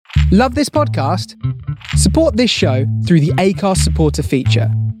Love this podcast? Support this show through the Acast supporter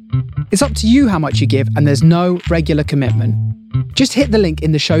feature. It's up to you how much you give, and there's no regular commitment. Just hit the link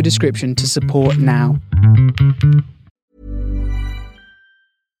in the show description to support now.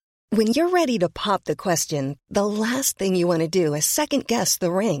 When you're ready to pop the question, the last thing you want to do is second-guess the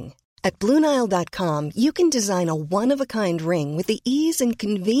ring. At BlueNile.com, you can design a one-of-a-kind ring with the ease and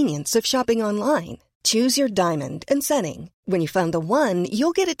convenience of shopping online. Choose your diamond and setting. When you find the one,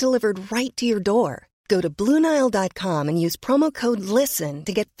 you'll get it delivered right to your door. Go to BlueNile.com and use promo code LISTEN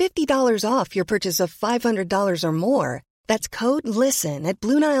to get $50 off your purchase of $500 or more. That's code LISTEN at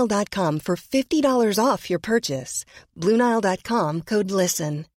BlueNile.com for $50 off your purchase. BlueNile.com, code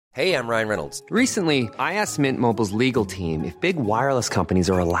LISTEN. Hey, I'm Ryan Reynolds. Recently, I asked Mint Mobile's legal team if big wireless companies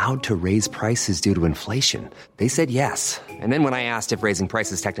are allowed to raise prices due to inflation. They said yes. And then when I asked if raising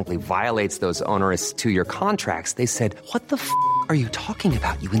prices technically violates those onerous two-year contracts, they said, "What the f*** are you talking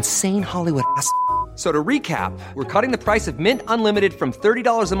about, you insane Hollywood ass?" So to recap, we're cutting the price of Mint Unlimited from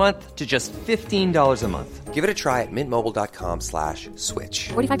 $30 a month to just $15 a month. Give it a try at mintmobile.com/switch.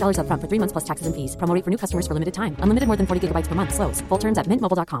 $45 up front for 3 months plus taxes and fees. Promo rate for new customers for limited time. Unlimited more than 40 gigabytes per month. Slows full terms at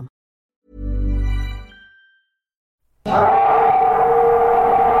mintmobile.com.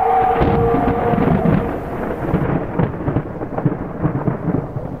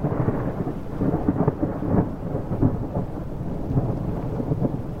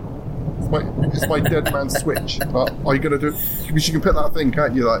 It's my dead man switch. Are you going to do it? Because you can put that thing,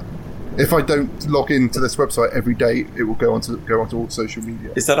 can't you? Like, if I don't log into this website every day, it will go onto all social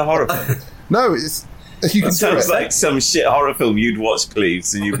media. Is that a horror film? No, it's... You can sounds like some shit horror film you'd watch,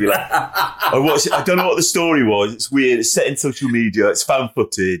 Cleves, and you'd be like, I watched it. I don't know what the story was. It's weird. It's set in social media. It's found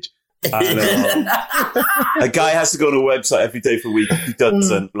footage. And, a guy has to go on a website every day for a week. If he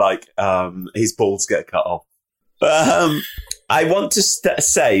doesn't, his balls get cut off. I want to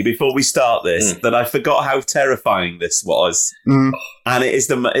say before we start this that I forgot how terrifying this was, and it's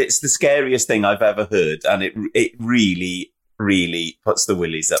the scariest thing I've ever heard, and it really, really puts the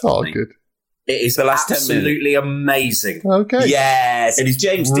willies up. Oh, good. It is the last absolutely amazing. Okay. Yes. It is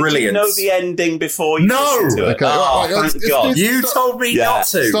James, brilliant. Did you know the ending before you listened to it? Okay. Oh, right, thank God. You told me not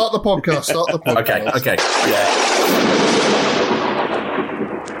to. Start the podcast. Okay. Yeah.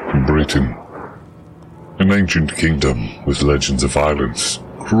 Britain. An ancient kingdom with legends of violence,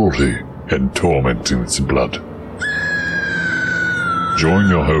 cruelty, and torment in its blood. Join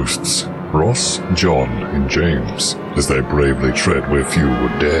your hosts, Ross, John, and James, as they bravely tread where few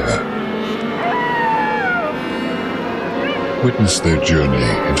would dare. Witness their journey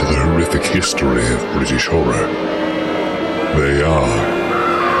into the horrific history of British horror. They are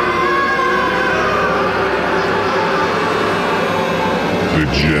the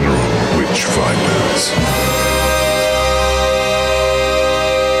General Witchfinders.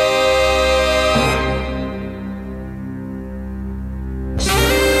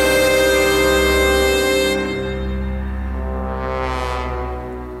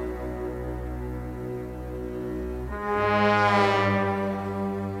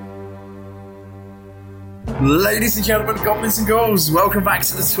 Ladies and gentlemen, goblins and ghouls, welcome back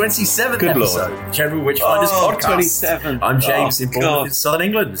to the 27th episode of General Witchfinders Podcast. 27. I'm James in Bournemouth in Southern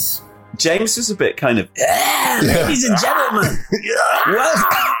England. James was a bit kind of, ladies and gentlemen,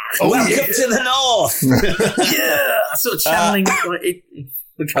 welcome to the north. Sort of channeling.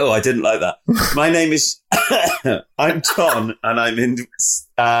 I didn't like that. My name is, I'm John, and I'm in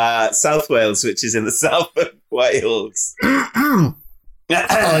South Wales, which is in the south of Wales.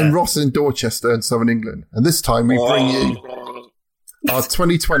 I'm Ross in Dorchester in Southern England, and this time we bring you our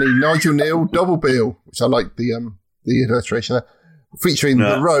 2020 Nigel Neal double bill, which I like the illustration there, featuring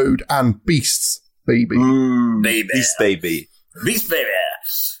The Road and Beasts Baby. Beast Baby. Beast Baby.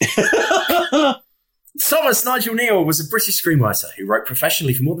 Thomas Nigel Neal was a British screenwriter who wrote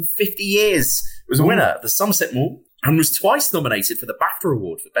professionally for more than 50 years. He was a winner at the Somerset Mall and was twice nominated for the BAFTA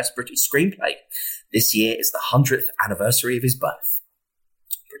Award for Best British Screenplay. This year is the 100th anniversary of his birth.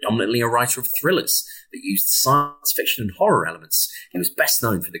 Predominantly a writer of thrillers that used science fiction and horror elements, he was best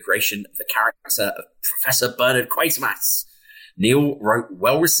known for the creation of the character of Professor Bernard Quatermass. Neal wrote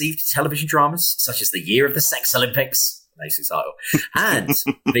well-received television dramas such as The Year of the Sex Olympics, amazing title, and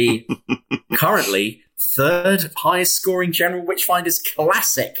the currently third highest scoring General Witchfinders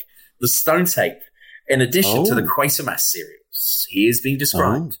classic, The Stone Tape, in addition to the Quatermass series. He is being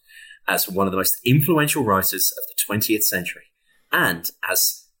described as one of the most influential writers of the 20th century, and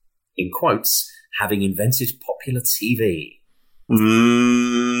as, in quotes, having invented popular TV.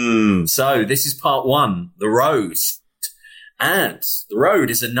 So this is part one, The Road. And The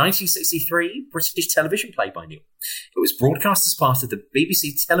Road is a 1963 British television play by Neil. It was broadcast as part of the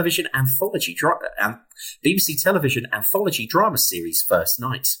BBC television anthology drama series First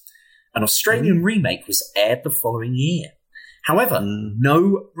Night. An Australian remake was aired the following year. However,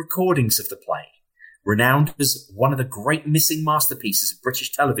 no recordings of the play, renowned as one of the great missing masterpieces of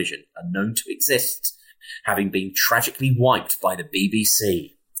British television, are known to exist, having been tragically wiped by the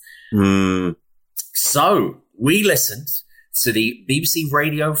BBC. So, we listened to the BBC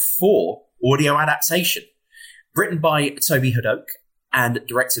Radio 4 audio adaptation, written by Toby Hadoke and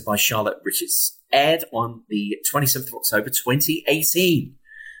directed by Charlotte Richards, aired on the 27th of October 2018.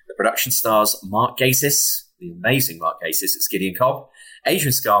 The production stars Mark Gatiss, the amazing Mark Gatiss as Gideon Cobb,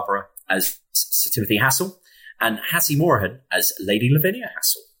 Adrian Scarborough as Sir Timothy Hassel, and Hattie Morahan as Lady Lavinia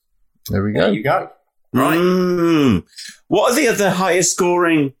Hassel. There we go. There you go. Right. What are the other highest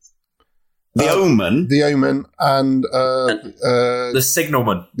scoring? The Omen. The Omen and The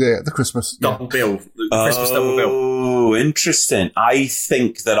Signalman. Yeah, the Christmas. Double bill. The Christmas double bill. Oh, interesting. I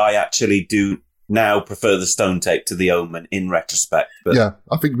think that I actually do now prefer the Stone Tape to the Omen in retrospect. But yeah,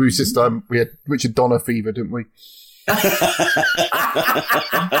 I think we was just we had Richard Donner fever, didn't we?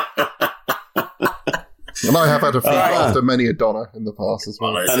 And I have had a fever after many a Donner in the past as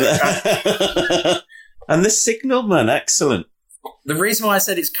well. And the Signalman, excellent. The reason why I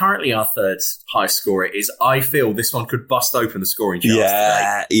said it's currently our third highest scorer is I feel this one could bust open the scoring charts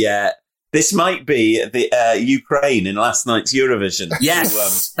today. Yeah. This might be the Ukraine in last night's Eurovision.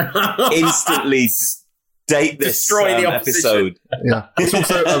 Yes. To, instantly date this Destroy the episode. Yeah. It's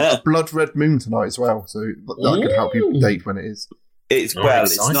also a blood red moon tonight as well, so that could help you date when it is. It's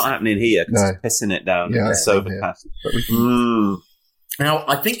not happening here because it's pissing it down. Yeah, it's overcast. Now,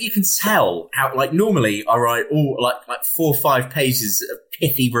 I think you can tell how, like, normally I write all like 4 or 5 pages of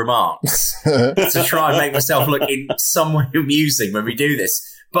pithy remarks to try and make myself look in some way amusing when we do this.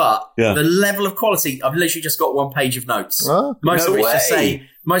 But the level of quality, I've literally just got 1 page of notes. Most of which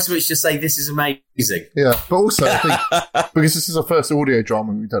just say this is amazing. Yeah, but also I think because this is our first audio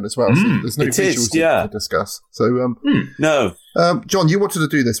drama we've done as well, so there's no visuals to discuss. So no, John, you wanted to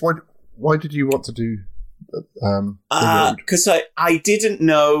do this. Why did you want to do? Because I didn't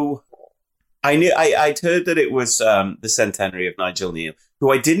know. I'd heard that it was the centenary of Nigel Neal,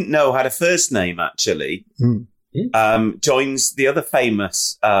 who I didn't know had a first name actually. Joins the other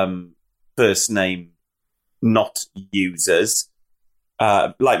famous first name not users,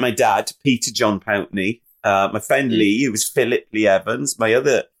 like my dad, Peter John Pountney, my friend Lee, who was Philip Lee Evans, my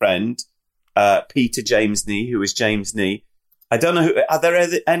other friend, Peter James Nee, who was James Nee. I don't know are there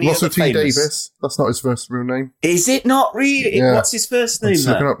any Russell other T. famous? Davis. That's not his first real name. Is it not really? Yeah. What's his first name?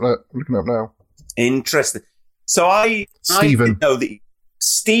 Looking up now. Interesting. So I didn't know that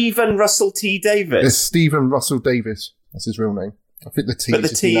Stephen Russell T. Davis. It's Stephen Russell Davis. That's his real name. I think the T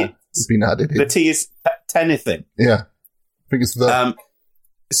has been added. The T is anything. Yeah, I think it's the.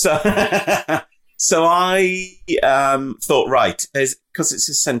 So I thought, right, because it's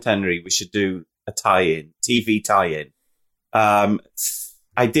a centenary, we should do a tie-in, TV tie-in. I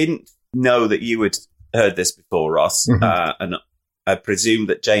didn't know that you had heard this before, Ross, and I presume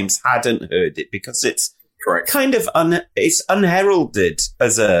that James hadn't heard it because it's kind of it's unheralded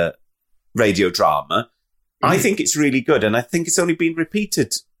as a radio drama. I think it's really good, and I think it's only been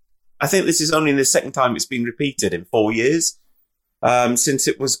repeated. I think this is only the second time it's been repeated in 4 years since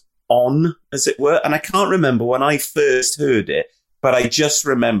it was on, as it were. And I can't remember when I first heard it, but I just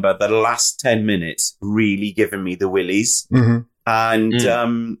remember the last 10 minutes really giving me the willies.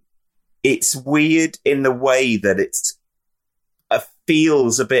 And it's weird in the way that it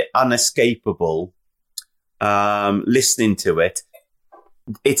feels a bit unescapable listening to it.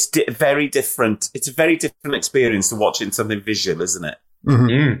 It's very different. It's a very different experience to watching something visual, isn't it?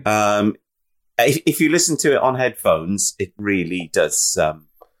 If you listen to it on headphones, it really does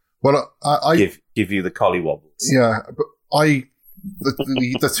give you the collywobbles. Yeah, but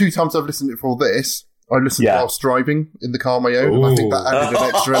the 2 times I've listened to it for this, I listened whilst driving in the car on my own, and I think that added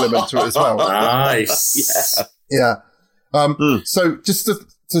an extra element to it as well. Nice. Yeah. So just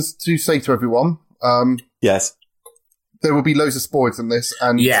to say to everyone, yes, there will be loads of spoilers in this,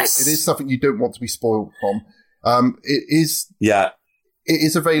 and it is something you don't want to be spoiled from. It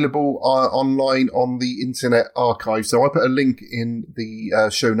is available online on the Internet Archive. So I put a link in the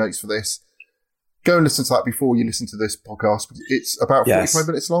show notes for this. Go and listen to that before you listen to this podcast. It's about 45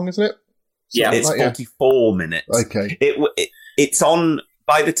 minutes long, isn't it? Yeah, it's 44 minutes. Okay. It's on,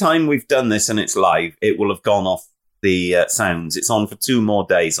 by the time we've done this and it's live, it will have gone off the sounds. It's on for 2 more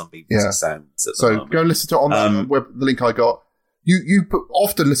days on BBC Sounds. So go and listen to it on the link I got. You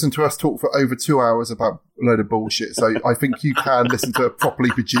often listen to us talk for over 2 hours about a load of bullshit, so I think you can listen to a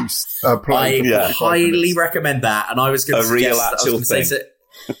properly produced play. I highly recommend that, and I was going to suggest real actual thing.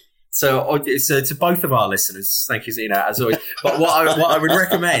 So to both of our listeners, thank you, Zena, as always. But what I would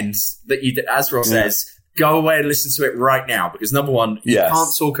recommend that you, as Ross says, go away and listen to it right now, because number one, you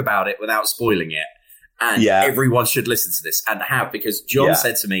can't talk about it without spoiling it, and everyone should listen to this and because John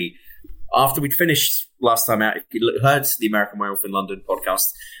said to me after we'd finished last time out, if you heard the American Werewolf in London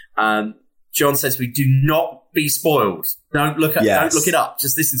podcast, John said to me, "Do not be spoiled. Don't look it up.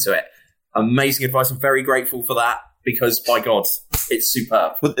 Just listen to it." Amazing advice. I'm very grateful for that, because by God, it's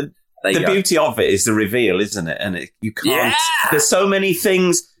superb. Well, the beauty of it is the reveal, isn't it? And you can't. There's so many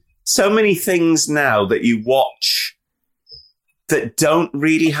things now that you watch that don't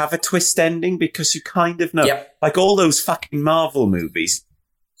really have a twist ending, because you kind of know. Yep. Like all those fucking Marvel movies.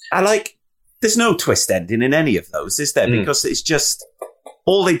 There's no twist ending in any of those, is there? Because it's just,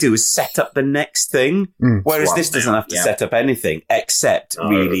 all they do is set up the next thing. Whereas this doesn't have to set up anything except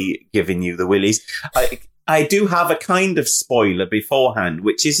really giving you the willies. I do have a kind of spoiler beforehand,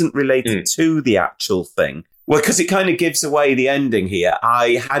 which isn't related to the actual thing. Well, because it kind of gives away the ending here.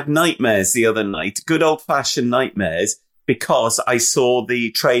 I had nightmares the other night, good old-fashioned nightmares, because I saw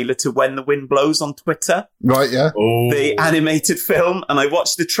the trailer to When the Wind Blows on Twitter. Right, yeah. The animated film, and I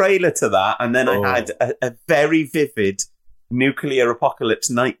watched the trailer to that, and then I had a very vivid nuclear apocalypse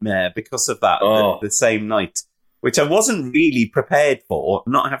nightmare because of that the same night, which I wasn't really prepared for,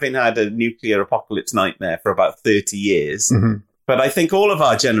 not having had a nuclear apocalypse nightmare for about 30 years. Mm-hmm. But I think all of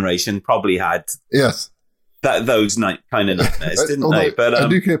our generation probably had those kind of nightmares, didn't they? But a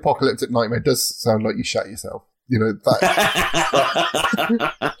nuclear apocalyptic nightmare does sound like you shat yourself. You know,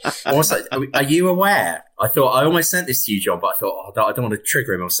 that. Also, are you aware? I almost sent this to you, John, but I thought, I don't want to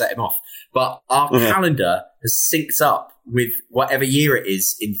trigger him or set him off. But our calendar has synced up with whatever year it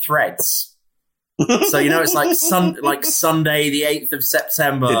is in Threads. So, you know, it's like Sunday, the 8th of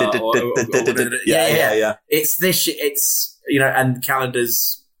September. Yeah. It's this, and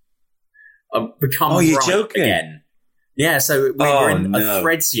calendars become joking again. Yeah, so we're in a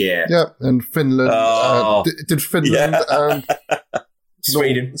Threads year. Yeah, and Finland. Did Finland and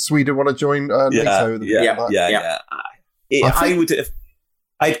Sweden want to join NATO?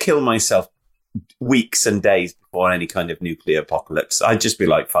 I'd kill myself weeks and days before any kind of nuclear apocalypse. I'd just be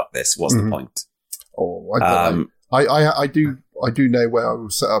like, fuck this, what's the point? Oh, I don't know. I do know where I will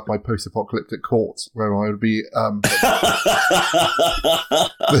set up my post-apocalyptic court, where I would be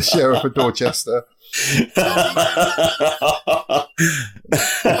the sheriff of Dorchester. The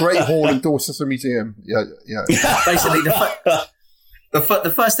Great Hall in Dorchester Museum. Yeah. Basically,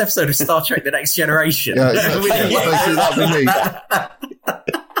 the first episode of Star Trek: The Next Generation. Yeah, basically that'd be me.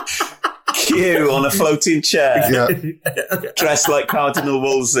 Q on a floating chair, dressed like Cardinal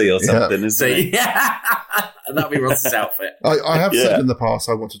Wolsey or something, isn't it? Yeah, that'd be Ross's outfit. I have said in the past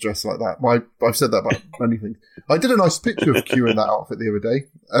I want to dress like that. I've said that about many things. I did a nice picture of Q in that outfit the other day.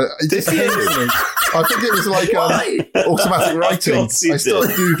 Did you? I think it was like automatic writing. I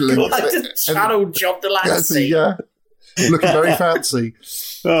started doodling. Channel Job Delancey. Yeah. Looking very fancy.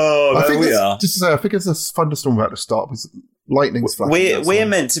 Oh, there we are. Just to say, I think it's a thunderstorm about to start with lightning's flashing. We're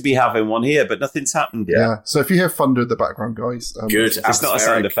meant to be having one here, but nothing's happened yet. Yeah. So if you hear thunder in the background, guys, good. It's not a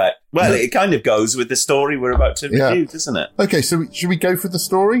sound effect. Well, it kind of goes with the story we're about to review, doesn't it? Okay, so should we go for the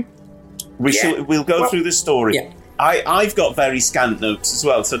story? We'll go through the story. Yeah. I've got very scant notes as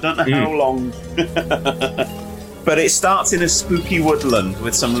well, so I don't know how long. But it starts in a spooky woodland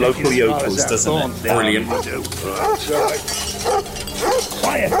with some local yokels, doesn't it? Brilliant.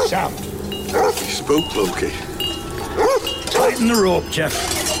 Quiet, Sam. Spook, Loki. Tighten the rope, Jeff.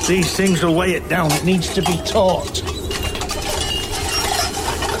 These things will weigh it down. It needs to be taut.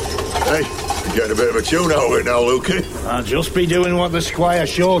 Hey, you're getting a bit of a tune out of it now, Loki. I'll just be doing what the squire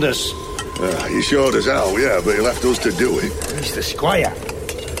showed us. He showed us how, but he left us to do it. He's the squire.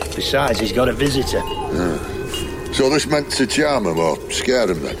 Besides, he's got a visitor. So this meant to charm him or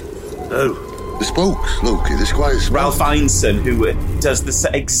scare him then? Who? The spooks, Loki, the squire's spooks. Ralph Ineson, who does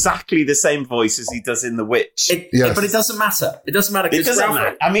exactly the same voice as he does in The Witch. But it doesn't matter. It doesn't matter. It doesn't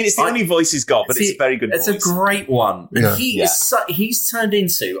matter. I mean, it's the only voice he's got, but it's a very good voice. It's a great one. And he's turned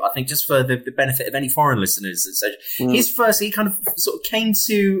into, I think, just for the benefit of any foreign listeners, he kind of sort of came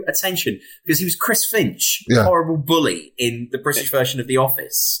to attention because he was Chris Finch, the horrible bully in the British version of The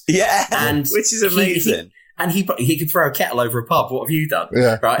Office. Yeah, which is amazing. And he could throw a kettle over a pub. What have you done?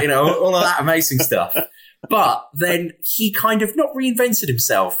 Yeah. Right? All of that amazing stuff. But then he kind of not reinvented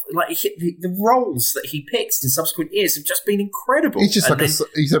himself. Like the roles that he picks in subsequent years have just been incredible. He's just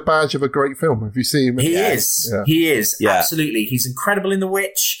he's a badge of a great film. If you see him, he is absolutely. He's incredible in The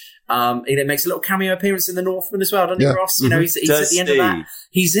Witch. He makes a little cameo appearance in The Northman as well, doesn't he, Ross? You know, he's at the end of that.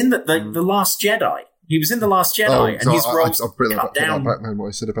 He's in the Last Jedi. He was in The Last Jedi, and his roles cut down. Back what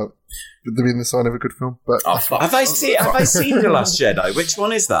I said about there being the sign of a good film. But have I seen The Last Jedi? Which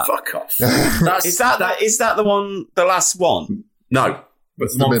one is that? Fuck off. Is that the one? The last one? No,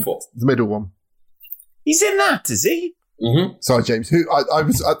 it's the middle one. He's in that, is he? Mm-hmm. Sorry, James. I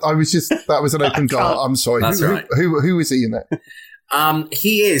was just that was an open door. I'm sorry. That's right. Who is he in that?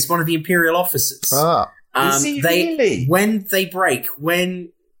 He is one of the Imperial officers. Is he really? When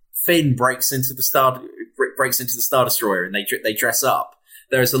Finn breaks into the Star Destroyer and they dress up,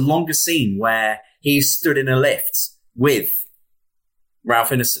 there is a longer scene where he stood in a lift with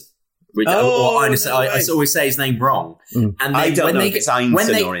Ralph Ineson. I always say his name wrong. And then I don't know if it's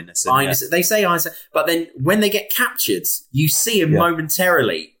Einstein or Ineson. They say Einstein, but then when they get captured, you see him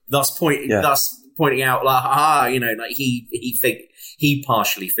momentarily, thus pointing out, like, like he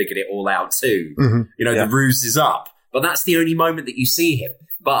partially figured it all out too. Mm-hmm. The ruse is up, but that's the only moment that you see him.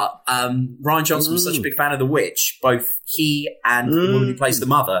 But Rian Johnson was such a big fan of The Witch, both he and the woman who plays the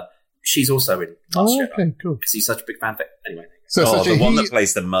mother, she's also in Last Jedi. Okay, cool. Because he's such a big fan of it. Anyway. The one that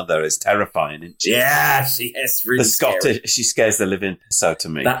plays the mother is terrifying, isn't she? Yeah, she is really scary. She scares the living piss out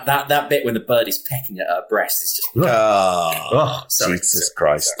of me. That bit when the bird is pecking at her breast is just... Jesus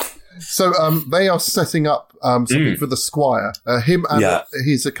Christ. So they are setting up something for the Squire. Him and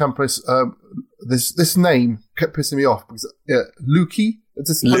his accomplice. This name kept pissing me off because Lukey.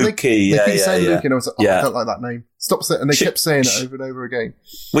 Lukey, they keep saying Lukey, and I was like, I don't like that name. Stop saying, and they kept saying it over and over again.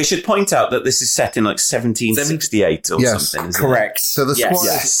 We should point out that this is set in like 1768 or something. Isn't correct. It? So the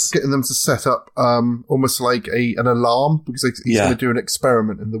Squire is getting them to set up almost like an alarm because he's going to do an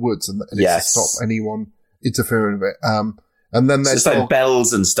experiment in the woods and it's to stop anyone interfering with it. And then there's like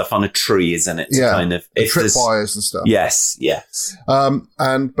bells and stuff on a tree, isn't it? Yeah, kind of tripwires and stuff. Yes.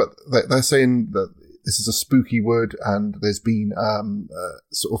 But they're saying that this is a spooky wood, and there's been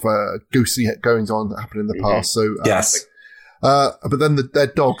sort of ghostly goings on that happened in the past. So but then their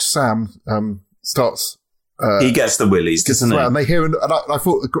dog Sam starts. He gets the willies, doesn't he? And they hear, and I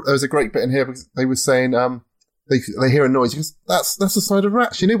thought there was a great bit in here because they were saying. They hear a noise. He goes, that's the sound of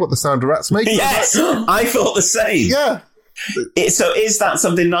rats. You know what the sound of rats make? Yes, I thought the same. Yeah. So is that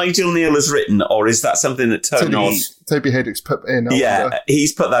something Nigel Neal has written, or is that something that Toby Hendricks put in?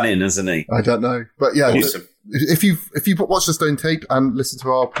 He's put that in, hasn't he? I don't know, but awesome. If you've watched the Stone Tape and listened to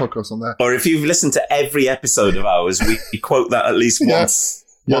our podcast on there, or if you've listened to every episode of ours, we quote that at least once.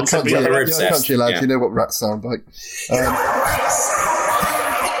 Country lads, you know what rats sound like.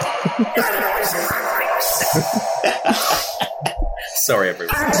 Sorry,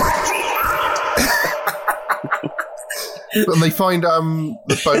 everyone. And they find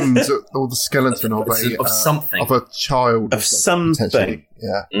the bones or the skeleton of something, of a child, of something.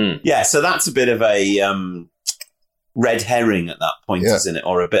 Yeah. So that's a bit of a red herring at that point, isn't it?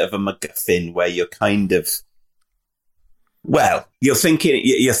 Or a bit of a MacGuffin where you're kind of, you're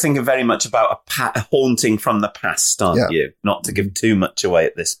thinking very much about a haunting from the past, aren't you? Not to give too much away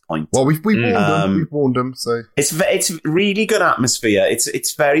at this point. Well, we've warned them. So it's really good atmosphere.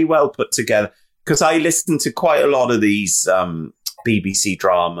 It's very well put together. Because I listen to quite a lot of these BBC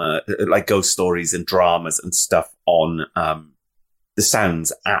drama, like ghost stories and dramas and stuff on the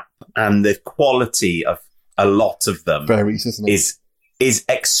Sounds app, and the quality of a lot of them varies, isn't it? Is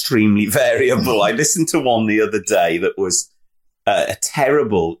extremely variable. I listened to one the other day that was a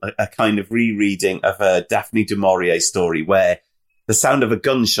kind of rereading of a Daphne du Maurier story where the sound of a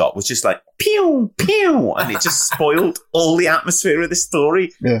gunshot was just like pew pew, and it just spoiled all the atmosphere of the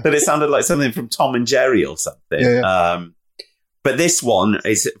story. That it sounded like something from Tom and Jerry or something. But this one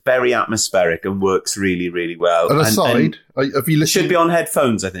is very atmospheric and works really, really well. And aside, have you listened? Should be on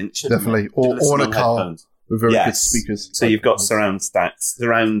headphones, I think. Definitely, or on a car headphones. With very good speakers. So you've got surround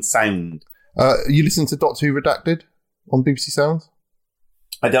sound. You listen to Doctor Who Redacted on BBC Sounds?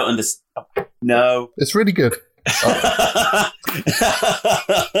 I don't understand. No, it's really good.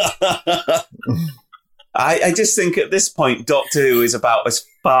 I just think at this point Doctor Who is about as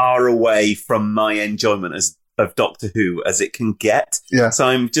far away from my enjoyment of Doctor Who as it can get. So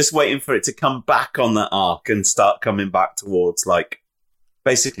I'm just waiting for it to come back on that arc and start coming back towards like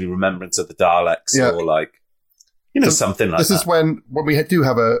basically Remembrance of the Daleks or like something like that. This is when we do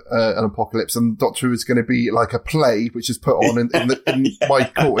have an apocalypse, and Doctor Who is going to be like a play which is put on in my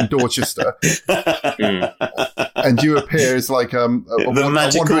court in Dorchester. And you appear as like the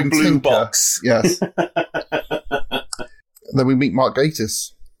magical wandering blue tinker. box. Yes. And then we meet Mark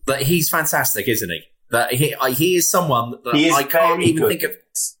Gatiss. But he's fantastic, isn't he? That he is someone that I can't even think of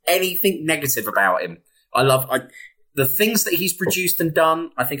anything negative about him. I love the things that he's produced and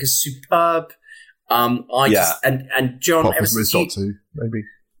done. I think are superb. And John, Apart from his Doctor, maybe.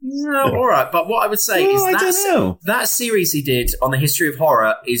 No, all right. But what I would say is that series he did on the history of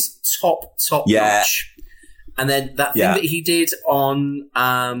horror is top notch. And then that thing that he did on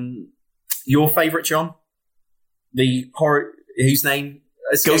your favourite, John, the horror whose name.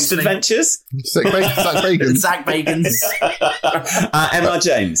 Ghost Adventures? Zach Bagans. Zach Bagans. MR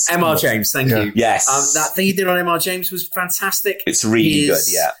James. MR James, thank you. Yes. That thing he did on MR James was fantastic. It's really good,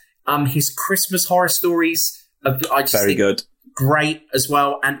 yeah. His Christmas horror stories, I just think good. Great as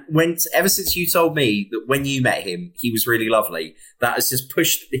well. And ever since you told me that when you met him, he was really lovely, that has just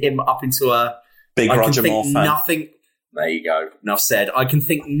pushed him up into a... Big Roger Moore fan. Nothing... There you go. Enough said. I can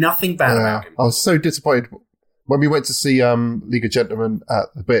think nothing bad about him. I was so disappointed. When we went to see League of Gentlemen at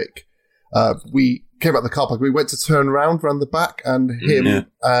the Bic, we came out the car park. We went to turn around the back, and him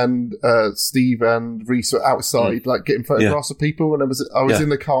and Steve and Reese were outside, like getting photographs of people. And I was in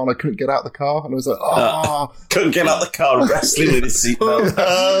the car, and I couldn't get out the car, and I was like, couldn't get out the car, wrestling with his seatbelt.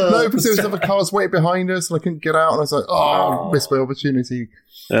 No, because there was other cars waiting behind us, and I couldn't get out, and I was like, missed my opportunity.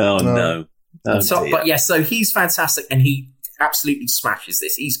 No. So he's fantastic, and he absolutely smashes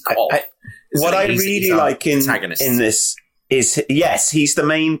this. He's cool. What I really like in this is, he's the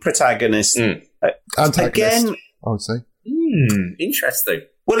main protagonist. Antagonist, again, I would say. Interesting.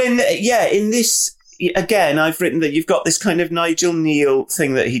 Well, in this, again, I've written that you've got this kind of Nigel Neal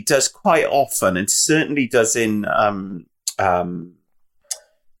thing that he does quite often, and certainly does in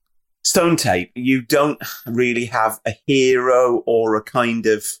Stone Tape. You don't really have a hero or a kind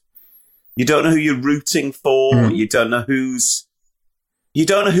of... You don't know who you're rooting for. You don't know who's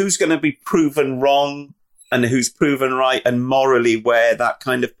going to be proven wrong and who's proven right, and morally where that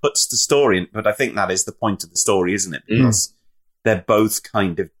kind of puts the story in. But I think that is the point of the story, isn't it? Because they're both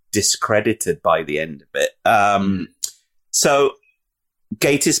kind of discredited by the end of it. So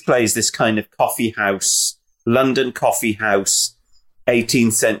Gatiss plays this kind of London coffee house,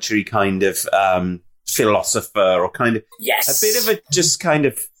 18th century kind of philosopher, or kind of a bit of a just kind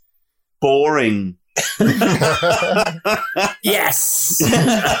of boring. Yes.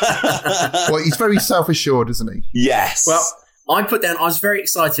 Well, he's very self-assured, isn't he? Yes. Well, I was very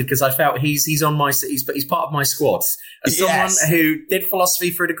excited because I felt he's on he's part of my squad. As someone who did philosophy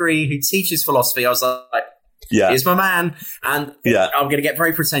for a degree, who teaches philosophy, I was like, here's my man. And I'm going to get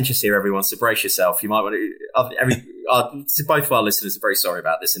very pretentious here, everyone, so brace yourself. You might want to... both of our listeners are very sorry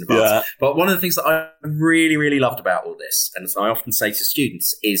about this in advance. Yeah. But one of the things that I really, really loved about all this, and I often say to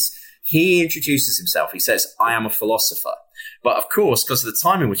students, is he introduces himself. He says, I am a philosopher. But of course, because of the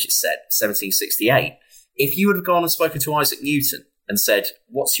time in which it's said, 1768, if you would have gone and spoken to Isaac Newton and said,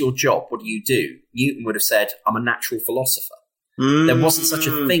 what's your job? What do you do? Newton would have said, I'm a natural philosopher. There wasn't such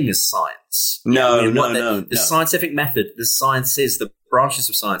a thing as science. No. The scientific method, the sciences, the branches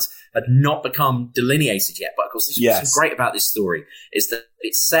of science had not become delineated yet. But of course, what's great about this story is that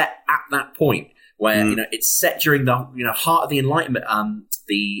it's set at that point where, it's set during the, heart of the Enlightenment,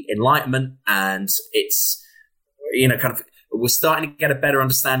 and it's, kind of, we're starting to get a better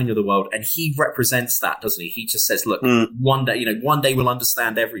understanding of the world, and he represents that, doesn't he? He just says, look, one day we'll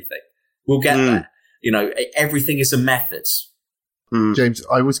understand everything. We'll get there. Everything is a method. James,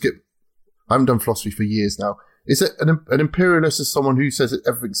 I haven't done philosophy for years now. Is it an imperialist is someone who says that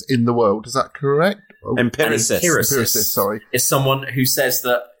everything's in the world? Is that correct? Empiricist, sorry. Is someone who says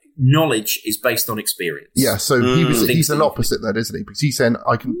that knowledge is based on experience. Yeah, so he's an opposite then, isn't he? Because he's saying,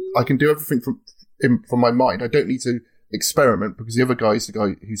 I can do everything from my mind. I don't need to experiment, because the other guy is the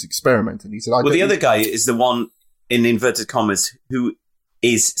guy who's experimenting. He said, the other guy is the one, in inverted commas, who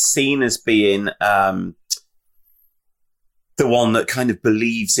is seen as being the one that kind of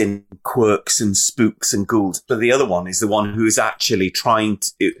believes in quirks and spooks and ghouls. But the other one is the one who is actually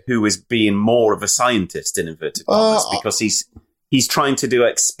who is being more of a scientist, in inverted commas, because he's trying to do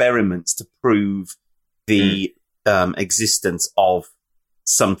experiments to prove the existence of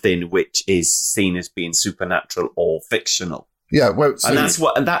something which is seen as being supernatural or fictional. Yeah, well,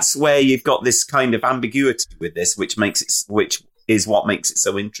 and that's where you've got this kind of ambiguity with this, which is what makes it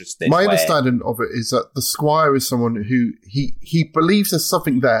so interesting. My understanding of it is that the Squire is someone who he believes there's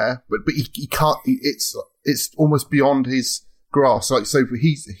something there, but he can't. It's almost beyond his grasp. Like, so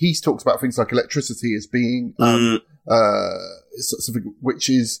he's talked about things like electricity as being something which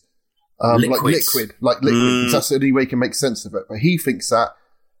is like liquid. That's the only way he can make sense of it. But he thinks that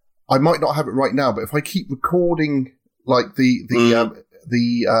I might not have it right now, but if I keep recording like the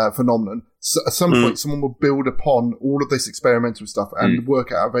phenomenon, So at some point, someone will build upon all of this experimental stuff and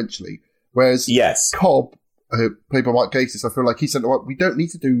work it out eventually. Whereas Cobb, played by Mark Gatiss, I feel like he said, well, we don't need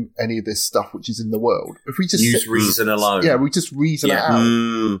to do any of this stuff which is in the world. If we just use reason alone. Yeah, we just reason it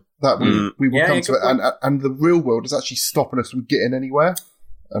out. That we will come to it. And the real world is actually stopping us from getting anywhere.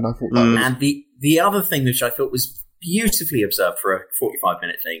 And I thought that was... And the other thing which I thought was beautifully observed for a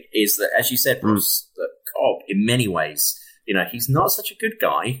 45-minute thing is that, as you said, Bruce, that Cobb, in many ways, he's not such a good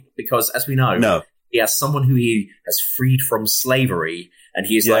guy because, as we know, he has someone who he has freed from slavery, and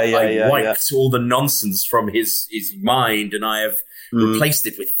he's I wiped all the nonsense from his mind, and I have replaced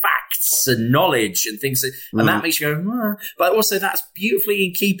it with facts and knowledge and things, and that makes you go. But also, that's beautifully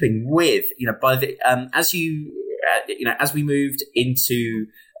in keeping with by the as we moved into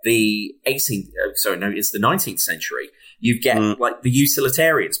the 18th. It's the 19th century. You get like the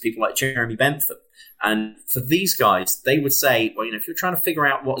utilitarians, people like Jeremy Bentham. And for these guys, they would say, well, if you're trying to figure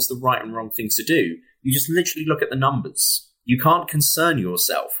out what is the right and wrong thing to do, you just literally look at the numbers. You can't concern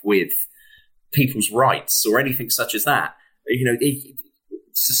yourself with people's rights or anything such as that.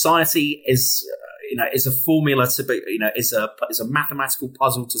 Society is, is a formula to be, is a mathematical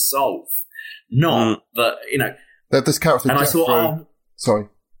puzzle to solve. Not that, That this character, and I thought, sorry,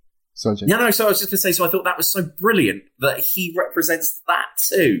 Jim. So I was just going to say, so I thought that was so brilliant that he represents that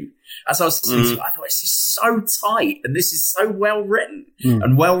too. As I was listening to it, I thought this is so tight and this is so well written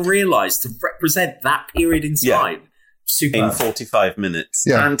and well realised to represent that period in time. Super. In 45 minutes.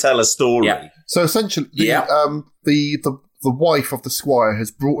 And tell a story. Yeah. So essentially, the wife of the squire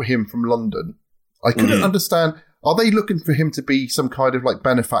has brought him from London. I couldn't understand. Are they looking for him to be some kind of like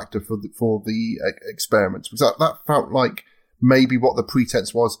benefactor for the experiments? Because that felt like maybe what the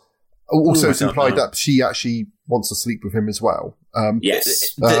pretense was. Also, it's implied that she actually wants to sleep with him as well.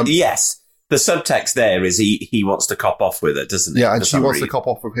 Yes. The subtext there is he wants to cop off with her, doesn't he? Yeah, and she wants to cop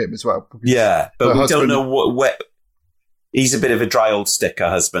off with him as well. Yeah, but we don't know what he's a bit of a dry old sticker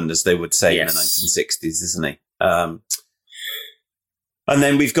husband, as they would say in the 1960s, isn't he? And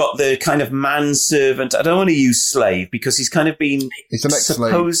then we've got the kind of manservant. I don't want to use slave because he's kind of been... He's an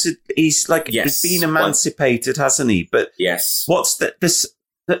ex-slave. He's like, he's been emancipated, hasn't he? But what's the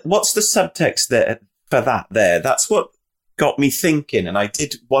subtext there for that there? That's what got me thinking. And I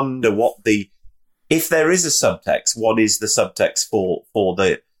did wonder if there is a subtext, what is the subtext for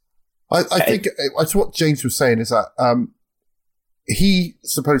the... I think it's what James was saying is that he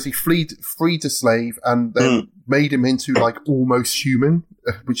supposedly freed a slave and then made him into like almost human,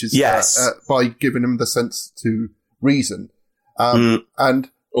 which is by giving him the sense to reason, and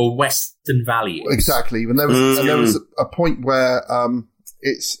or Western values. Exactly. And there was a point where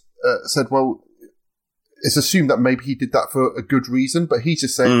it's said, well, it's assumed that maybe he did that for a good reason, but he's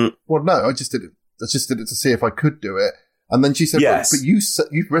just saying, well, no, I just did it to see if I could do it. And then she said, but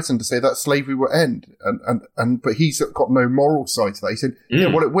you've written to say that slavery will end. But he's got no moral side to that. He said,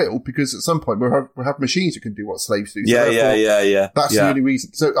 well, it will, because at some point we'll have machines who can do what slaves do. So That's the only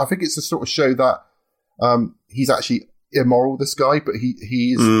reason. So I think it's to sort of show that, he's actually immoral, this guy, but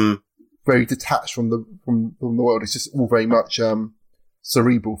he is very detached from the world. It's just all very much,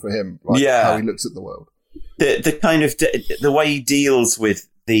 cerebral for him, like how he looks at the world. The kind of, the way he deals with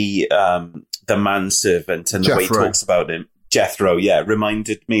the manservant and the way he talks about him, Jethro,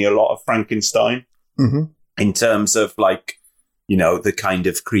 reminded me a lot of Frankenstein in terms of like, the kind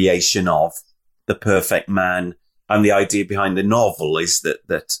of creation of the perfect man. And the idea behind the novel is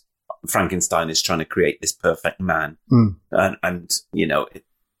that Frankenstein is trying to create this perfect man. And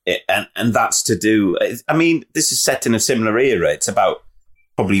that's to do, I mean, this is set in a similar era. It's about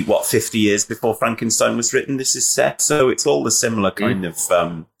probably 50 years before Frankenstein was written. This is set, so it's all the similar kind of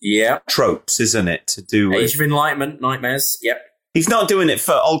tropes, isn't it? To do Age of Enlightenment, nightmares. Yep. He's not doing it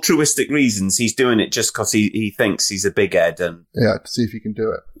for altruistic reasons. He's doing it just because he thinks he's a big head and to see if he can do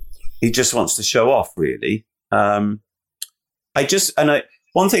it. He just wants to show off, really. One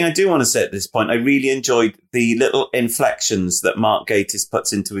thing I do want to say at this point, I really enjoyed the little inflections that Mark Gatiss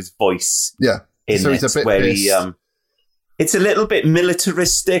puts into his voice. Yeah, he's a bit where pissed. It's a little bit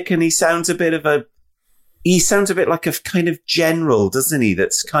militaristic, and he sounds a bit like a kind of general, doesn't he?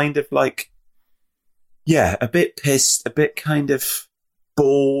 That's kind of like, a bit pissed, a bit kind of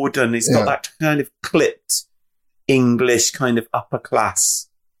bored, and he's got that kind of clipped English kind of upper class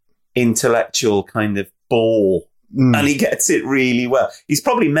intellectual kind of bore. And he gets it really well. He's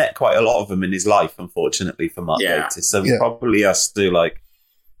probably met quite a lot of them in his life, unfortunately, for Mark Gatiss. So he probably has to like,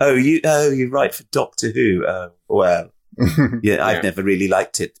 you write for Doctor Who? Well. I've never really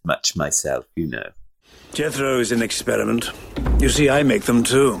liked it much myself, Jethro is an experiment. You see, I make them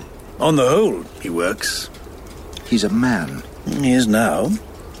too. On the whole, he works. He's a man. He is now.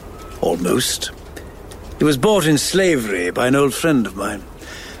 Almost. He was bought in slavery by an old friend of mine.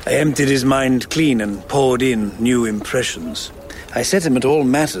 I emptied his mind clean and poured in new impressions. I set him at all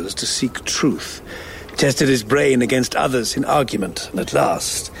matters to seek truth, tested his brain against others in argument, and at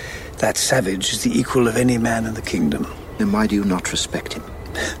last, that savage is the equal of any man in the kingdom. Then why do you not respect him?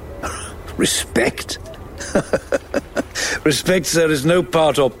 Respect? Respect, sir, is no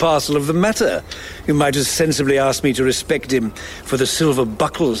part or parcel of the matter. You might as sensibly ask me to respect him for the silver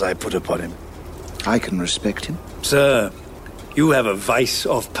buckles I put upon him. I can respect him. Sir, you have a vice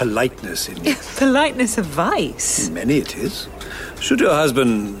of politeness in you. Politeness a vice? Many it is. Should your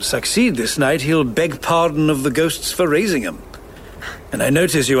husband succeed this night, he'll beg pardon of the ghosts for raising him. And I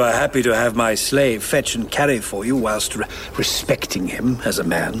notice you are happy to have my slave fetch and carry for you whilst respecting him as a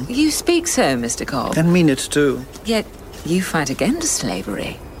man. You speak so, Mr. Cobb. And mean it too. Yet you fight against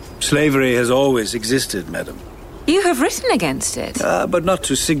slavery. Slavery has always existed, madam. You have written against it. But not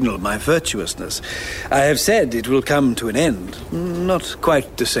to signal my virtuousness. I have said it will come to an end. Not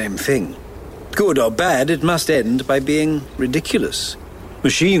quite the same thing. Good or bad, it must end by being ridiculous.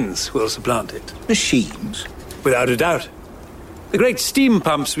 Machines will supplant it. Machines? Without a doubt. The great steam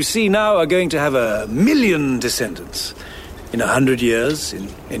pumps we see now are going to have 1 million descendants. In 100 years,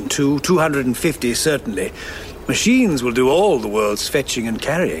 in 250 certainly, machines will do all the world's fetching and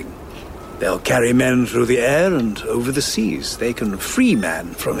carrying. They'll carry men through the air and over the seas. They can free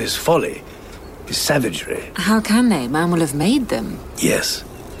man from his folly, his savagery. How can they? Man will have made them. Yes,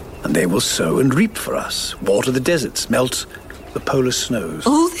 and they will sow and reap for us, water the deserts, melt the polar snows.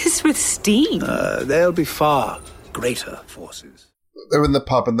 All this with steam? They'll be far greater forces. They're in the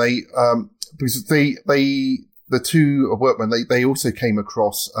pub and they, because the two workmen, they also came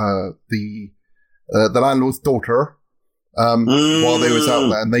across the landlord's daughter while they was out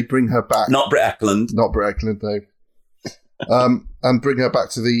there, and they bring her back. Not Britt Eklund. Not Britt Eklund, though. And bring her back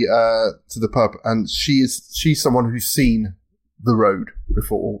to the pub, and she's someone who's seen the road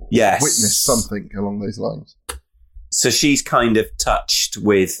before. Yes. Witnessed something along those lines. So she's kind of touched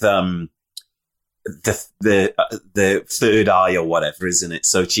with the third eye or whatever, isn't it?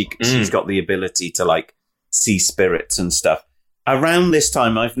 So she's got the ability to like see spirits and stuff. Around this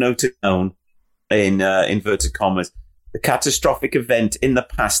time, I've noted known in inverted commas, the catastrophic event in the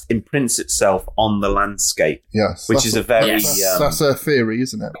past imprints itself on the landscape. Yes, which is a very that's her theory,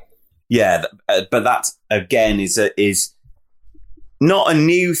 isn't it? Yeah, but that again is not a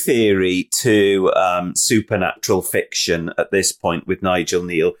new theory to supernatural fiction at this point with Nigel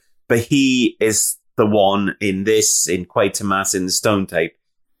Kneale, but he is the one in Quatermass in the Stone Tape.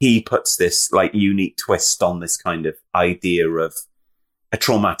 He puts this like unique twist on this kind of idea of a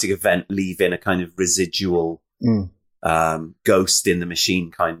traumatic event leaving a kind of residual ghost in the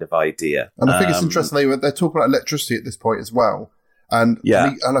machine kind of idea. And I think it's interesting they're talking about electricity at this point as well. And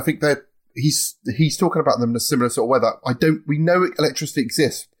and I think he's talking about them in a similar sort of way that we know electricity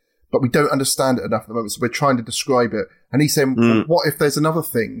exists, but we don't understand it enough at the moment, so we're trying to describe it. And he's saying, well, what if there's another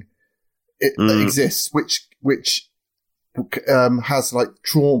thing that exists which has like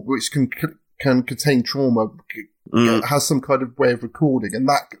trauma, which can contain trauma, has some kind of way of recording, and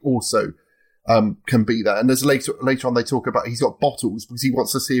that also can be there. And there's later on they talk about he's got bottles because he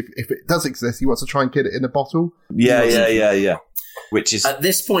wants to see if it does exist. He wants to try and get it in a bottle. Yeah. Which is at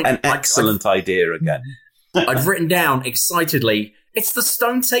this point an excellent idea again. I'd written down excitedly, it's the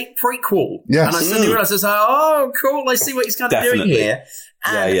Stone Tape prequel. Yes. And I suddenly realised, I was like, oh, cool, I see what he's kind of doing here.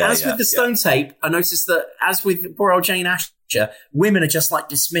 And as with the Stone Tape, I noticed that as with poor old Jane Asher, women are just like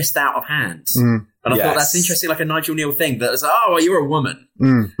dismissed out of hand. And I thought that's interesting, like a Nigel Kneale thing that was like, oh, well, you're a woman.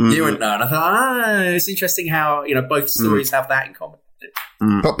 You wouldn't know. And I thought, it's interesting how, both stories have that in common.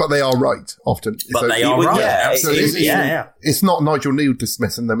 But they are right often. But they are right. It's not Nigel Kneale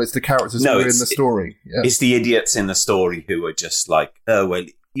dismissing them. It's the characters who are in the story. Yeah. It's the idiots in the story who are just like, oh well,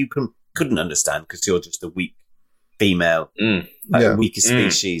 you couldn't understand because you're just a weak female, weaker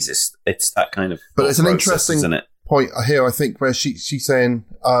species. It's that kind of. But it's an process, interesting isn't it? point here, I think, where she's saying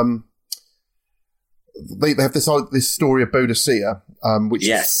they have this story of Boadicea, which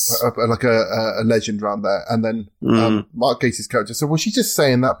is like a legend around there. And then Mark Gatiss' character said, well, she's just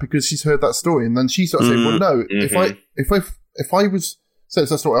saying that because she's heard that story. And then she starts saying, well, no, if I was saying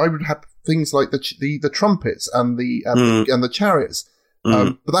that story, I would have things like the trumpets and the chariots.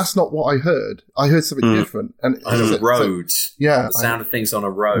 But that's not what I heard. I heard something different. And on a road. The sound of things on a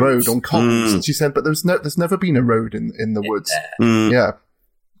road. Road on coals. And she said, but there's never been a road in the woods.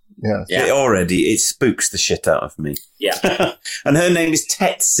 It spooks the shit out of me. Yeah. And her name is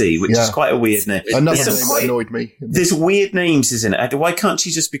Tetsi, which is quite a weird name. Another name that annoyed me. There's weird names, isn't it? Why can't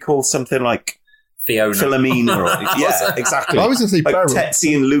she just be called something like Philomena. Yeah, exactly. I was going to say like Beryl.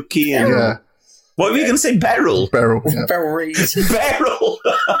 Tetsi and Lukey. And, Yeah. What were you going to say? Beryl? Beryl. Yeah. Beryl Reid. Beryl!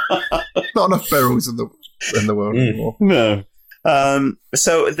 Not enough Beryls in the world anymore. No.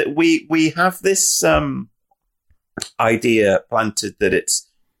 So we have this idea planted that it's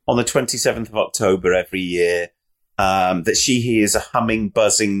on the 27th of October every year, that she hears a humming,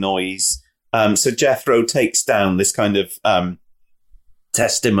 buzzing noise. So Jethro takes down this kind of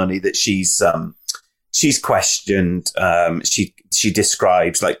testimony that she's questioned. She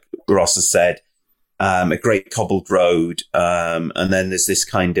describes, like Ross has said, a great cobbled road. And then there's this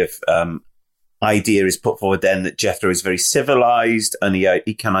kind of idea is put forward then that Jethro is very civilized and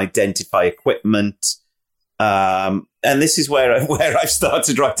he can identify equipment. And this is where I've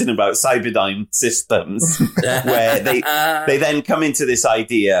started writing about Cyberdyne systems, where they then come into this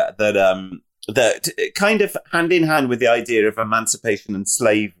idea that kind of hand in hand with the idea of emancipation and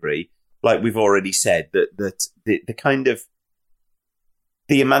slavery, like we've already said, that the kind of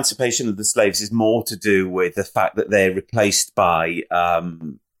the emancipation of the slaves is more to do with the fact that they're replaced by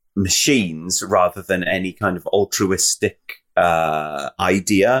machines rather than any kind of altruistic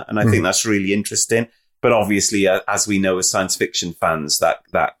idea. And I think that's really interesting. But obviously, as we know as science fiction fans, that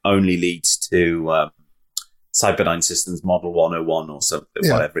only leads to Cyberdyne Systems Model 101 or something,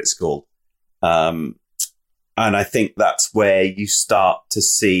 whatever it's called. And I think that's where you start to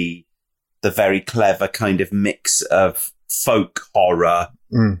see the very clever kind of mix of folk horror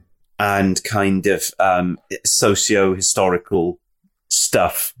and kind of socio-historical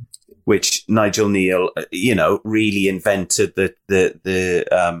stuff, which Nigel Kneale, really invented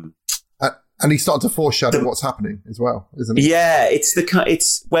and he's starting to foreshadow what's happening as well, isn't he? Yeah,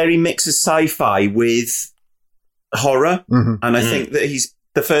 it's where he mixes sci-fi with horror, and I think that he's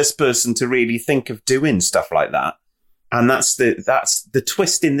the first person to really think of doing stuff like that. And that's the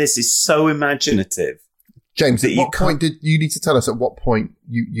twist in this is so imaginative. James, at what point did you need to tell us? At what point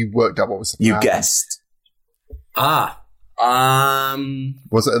you worked out what was you happening? guessed? Was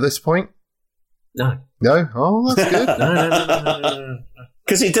it at this point? No. No? Oh, that's good. No.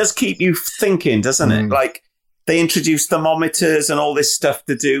 Because it does keep you thinking, doesn't it? Like, they introduce thermometers and all this stuff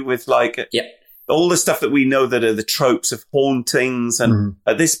to do with, like, all the stuff that we know that are the tropes of hauntings. And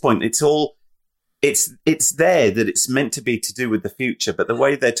at this point, it's there that it's meant to be to do with the future. But the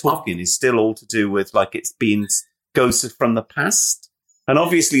way they're talking is still all to do with, like, it's being ghosts from the past. And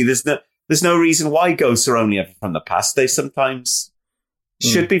obviously, there's no reason why ghosts are only ever from the past. They sometimes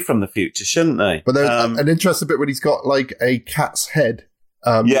should be from the future, shouldn't they? But there's an interesting bit when he's got, like, a cat's head.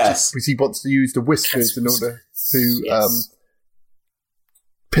 Yes. Because he wants to use the whiskers in order to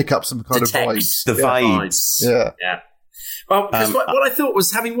pick up some kind Detect of vibes. The vibes. Yeah. Well, because what I thought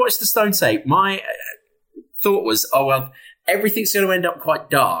was, having watched the Stone Tape, my thought was, everything's going to end up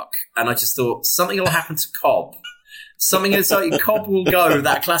quite dark. And I just thought, something will happen to Cobb. Something is like, Cobb will go,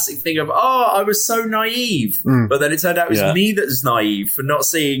 that classic thing of, I was so naive. But then it turned out it was me that was naive for not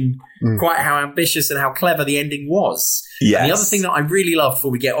seeing quite how ambitious and how clever the ending was. Yes. And the other thing that I really love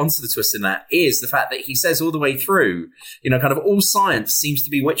before we get onto the twist in that is the fact that he says all the way through, kind of all science seems to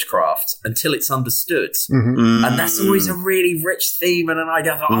be witchcraft until it's understood. And that's always a really rich theme and an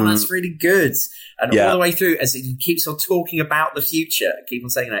idea. I thought, that's really good. And all the way through, as he keeps on talking about the future, keep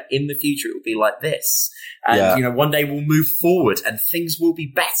on saying that in the future it will be like this. And, one day we'll move forward and things will be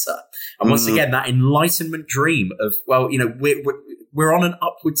better. And once again, that enlightenment dream of, we're on an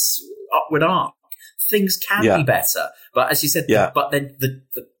upward arc. Things can be better. But as you said, but then the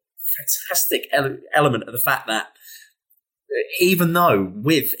fantastic element of the fact that even though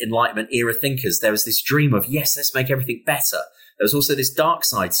with Enlightenment era thinkers, there was this dream of, yes, let's make everything better. There's also this dark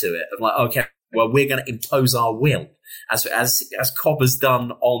side to it of like, okay, well, we're going to impose our will as Cobb has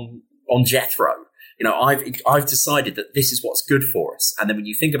done on Jethro. I've decided that this is what's good for us. And then when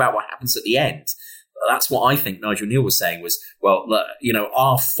you think about what happens at the end, that's what I think Nigel Kneale was saying was, well,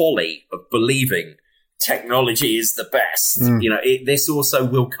 our folly of believing technology is the best. This also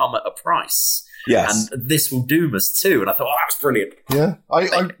will come at a price. Yes. And this will doom us too. And I thought, that's brilliant. Yeah.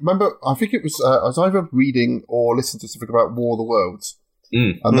 I remember, I think it was, I was either reading or listening to something about War of the Worlds.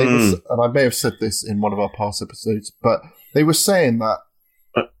 And and I may have said this in one of our past episodes, but they were saying that.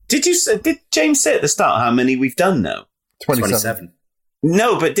 Did James say at the start how many we've done now? 27.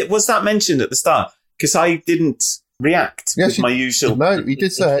 No, but was that mentioned at the start? Because I didn't react with my usual. No, he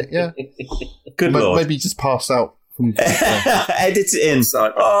did say it, yeah. Good Lord. Maybe he just passed out. Edit it in.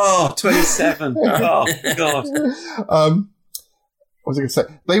 27. Oh, God. What was I going to say?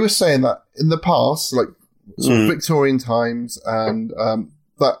 They were saying that in the past, like sort of Victorian times, and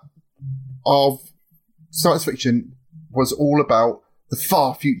that of science fiction was all about the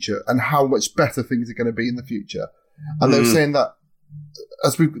far future and how much better things are going to be in the future. And they were saying that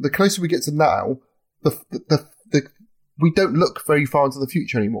the closer we get to now, we don't look very far into the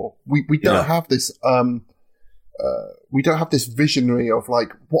future anymore. We don't have this, we don't have this visionary of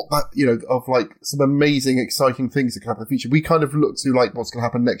like what that, you know, of like some amazing, exciting things that can happen in the future. We kind of look to like what's going to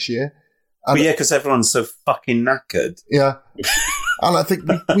happen next year. And well, yeah, because everyone's so fucking knackered. Yeah. And I think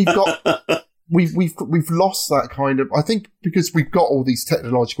we've lost that kind of, I think because we've got all these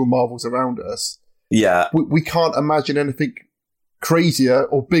technological marvels around us. Yeah. We can't imagine anything crazier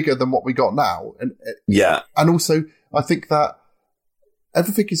or bigger than what we got now. And also I think that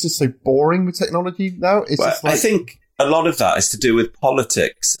everything is just so boring with technology now. It's just like, I think a lot of that is to do with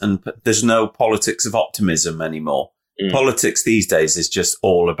politics, and there's no politics of optimism anymore. Politics these days is just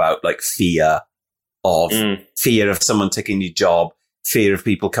all about like fear of someone taking your job, fear of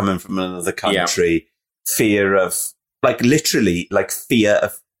people coming from another country, fear of like literally like fear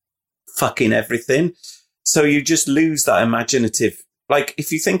of fucking everything. So you just lose that imaginative. Like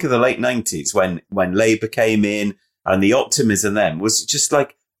if you think of the late 90s when Labour came in and the optimism then was just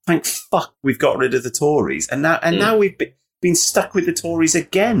like, thank fuck we've got rid of the Tories. And now we've been stuck with the Tories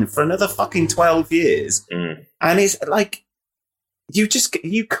again for another fucking 12 years. And it's like, you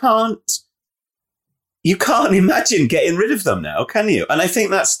can't imagine getting rid of them now, can you? And I think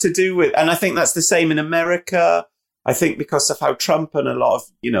that's to do with, and I think that's the same in America. I think because of how Trump and a lot of,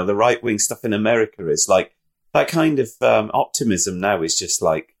 you know, the right-wing stuff in America is like, that kind of optimism now is just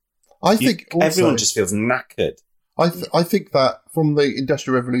like, I think everyone just feels knackered. I think that from the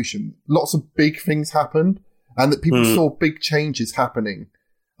Industrial Revolution, lots of big things happened and that people saw big changes happening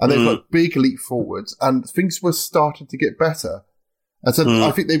and they've got big leap forwards and things were starting to get better. And so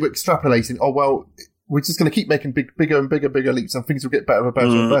I think they were extrapolating, oh, well, we're just going to keep making bigger and bigger leaps and things will get better and better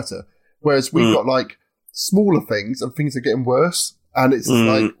and better. Whereas we've got like smaller things and things are getting worse. And it's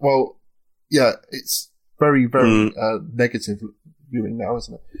like, well, yeah, it's very, very negative viewing now,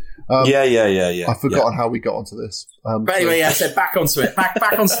 isn't it? Yeah. I've forgotten how we got onto this. But anyway, I said back onto it.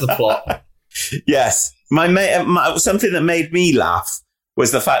 Back onto the plot. Yes. Something that made me laugh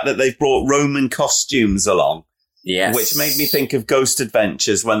was the fact that they've brought Roman costumes along. Yes. Which made me think of Ghost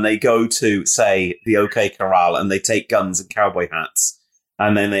Adventures when they go to, say, the OK Corral and they take guns and cowboy hats.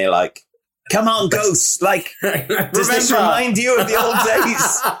 And then they're like, come on, ghosts. Like, does this remind you of the old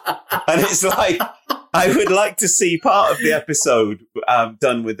days? And it's like, I would like to see part of the episode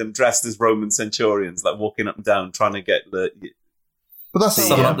done with them dressed as Roman centurions, like walking up and down trying to get the... But that's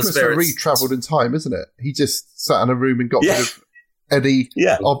how Christopher Reeve travelled in time, isn't it? He just sat in a room and got rid of any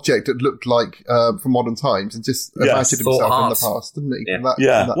object that looked like from modern times and just imagined himself in the past, didn't he?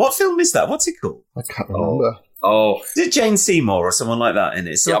 Yeah. What film is that? What's it called? I can't remember. Is it Jane Seymour or someone like that in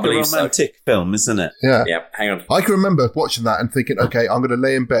it? It's like a romantic film, isn't it? Yeah. Yeah, hang on. I can remember watching that and thinking, okay, I'm going to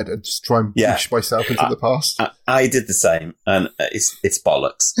lay in bed and just try and push myself into the past. I did the same, and it's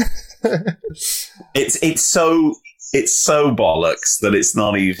bollocks. It's so bollocks that it's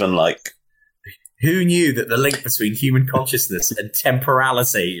not even like... Who knew that the link between human consciousness and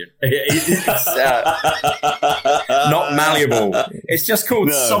temporality is not malleable? It's just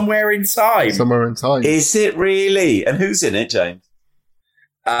called Somewhere in Time. Somewhere in Time. Is it really? And who's in it, James?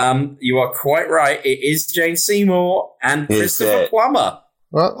 You are quite right. It is Jane Seymour and Christopher Plummer.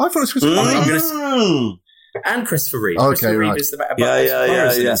 Well, I thought it was Christopher Plummer. And Christopher Reeve. Okay, Christopher Reeve is the better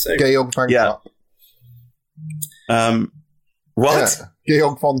yeah. Georg Van Trapp. What? Yeah.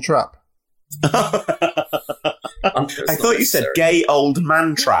 Georg von Trapp. I thought you said gay old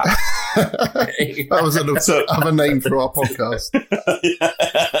man trap. That was another name for our podcast.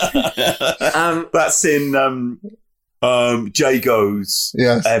 That's in Jago's.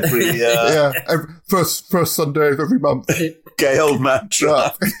 Yes. Every first Sunday of every month. Gay old man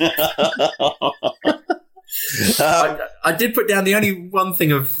trap. I did put down the only one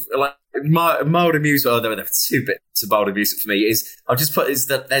thing of like mild amusement. Oh, there were two bits of mild amusement for me. I've just put is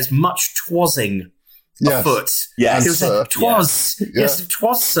that there's much twazzing afoot. Yes, it was twas. Yes,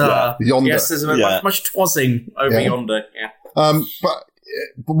 twas, sir. Yonder. Yes, there's much twazzing over yonder. Yeah. But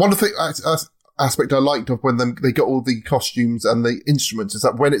one of the aspect I liked of when they got all the costumes and the instruments is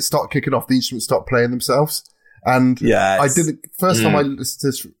that when it started kicking off, the instruments start playing themselves. And I didn't. First time I listened to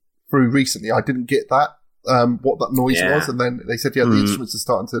this through recently, I didn't get that. What that noise was, and then they said, the instruments are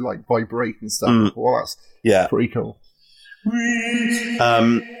starting to like vibrate and stuff. Well, that's pretty cool.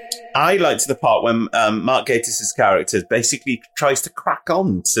 I liked the part when Mark Gatiss' character basically tries to crack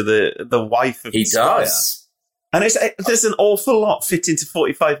on to the wife of the Squire. And there's an awful lot fit into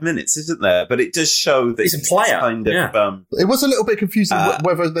 45 minutes, isn't there? But it does show that he's a player. Kind of, it was a little bit confusing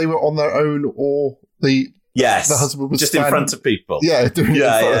whether they were on their own or the Yes, the husband was just in front of people. Yeah, doing it in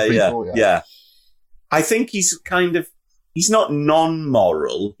front of people. Yeah. I think he's not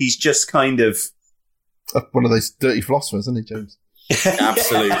non-moral. He's just kind of one of those dirty philosophers, isn't he, James?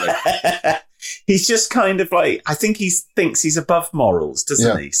 Absolutely. He's just kind of like, I think he thinks he's above morals,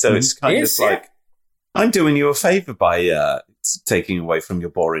 doesn't he? So it's kind of like, I'm doing you a favour by taking away from your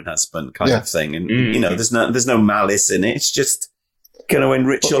boring husband, kind of thing. And there's no malice in it. It's just going to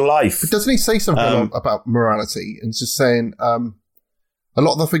enrich your life. But doesn't he say something about morality? And just saying, a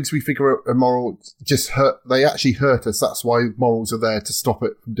lot of the things we figure out are moral just hurt. They actually hurt us. That's why morals are there, to stop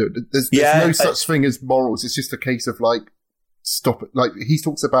it from doing it. There's no such thing as morals. It's just a case of like, stop it. Like he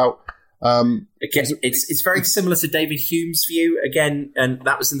talks about. Again, it's very similar to David Hume's view again, and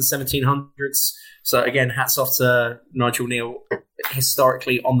that was in the 1700s. So again, hats off to Nigel Neal.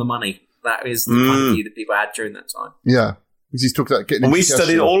 Historically on the money. That is the kind of view that people had during that time. Yeah, because he's talked about getting. And we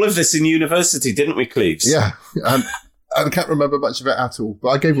studied all of this in university, didn't we, Cleves? Yeah. I can't remember much of it at all, but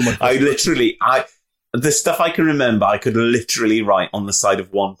I gave him my... The stuff I can remember, I could literally write on the side of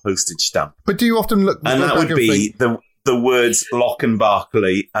one postage stamp. But do you often look... And that would be the words Locke and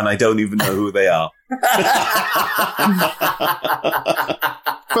Berkeley, and I don't even know who they are.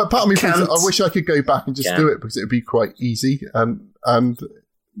 But part of me thinks, I wish I could go back and just do it, because it would be quite easy. And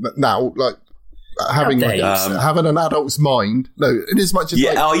now, like, having an adult's mind... No, in as much as...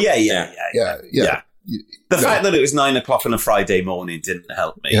 Yeah, Yeah. The fact that it was 9 o'clock on a Friday morning didn't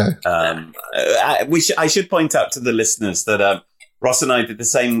help me. Yeah. I should point out to the listeners that Ross and I did the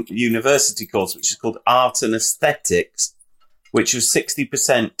same university course, which is called Art and Aesthetics, which was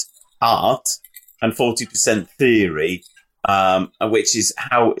 60% art and 40% theory, which is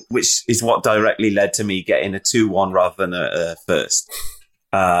what directly led to me getting a 2-1 rather than a first.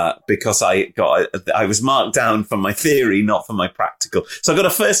 Because I was marked down for my theory, not for my practical. So I got a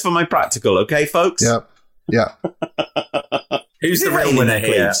first for my practical, okay, folks? Yeah. Who's the real winner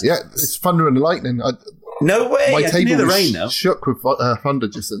here? Yeah, it's Thunder and Lightning. No way. My I can hear table the rain now. Shook with thunder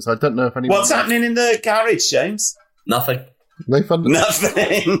just then, so I don't know if anyone... What's happening in the garage, James? Nothing. No thunder?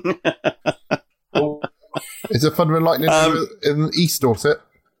 Nothing. Is there Thunder and Lightning in the East Dorset?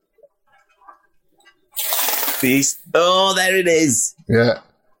 Oh, there it is. Yeah.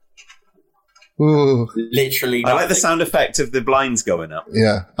 Ooh. Literally. I like the sound effect of the blinds going up.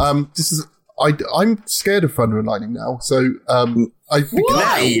 Yeah. I'm scared of Thunder and Lightning now. So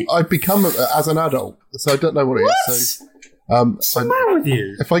I've become as an adult. So I don't know what it is. So what's the matter with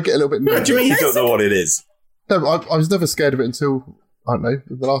you? If I get a little bit nervous, what do you mean you don't know what it is? No, I was never scared of it until, I don't know,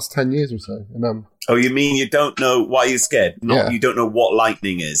 the last 10 years or so. And, oh, you mean you don't know why you're scared? You don't know what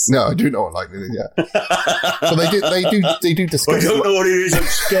lightning is? No, I do know what lightning is, yeah. But they do discuss... I don't know what it is, I'm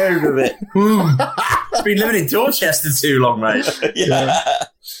scared of it. It's been living in Dorchester too long, mate. Yeah.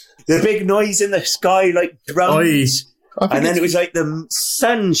 The big noise in the sky, like drums. And then it was like the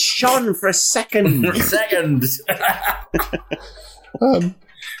sun shone for a second.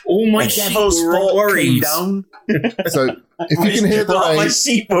 All my devil's fork came down. So if you can hear the rain... My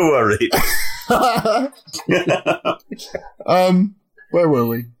sheep were worried. Where were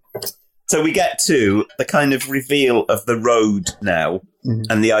we? So we get to the kind of reveal of the road now,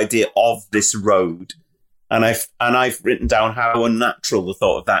 and the idea of this road. And I've written down how unnatural the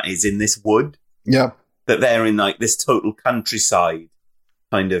thought of that is in this wood. Yeah. That they're in like this total countryside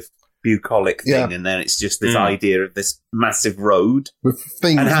kind of bucolic thing, and then it's just this idea of this massive road. With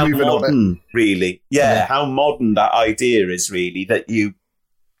things and how moving modern, on it. really. Yeah, how modern that idea is, really, that a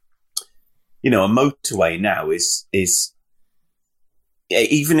motorway now is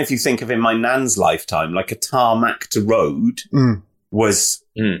even if you think of in my nan's lifetime, like a tarmacked road was...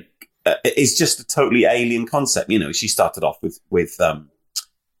 it's just a totally alien concept. You know, she started off with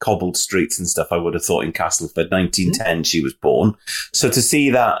cobbled streets and stuff. I would have thought in Castleford, 1910 she was born. So to see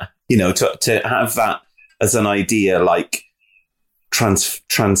that, to have that as an idea, like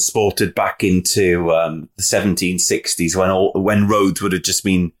transported back into the 1760s when roads would have just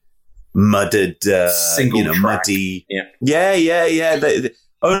been mudded, muddy. Yeah.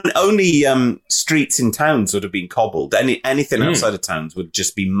 Only streets in towns would have been cobbled. Anything outside of towns would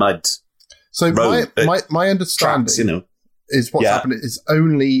just be mud. So my understanding tracks, is what's happening is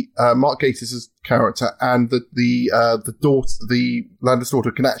only Mark Gatiss' character and the Landis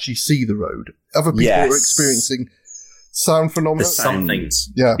daughter can actually see the road. Other people are experiencing sound phenomena. Something.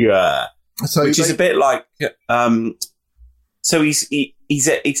 Yeah. So which is a bit like. So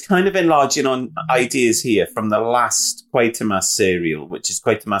he's kind of enlarging on ideas here from the last Quatermass serial, which is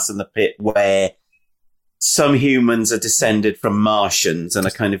Quatermass in the Pit, where some humans are descended from Martians and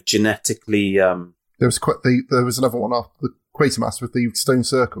are kind of genetically... There was another one after the Quatermass with the stone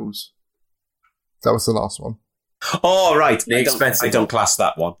circles. That was the last one. Oh, right. The I don't class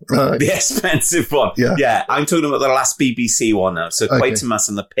that one. Right. The expensive one. Yeah. I'm talking about the last BBC one now. So Quatermass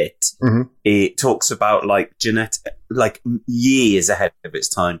and the Pit. Mm-hmm. It talks about like years ahead of its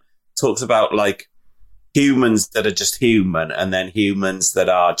time. Talks about like humans that are just human and then humans that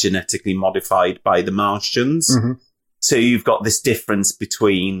are genetically modified by the Martians. Mm-hmm. So you've got this difference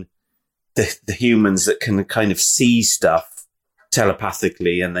between the humans that can kind of see stuff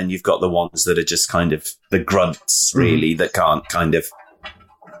telepathically, and then you've got the ones that are just kind of the grunts, really, that can't kind of...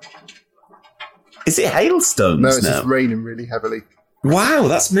 Is it hailstones now? No, it's just raining really heavily. Wow,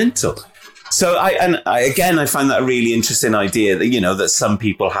 that's mental. So I find that a really interesting idea that, you know, that some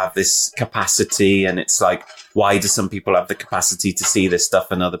people have this capacity, and it's like, why do some people have the capacity to see this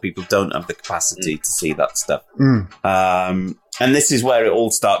stuff and other people don't have the capacity to see that stuff? And this is where it all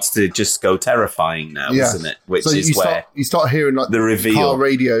starts to just go terrifying now, isn't it? Which so is where you start hearing like the reveal. Car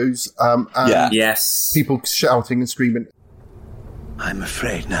radios, and yes, people shouting and screaming. I'm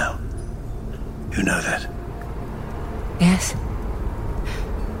afraid now. You know that. Yes.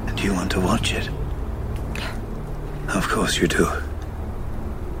 And you want to watch it? Of course you do.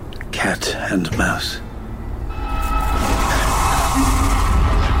 Cat and mouse.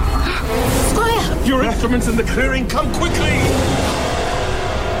 Squire! Your instruments in the clearing, come quickly!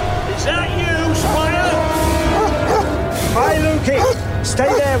 Is that you, Squire? Hi, Lukey!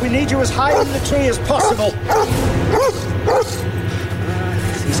 Stay there, we need you as high in the tree as possible.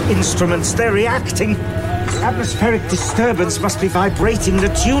 These instruments, they're reacting. Atmospheric disturbance must be vibrating the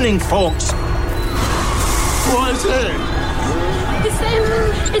tuning forks. What is it?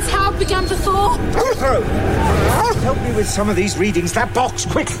 It's how it began to thaw. Jethro, help me with some of these readings. That box,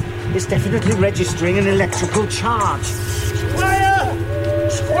 quick! It's definitely registering an electrical charge. Squire!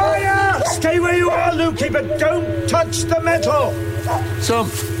 Squire! Stay where you are, Lukey, but don't touch the metal!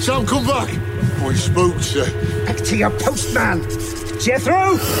 Sam, come back! Oh, he's spooked, sir. Back to your post, man!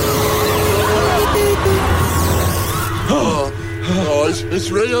 Jethro! Oh, it's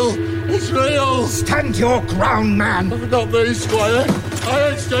real! It's real! Stand your ground, man! Not me, Squire. I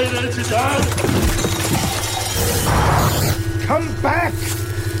ain't staying here to die. Come back!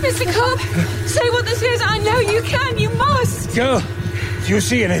 Mr. Cobb, say what this is. I know you can. You must. Girl, do you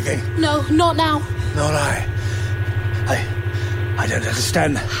see anything? No, not now. Nor I. I don't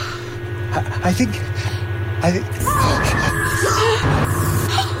understand. I think...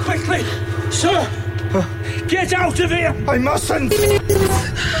 Quickly! Sir! Get out of here! I mustn't!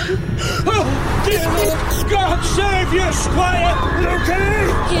 Oh, dear Lord! God save you, Squire!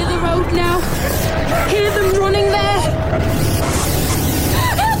 Lukey! Hear the road now. Hear them running there.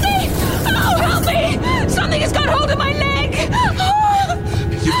 Help me! Oh, help me! Something has got hold of my leg! Oh.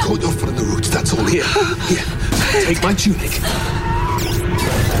 You've caught your foot in the roots, that's all. Here, take my tunic.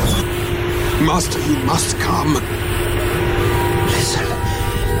 Master, you must come. Listen.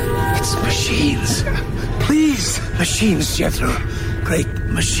 It's machines. Please. Machines, Jethro. Great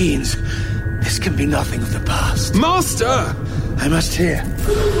machines. This can be nothing of the past. Master! I must hear.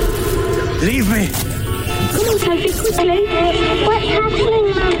 Leave me. Come on, Sophie, quickly. What's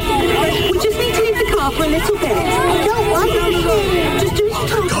happening, Mum? We just need to leave the car for a little bit. Don't worry. Just do as you're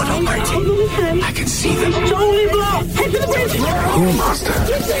told. God Almighty. I can see them. Only block. Head for the bridge. Oh, Master.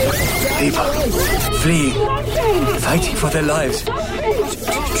 People. Fleeing. Fighting for their lives.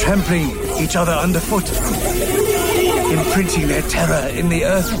 Trampling each other underfoot. Imprinting their terror in the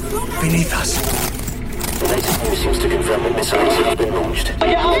earth beneath us. The latest news seems to confirm that missiles have been launched.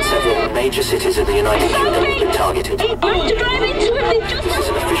 Several major cities in the United Kingdom have been targeted. I have to drive into it. This is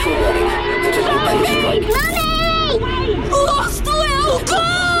an official warning that a nuclear strike. Mummy! Lost Will, go!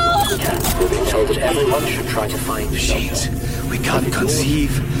 We've been told that everyone should try to find machines. We can't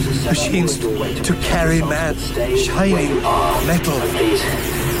conceive. Machines to carry man. Shining metal. Please,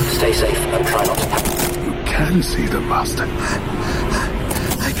 stay safe and try not to panic. You can see them, Master.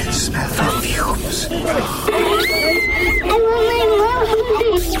 I can smell the fumes.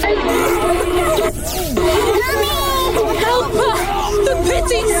 Help her! For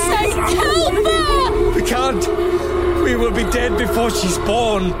pity's sake, help her! We can't. We will be dead before she's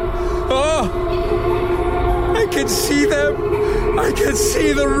born. Oh! I can see them. I can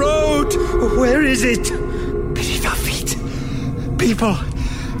see the road. Where is it? Beneath our feet. People.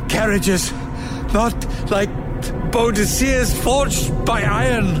 Carriages. Not like Boadicea's forged by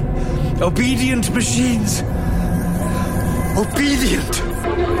iron. Obedient machines. Obedient.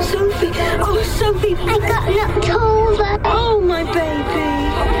 Sophie, oh Sophie, I got knocked over. Oh my baby.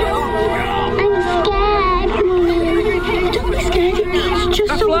 I'm scared. Don't be scared, it's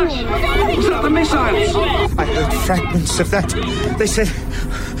just a flash. Was that the missiles? I heard fragments of that. They said,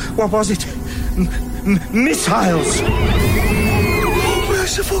 what was it? missiles.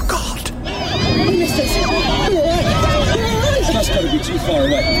 Merciful God. That's got to be too far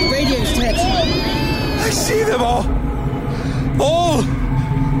away. Radio's dead. I see them all. All.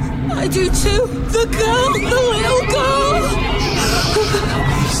 I do too. The girl, the little girl.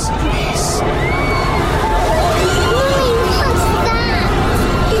 Peace.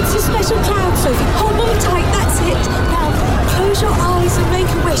 It's a special cloud, Sophie. Hold on tight, that's it. Now, close your eyes and make a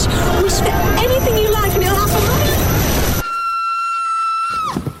wish. Wish for anything you like and it'll happen.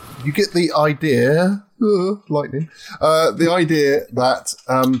 You get the idea, lightning, the idea that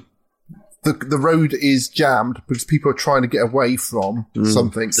the road is jammed because people are trying to get away from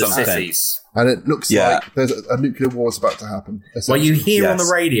something. The cities. And it looks like there's a nuclear war's about to happen. Well, you hear on the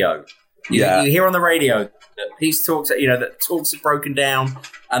radio. You hear on the radio that peace talks, that talks have broken down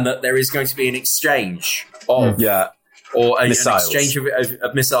and that there is going to be an exchange of, or an exchange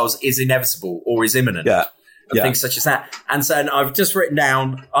of missiles is inevitable or is imminent. Things such as that. And so I've just written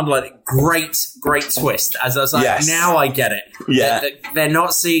down, underlined, great twist. As I was like, now I get it. Yeah. They're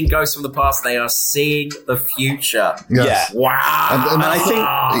not seeing ghosts from the past, they are seeing the future. Yes. Yeah. Wow. And I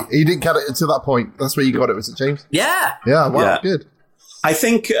think he didn't get it until that point. That's where you got it, was it, James? Yeah. Yeah, wow, good. I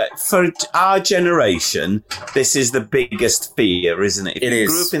think for our generation, this is the biggest fear, isn't it? If you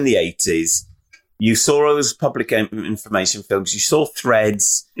grew up in the 80s, you saw all those public information films, you saw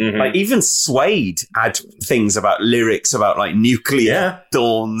Threads, like even Suede had things about lyrics about like nuclear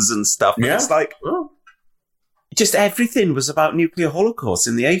dawns and stuff. And it's like, just everything was about nuclear holocaust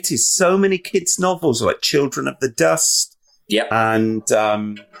in the 80s. So many kids' novels like Children of the Dust. Yeah. And,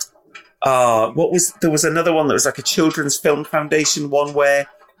 there was another one that was like a Children's Film Foundation one where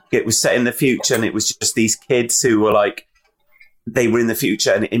it was set in the future and it was just these kids who were like, they were in the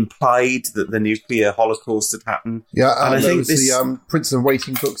future and it implied that the nuclear holocaust had happened. Yeah, and I think was the Princeton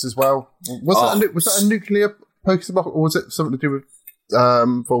Waiting books as well. Was that a nuclear post-apocalypse, or was it something to do with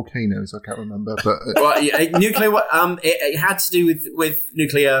volcanoes? I can't remember. But nuclear. It had to do with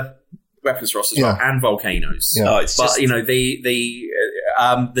nuclear weapons, Ross, as well, and volcanoes. Yeah.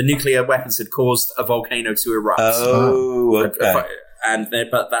 The nuclear weapons had caused a volcano to erupt. Oh, okay.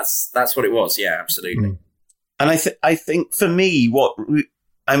 But that's what it was. Yeah, absolutely. Mm. And I think for me,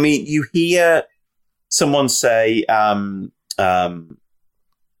 you hear someone say,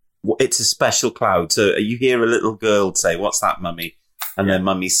 it's a special cloud. So you hear a little girl say, "What's that, mummy?" And then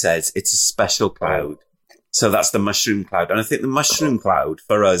mummy says, "It's a special cloud." So that's the mushroom cloud. And I think the mushroom cloud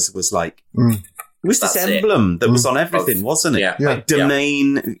for us was like, it was this emblem that was on everything, wasn't it? Yeah. Like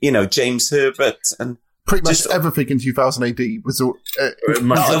Domain, James Herbert and pretty much everything in 2000 AD was all.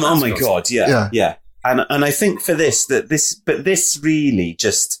 Oh my God. Yeah. And I think for this really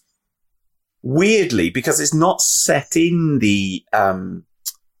just weirdly, because it's not set in the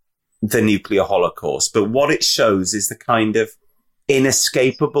nuclear holocaust, but what it shows is the kind of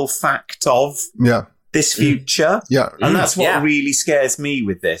inescapable fact of this future. Yeah. And that's what really scares me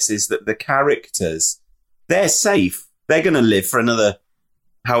with this, is that the characters, they're safe. They're going to live for another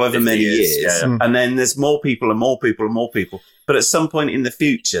however many years. Yeah. And then there's more people and more people and more people. But at some point in the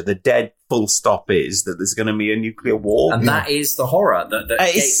future, the dead full stop is that there's going to be a nuclear war. And that is the horror that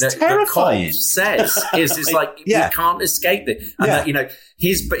terrifying. says. It's like, you can't escape it. And that,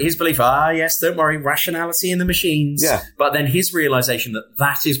 his belief, yes, don't worry, rationality in the machines. Yeah. But then his realization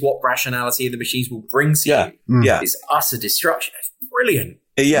that is what rationality in the machines will bring to you is utter destruction. It's brilliant.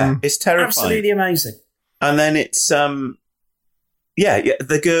 Yeah, it's terrifying. Absolutely amazing. And then it's,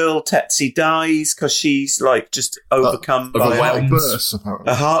 the girl, Tetsi, dies because she's like just overcome by a burst,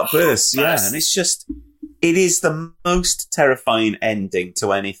 apparently. A heart burst, and it's just, it is the most terrifying ending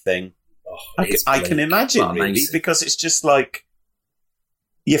to anything I can imagine, really, because it's just like,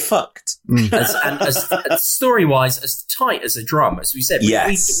 you're fucked. And story-wise, as tight as a drum, as we said,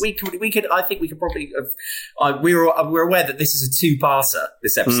 we could. I think we could probably have. We're aware that this is a two-parter,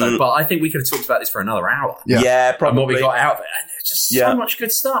 this episode, but I think we could have talked about this for another hour. Yeah, probably. And what we got out there, and there's just so much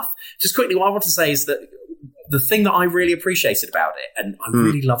good stuff. Just quickly, what I want to say is that the thing that I really appreciated about it, and I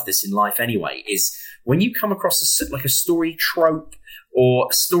really love this in life anyway, is when you come across a story trope or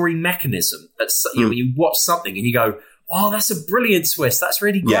a story mechanism that you watch something and you go, "Oh, that's a brilliant twist. That's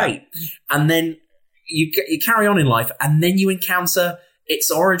really great." Yeah. And then you carry on in life, and then you encounter its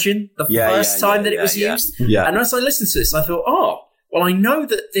origin the first time that it was used. Yeah. And as I listened to this, I thought, well, I know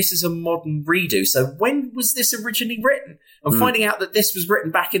that this is a modern redo. So when was this originally written? And finding out that this was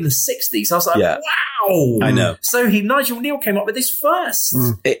written back in the 60s, I was like, wow. I know. So Nigel Neal came up with this first.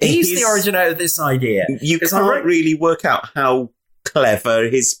 He's the originator of this idea. You can't really work out how clever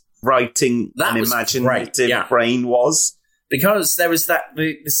his writing and imaginative brain was. because there was the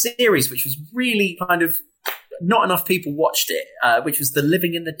series, which was really kind of not enough people watched it, which was The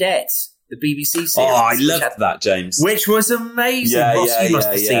Living and the Dead, the BBC series. Oh, I loved that, James. Which was amazing. Yeah, Ross, you must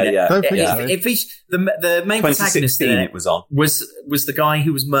have seen it. The main protagonist in it was on. Was the guy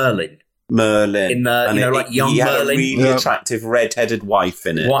who was Merlin. In the like young he had Merlin, a really attractive red-headed wife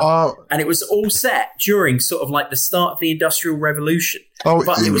in it. And it was all set during sort of like the start of the Industrial Revolution. Oh,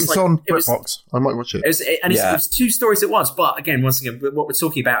 but it was like, on BritBox. I might watch it. It was two stories at once. But once again, what we're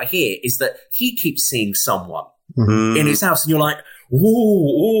talking about here is that he keeps seeing someone in his house, and you're like,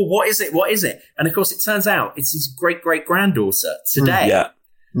 "Ooh, what is it? What is it?" And of course, it turns out it's his great-great-granddaughter today.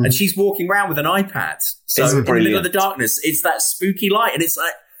 And she's walking around with an iPad. So in the middle of the darkness, it's that spooky light, and it's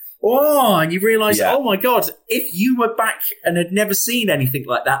like, oh, and you realise, oh my God, if you were back and had never seen anything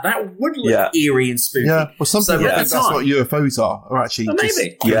like that, that would look eerie and spooky. Yeah, well, some people think that's what UFOs are actually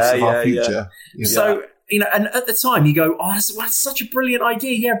maybe. Of our future. Yeah. So, and at the time you go, oh, that's such a brilliant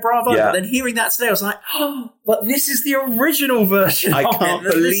idea. Yeah, bravo. But then hearing that today, I was like, oh, but this is the original version. I can't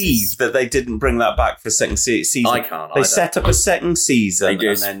believe that they didn't bring that back for a second season. I can't They set up a second season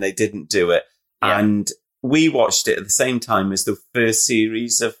and then they didn't do it. Yeah. And we watched it at the same time as the first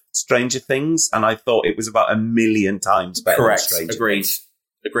series of Stranger Things, and I thought it was about 1,000,000 times better than Stranger Things.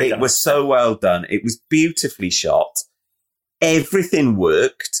 Agreed. It was so well done. It was beautifully shot. Everything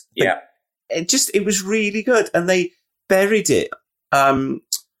worked. It was really good. And they buried it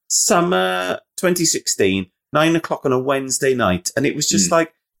summer 2016, 9:00 on a Wednesday night. And it was just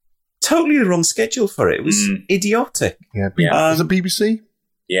like totally the wrong schedule for it. It was idiotic. Was it BBC?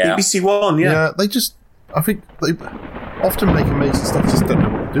 Yeah. BBC One, Yeah, I think they often make amazing stuff, just don't know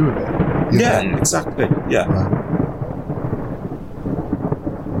what to do with it. Yeah, exactly. Yeah.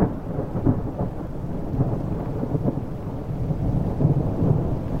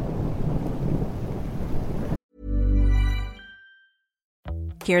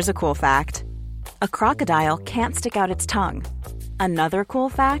 Here's a cool fact. A crocodile can't stick out its tongue. Another cool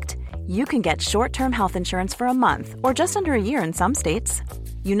fact, you can get short-term health insurance for a month or just under a year in some states.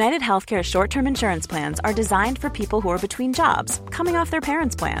 United Healthcare short-term insurance plans are designed for people who are between jobs, coming off their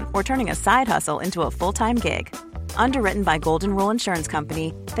parents' plan, or turning a side hustle into a full-time gig. Underwritten by Golden Rule Insurance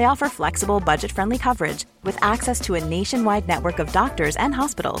Company, they offer flexible, budget-friendly coverage with access to a nationwide network of doctors and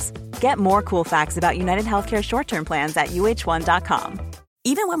hospitals. Get more cool facts about United Healthcare short-term plans at uh1.com.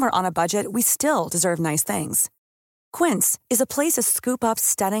 Even when we're on a budget, we still deserve nice things. Quince is a place to scoop up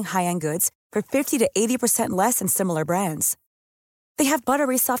stunning high-end goods for 50 to 80% less than similar brands. They have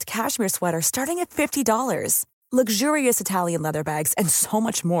buttery soft cashmere sweaters starting at $50, luxurious Italian leather bags, and so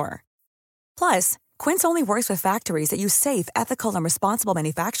much more. Plus, Quince only works with factories that use safe, ethical, and responsible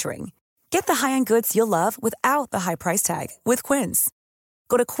manufacturing. Get the high-end goods you'll love without the high price tag with Quince.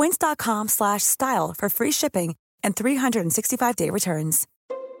 Go to quince.com/style for free shipping and 365-day returns.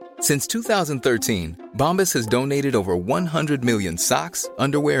 Since 2013, Bombas has donated over 100 million socks,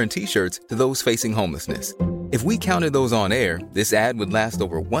 underwear, and T-shirts to those facing homelessness. If we counted those on air, this ad would last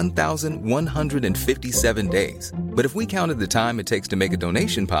over 1,157 days. But if we counted the time it takes to make a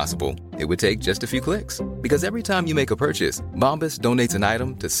donation possible, it would take just a few clicks. Because every time you make a purchase, Bombas donates an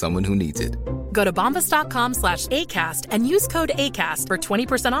item to someone who needs it. Go to bombas.com/ACAST and use code ACAST for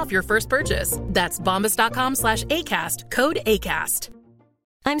 20% off your first purchase. That's bombas.com/ACAST, code ACAST.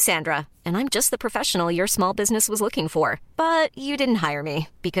 I'm Sandra, and I'm just the professional your small business was looking for. But you didn't hire me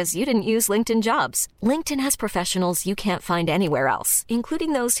because you didn't use LinkedIn Jobs. LinkedIn has professionals you can't find anywhere else,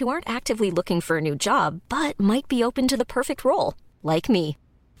 including those who aren't actively looking for a new job, but might be open to the perfect role, like me.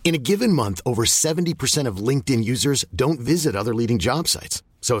 In a given month, over 70% of LinkedIn users don't visit other leading job sites.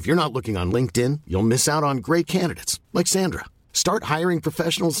 So if you're not looking on LinkedIn, you'll miss out on great candidates, like Sandra. Start hiring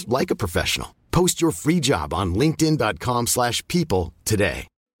professionals like a professional. Post your free job on linkedin.com/people today.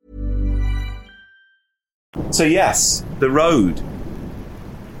 So yes, The Road.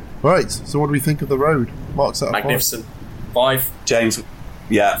 Right, so what do we think of The Road? Mark's out. Magnificent. 5. James,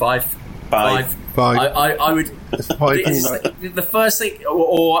 5. I would. The first thing,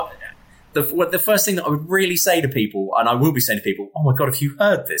 the first thing that I would really say to people, and I will be saying to people, oh my God, have you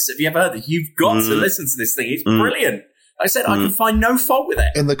heard this? Have you ever heard this? You've got to listen to this thing. It's brilliant. I said I can find no fault with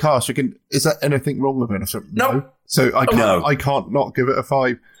it. In the cast, is there anything wrong with it? I said, no. So I can't not give it a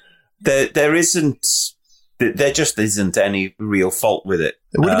 5. There isn't. There just isn't any real fault with it.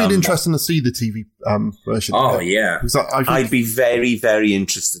 It would have been interesting to see the TV version. Oh, yeah. I'd be very, very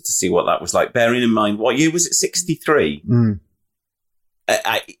interested to see what that was like. Bearing in mind, what year was it? 63?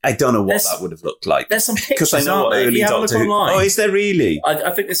 I don't know what that would have looked like. There's some pictures, I know what early you have a look Doctor Who. online. Oh, is there really?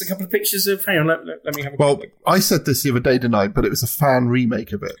 I think there's a couple of pictures of... Hang on, let me have a Well, quick look. I said this the other day tonight, but it was a fan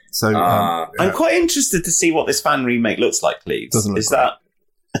remake of it. So I'm quite interested to see what this fan remake looks like, please. Doesn't look is that...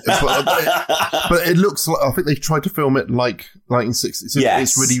 but it looks like, I think they've tried to film it like 1960s.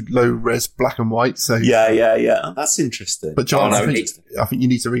 It's really low res black and white. So yeah. That's interesting. But John, I think you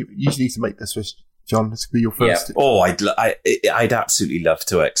need to make this for John. This could be your first. Yeah. Oh, I'd absolutely love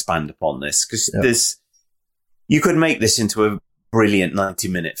to expand upon this because you could make this into a brilliant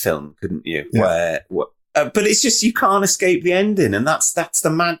 90-minute film, couldn't you? Yeah. But it's just you can't escape the ending, and that's the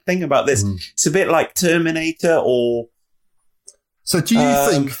mad thing about this. It's a bit like Terminator or. So, do you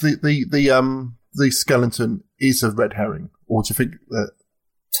think the skeleton is a red herring, or do you think that?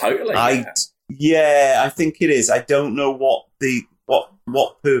 Totally. I think it is. I don't know what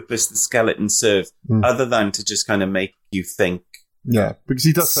purpose the skeleton serves, other than to just kind of make you think. Yeah, because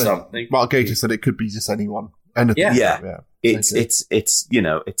he does say. Mark Gatiss said it could be just anyone. Anything. Yeah. It's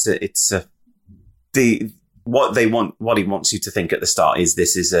what he wants you to think at the start is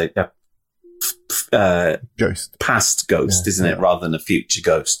this is a ghost, past ghost, isn't it, rather than a future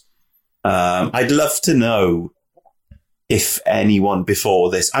ghost. I'd love to know if anyone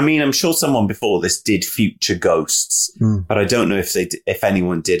before this. I mean, I'm sure someone before this did future ghosts, but I don't know if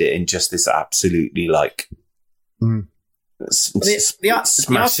anyone did it in just this absolutely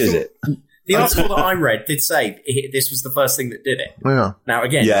smashes it. The article that I read did say this was the first thing that did it. Yeah. Now,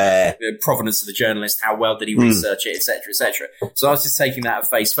 again, the provenance of the journalist, how well did he research it, etc., etc. So I was just taking that at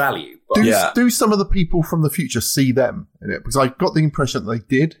face value. But do some of the people from the future see them in it? Because I got the impression that they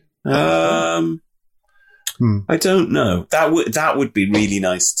did. I don't know. That would be really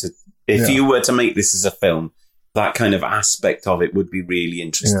nice to if you were to make this as a film. That kind of aspect of it would be really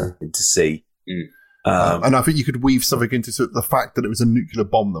interesting to see. And I think you could weave something into the fact that it was a nuclear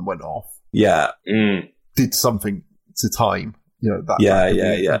bomb that went off. Yeah. Did something to time. You know, that.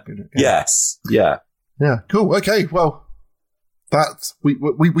 Yes. Yeah. Yeah. Cool. Okay. Well,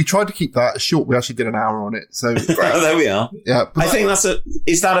 we tried to keep that short. We actually did an hour on it. So there we are. Yeah. I think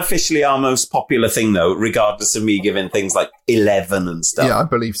is that officially our most popular thing though, regardless of me giving things like 11 and stuff? Yeah, I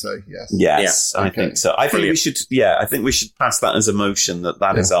believe so. Yes. Yes. I think so. I think we should pass that as a motion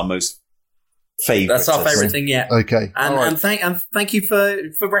that is our most favorite. That's our favorite thing yet. Okay. And thank you for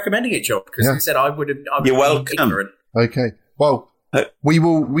recommending it, John, because you said I would have. You're welcome. Ignorant. Okay. Well, we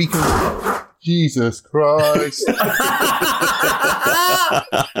can. Jesus Christ! What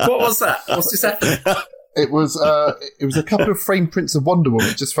was that? What's just happened? It was a couple of frame prints of Wonder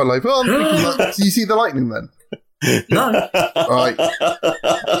Woman just fell over. Oh, I'm thinking, do you see the lightning then? No. All right.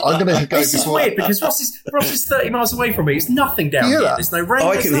 I'm going to go. This is weird because Ross is 30 miles away from me. It's nothing down here. There's no rain.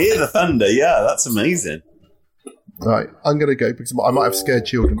 Oh, I can hear the thunder. Yeah, that's amazing. Right, I'm going to go because I might have scared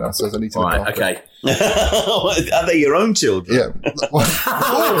children now, so I need to look after okay. Are they your own children? Yeah.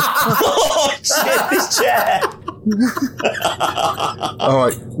 Oh, shit, this chair. All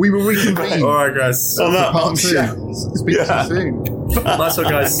right, we will reconvene. All right, guys. On that part 2. Speak to you soon. Nice one,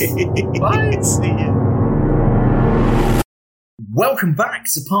 guys. Bye. See you. Welcome back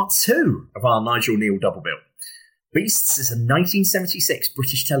to part 2 of our Nigel Neal double bill. Beasts is a 1976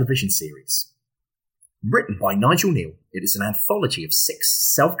 British television series. Written by Nigel Neal, it is an anthology of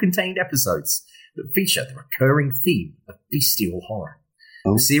 6 self-contained episodes that feature the recurring theme of bestial horror.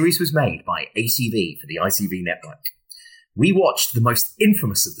 The series was made by ATV for the ITV network. We watched the most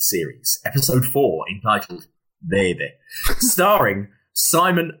infamous of the series, episode 4, entitled Baby, starring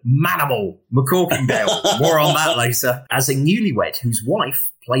Simon Manimal McCorkindale. More on that later. As a newlywed whose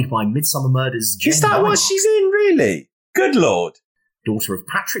wife, played by Midsummer Murders' Jen Is that Weimar, what she's in, really? Good Lord. daughter of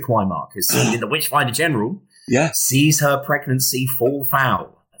Patrick Weimar, who's seen in The Witchfinder General, sees her pregnancy fall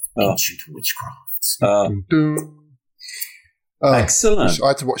foul of ancient witchcraft. Excellent. I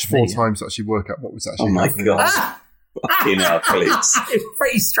had to watch 4 times to actually work out what was actually happening. Oh my God. Fucking hell, please. It's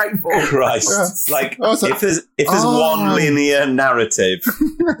pretty straightforward. Christ. Like, if there's one linear narrative,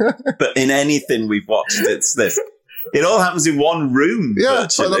 but in anything we've watched, it's this. It all happens in one room,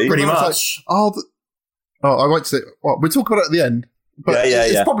 virtually. Pretty much. I won't say. Well, we'll talk about it at the end. But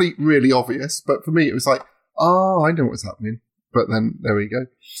it's probably really obvious. But for me, it was like, I know what's happening. But then there we go.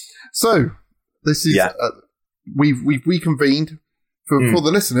 So this is we've reconvened for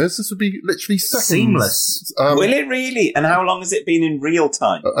the listeners. This would be literally seconds. Seamless. Will it really? And how long has it been in real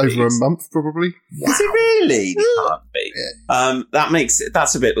time? Over a month, probably. Is it really? It can't be.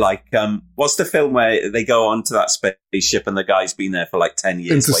 That's a bit like what's the film where they go onto that spaceship and the guy's been there for like 10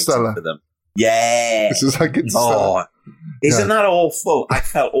 years Interstellar. waiting for them? Yeah. This is like Interstellar. Isn't that awful? I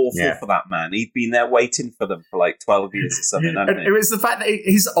felt awful for that man. He'd been there waiting for them for like 12 years or something, hadn't he? It was the fact that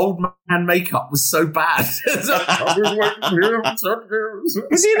his old man makeup was so bad. Was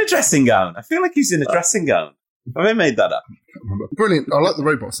he in a dressing gown? I feel like he's in a dressing gown. Have I made that up? Brilliant. I like the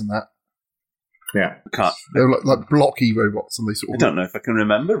robots in that. Yeah. I can't. They're like blocky robots, and they sort of. I don't know if I can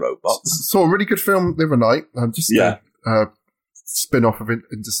remember robots. Saw a really good film the other night. A spin-off of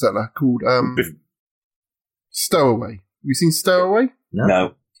Interstellar called Stowaway. Have you seen Stowaway?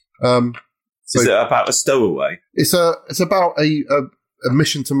 No. Is it about a stowaway? It's about a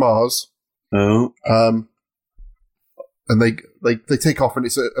mission to Mars. Oh. And they take off, and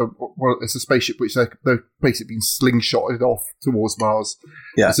it's a spaceship which they're basically being slingshotted off towards Mars.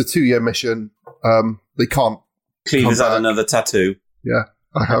 Yeah. It's a 2-year mission. They can't. Cleaver's had another tattoo. Yeah,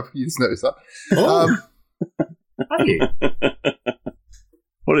 I have. You just noticed that. Oh. Have you?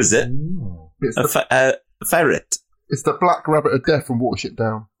 What is it? It's a ferret. It's the Black Rabbit of Death from Watership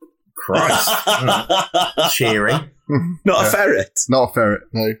Down. Christ. Cheery. Not a ferret. Not a ferret,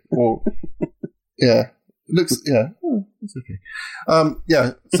 no. Or, yeah. Looks, yeah. Oh, it's okay.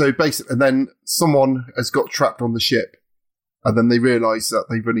 Yeah, so basically, and then someone has got trapped on the ship, and then they realise that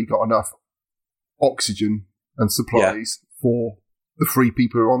they've only got enough oxygen and supplies for the 3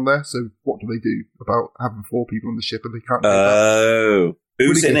 people who are on there. So what do they do about having 4 people on the ship and they can't do that?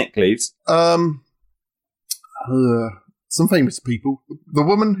 Who's in it, Cleves? Some famous people. The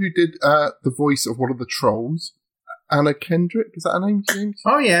woman who did the voice of one of the trolls, Anna Kendrick, is that her name, James?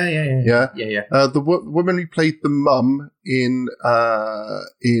 Oh, yeah. The woman who played the mum in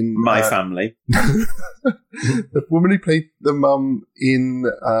My Family. The woman who played the mum in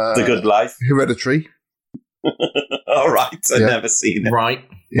The Good Life. Hereditary. All right, I've never seen it. Right.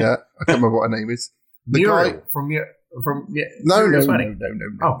 Yeah, I can't remember what her name is. The Muriel guy from No. Muriel's No, Wedding. no.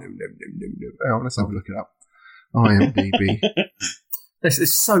 Let's have a look it up. IMDb. This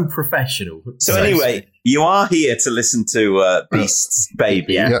is so professional. So anyway, you are here to listen to Beast's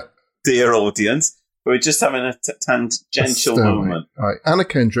Baby, dear audience. We're just having a tangential moment. All right, Anna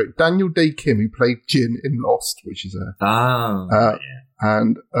Kendrick, Daniel Day Kim, who played Jin in Lost, which is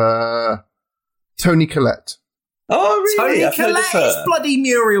and Toni Collette. Oh, really? Toni Collette is bloody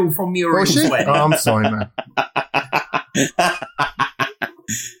Muriel from Muriel's Wedding. Oh, I'm sorry, man.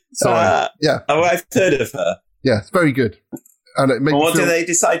 Sorry. I've heard of her. Yeah, it's very good. And it makes what do they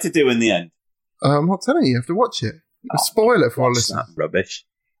decide to do in the end? I'm not telling you. You have to watch it. I'll spoil it for our listeners. Rubbish.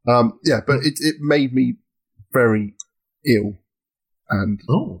 Yeah, but it made me very ill and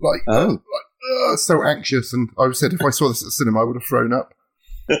so anxious. And I said if I saw this at the cinema, I would have thrown up.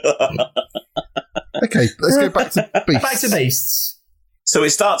 Okay, let's go back to Beasts. Back to Beasts. So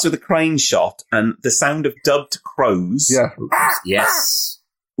it starts with a crane shot and the sound of dubbed crows. Yeah. Yes.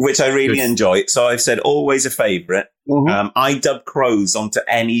 Which I really enjoy. So I've said always a favourite. Mm-hmm. I dub crows onto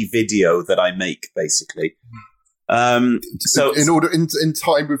any video that I make, basically. So in order in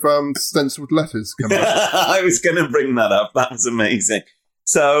time with stenciled letters. I was going to bring that up. That was amazing.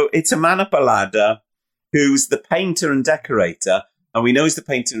 So it's a man up a ladder who's the painter and decorator, and we know he's the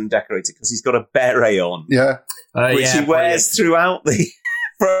painter and decorator because he's got a beret on, which he wears throughout the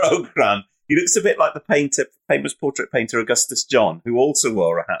program. He looks a bit like the famous portrait painter Augustus John, who also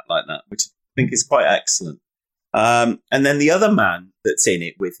wore a hat like that, which I think is quite excellent. And then the other man that's in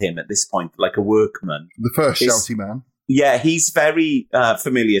it with him at this point, like a workman. The first shouty man. Yeah, he's very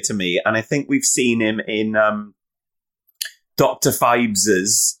familiar to me. And I think we've seen him in Dr.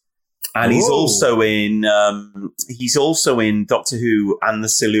 Phibes's. And he's also in Doctor Who and the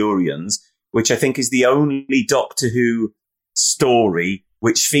Silurians, which I think is the only Doctor Who story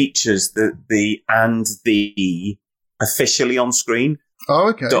which features the officially on screen. Oh,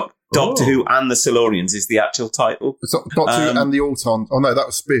 okay. Doctor Who and the Silurians is the actual title. It's Doctor Who and the Autons. Oh no, that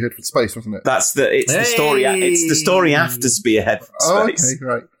was Spearhead for Space, wasn't it? The story. It's the story after Spearhead for Space. Oh, okay,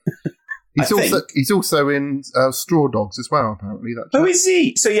 right. He's also in Straw Dogs as well. Apparently, oh, is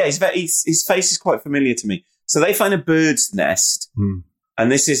he? So yeah, his face is quite familiar to me. So they find a bird's nest,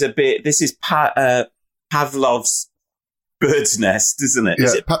 and this is Pavlov's bird's nest, isn't it? Yeah,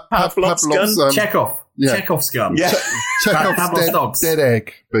 is it Pavlov's gun? Chekhov. Yeah. Chekhov's gun. Yeah. Chekhov's dead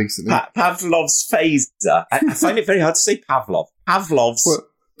egg, basically. Pavlov's phaser. I find it very hard to say Pavlov. Pavlov's. Well,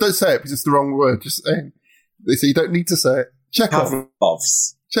 don't say it because it's the wrong word. Just say it. You don't need to say it. Chekhov.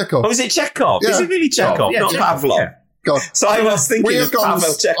 Pavlov's. Chekhov. Oh, is it Chekhov? Yeah. Is it really Chekhov? Not Pavlov. Yeah. God. So I was thinking of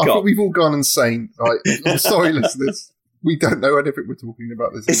Pavel Chekhov. I think we've all gone insane. Right? I'm sorry, listeners. We don't know anything we're talking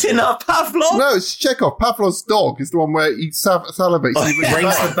about this. Is it not Pavlov? No, it's Chekhov. Pavlov's dog is the one where he salivates. He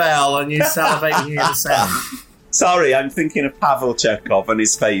rings the bell and you salivate and you hear the sound. Sorry, I'm thinking of Pavel Chekhov and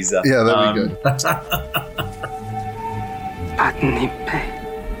his phaser. Yeah, there we go. Botany Bay.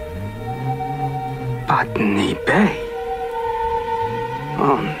 Botany Bay.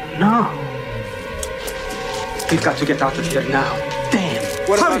 Oh no. We've got to get out of here now. Damn.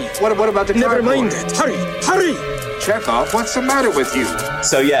 What about the Never cardboard? mind it. Hurry! Chekhov, what's the matter with you?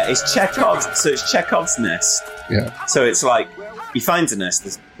 So yeah, it's Chekhov's nest. Yeah. So it's like he finds a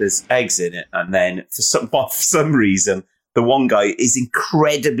nest. There's eggs in it, and then for some reason, the one guy is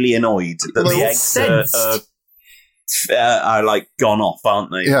incredibly annoyed that the eggs are like gone off, aren't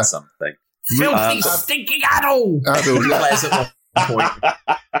they? Yeah. Or something. Filthy, stinking adult!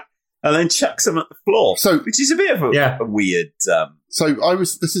 And then chucks them at the floor. Which is a bit of a weird. So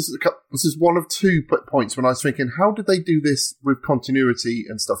this is one of 2 points when I was thinking, how did they do this with continuity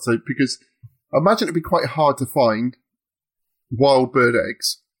and stuff? So because I imagine it'd be quite hard to find wild bird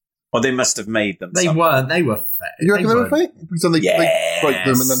eggs. Well, they must have made them. They were fake. You reckon they were fake? Because then they break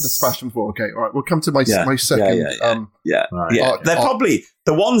them and then just smash them for. Okay, all right. We'll come to my second. They're probably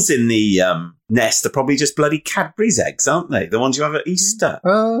the ones in the nest are probably just bloody Cadbury's eggs, aren't they? The ones you have at Easter.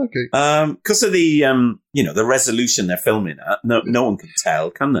 Oh, okay. Because of the the resolution they're filming at, no one can tell,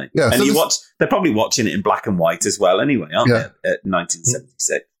 can they? Yeah. And they're probably watching it in black and white as well, anyway, aren't they? At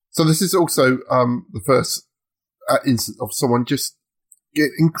 1976. So this is also the first instance of someone just get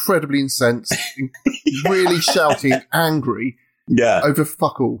incredibly incensed, really shouting, angry, over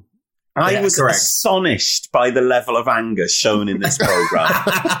fuck all. I was astonished by the level of anger shown in this program.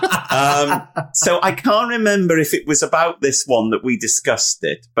 So I can't remember if it was about this one that we discussed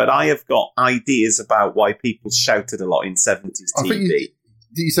it, but I have got ideas about why people shouted a lot in 70s TV. Did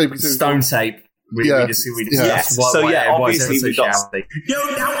you say because Stone Tape? We discussed yes. Obviously we got.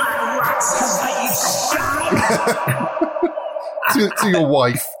 to your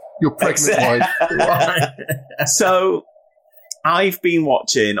wife, your pregnant wife. So I've been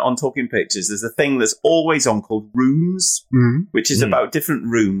watching on Talking Pictures. There's a thing that's always on called Rooms, which is about different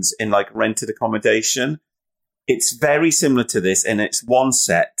rooms in like rented accommodation. It's very similar to this, and it's one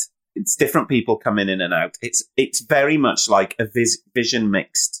set. It's different people coming in and out. It's very much like a vision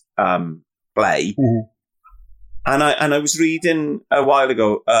mixed play. And I was reading a while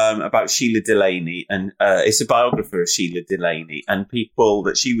ago about Sheila Delaney, and it's a biographer of Sheila Delaney and people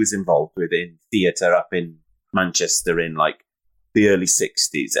that she was involved with in theatre up in Manchester in like the early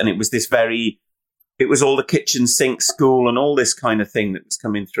 60s. And it was it was all the kitchen sink school and all this kind of thing that was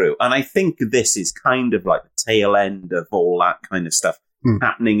coming through. And I think this is kind of like the tail end of all that kind of stuff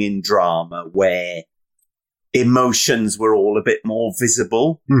happening in drama where emotions were all a bit more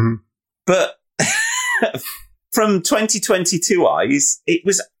visible. But from 2022 eyes,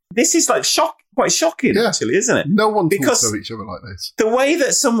 this is like quite shocking, actually, isn't it? No one talks to each other like this. The way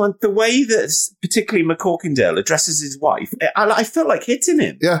that particularly McCorkindale addresses his wife, I felt like hitting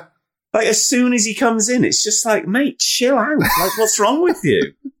him. Yeah. Like as soon as he comes in, it's just like, mate, chill out. Like, what's wrong with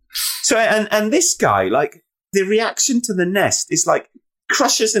you? So, and this guy, like the reaction to the nest is like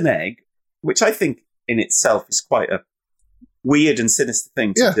crushes an egg, which I think in itself is quite a weird and sinister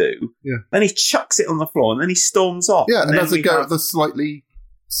thing to do. Yeah. Then he chucks it on the floor and then he storms off. Yeah, and doesn't go at the slightly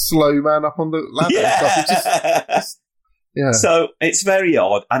slow man up on the ladder and stuff. So it's very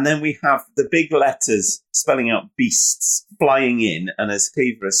odd. And then we have the big letters spelling out beasts flying in. And as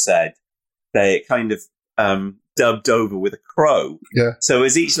Cleaver has said, they kind of dubbed over with a crow. Yeah. So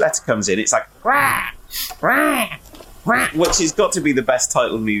as each letter comes in, it's like, rah, rah, rah, which has got to be the best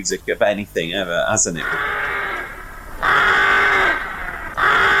title music of anything ever, hasn't it?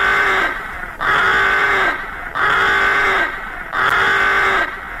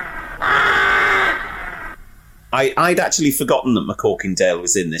 I'd actually forgotten that McCorkindale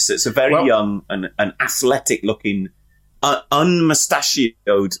was in this. It's a very young and athletic-looking, unmustachioed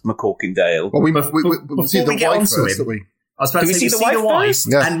McCorkindale. Well, we see the wife first, don't we? I was about to say, see the wife?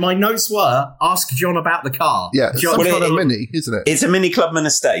 Yeah. And my notes were, ask John about the car. Yeah, it's John, a Mini, isn't it? It's a Mini Clubman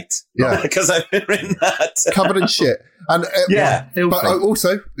estate. Yeah. Because I've written that. Covered in shit. And but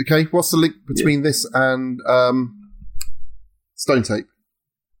also, okay, what's the link between this and Stone Tape?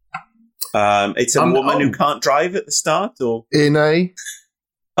 It's a woman who can't drive at the start, or in an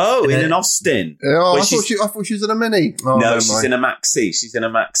Austin. Oh, I thought she was in a Mini. Oh, no, she's in a Maxi. She's in a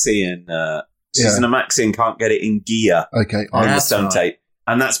Maxi, and she's in a Maxi and can't get it in gear. Okay, on the Stone Tape,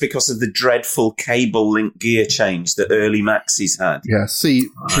 and that's because of the dreadful cable link gear change that early Maxis had. Yeah, see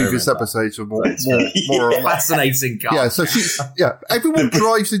previous episodes for more on that. Fascinating car. Yeah, so everyone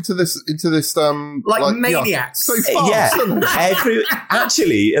drives into this like maniacs. So fast,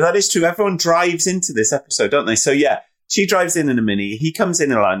 actually, that is true. Everyone drives into this episode, don't they? So yeah, she drives in a Mini. He comes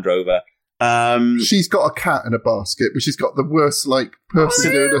in a Land Rover, She's got a cat in a basket, but she's got the worst, like,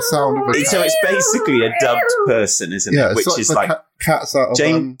 person doing a sound of a cat. So it's basically a dubbed person, isn't it? Which is like cats out of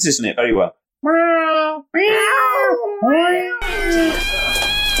James, isn't it? Very well. Calm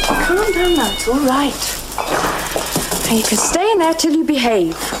down now, it's all right. And you can stay in there till you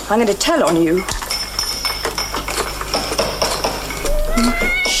behave. I'm going to tell on you.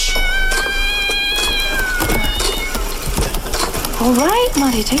 Shh. All right,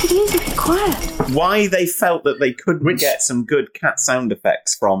 Muddy, take it easy, be quiet. Why they felt that they couldn't get some good cat sound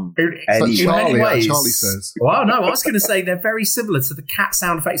effects from any Charlie says. Well, no, I was going to say they're very similar to the cat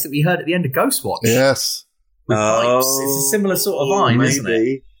sound effects that we heard at the end of Ghostwatch. Yes. It's a similar sort of line, isn't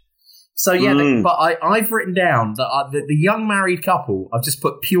it? So yeah, but I've written down that the young married couple, I've just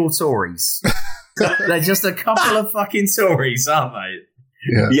put pure Tories. They're just a couple of fucking Tories, aren't they?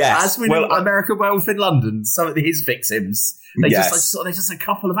 Yeah. Yes. As with American Werewolf in London, some of his victims, they're just a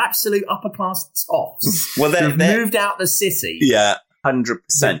couple of absolute upper class tops. Well, they've moved out the city. Yeah,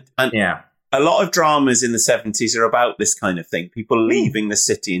 100%. And a lot of dramas in the 70s are about this kind of thing. People leaving the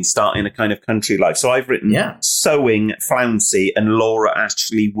city and starting a kind of country life. So I've written Sewing, Flouncy, and Laura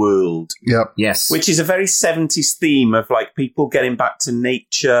Ashley World. Yep. Yes. Which is a very 70s theme of like people getting back to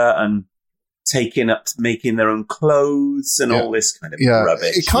nature and making their own clothes and all this kind of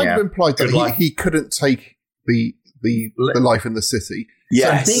rubbish. It kind of implied that he couldn't take the life in the city.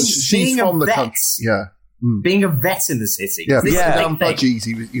 Yes. So she's from the country. Yeah. Being a vet in the city. Yeah, down budgies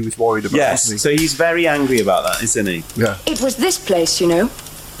he was worried about. Yes, so he's very angry about that, isn't he? Yeah. It was this place, you know.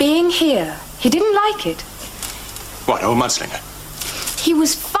 Being here. He didn't like it. What, old Mudslinger? He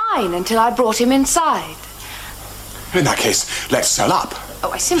was fine until I brought him inside. In that case, let's sell up. Oh,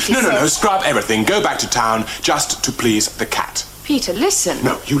 I simply said... No, scrap everything. Go back to town just to please the cat. Peter, listen.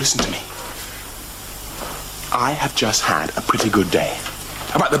 No, you listen to me. I have just had a pretty good day.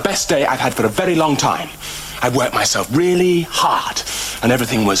 About the best day I've had for a very long time. I worked myself really hard, and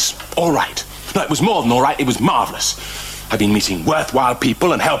everything was all right. No, it was more than all right, it was marvellous. I've been meeting worthwhile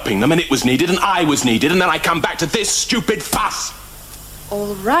people and helping them, and it was needed, and I was needed, and then I come back to this stupid fuss.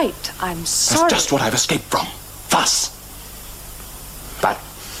 All right, I'm sorry. That's just what I've escaped from. Fuss. That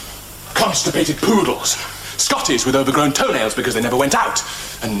constipated poodles, Scotties with overgrown toenails because they never went out,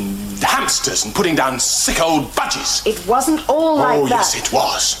 and hamsters and putting down sick old budgies. It wasn't all like that. Oh, yes, it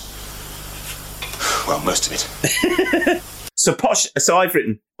was. Well, most of it. So I've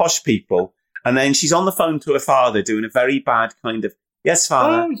written posh people, and then she's on the phone to her father doing a very bad kind of, yes,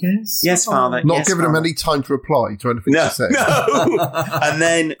 father. Oh, yes. Yes, father. Not yes, giving father. him any time to reply to anything she said. No. And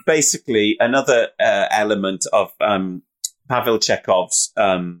then basically another element of Pavel Chekhov's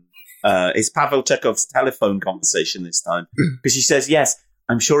is Pavel Chekhov's telephone conversation this time, because she says, yes,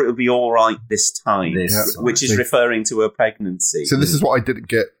 I'm sure it'll be all right this time, which is referring to her pregnancy. So this is what I didn't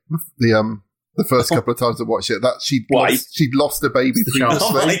get the first couple of times I watched it. That she'd lost a baby previously.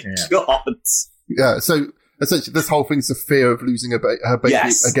 Oh my God. Yeah, so essentially this whole thing's a fear of losing her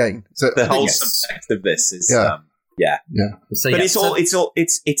baby again. So the whole subtext of this is So, but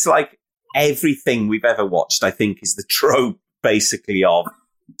it's like everything we've ever watched, I think, is the trope basically of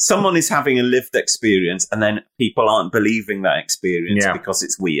someone is having a lived experience and then people aren't believing that experience because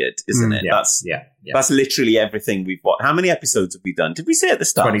it's weird, isn't it? That's literally everything we've watched. How many episodes have we done? Did we say at the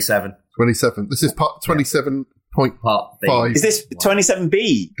start? 27. This is part 27.5. Is this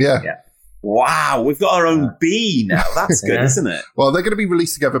 27B? Yeah. Wow, we've got our own B now. That's good, isn't it? Well, they're going to be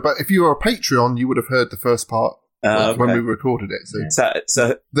released together, but if you are a Patreon, you would have heard the first part when we recorded it.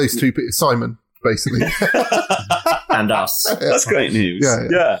 So those two, Simon, basically. And us. That's great news.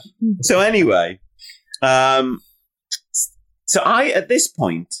 Yeah. So anyway, so at this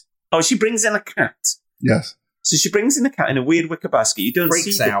point, she brings in a cat. Yes. So she brings in a cat in a weird wicker basket. You don't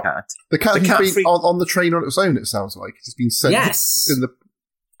Freaks see the out. cat. The cat has been on the train on its own, it sounds like. It's just been sent in the...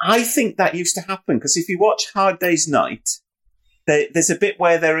 I think that used to happen, because if you watch Hard Day's Night, there's a bit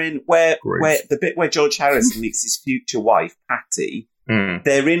where they're in, where the bit where George Harrison meets his future wife, Patty,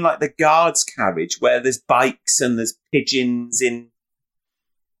 they're in like the guard's carriage where there's bikes and there's pigeons in,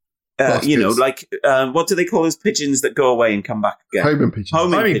 what do they call those pigeons that go away and come back again? Homing pigeons.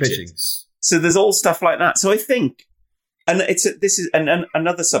 Homing pigeons. So there's all stuff like that. So I think, and this is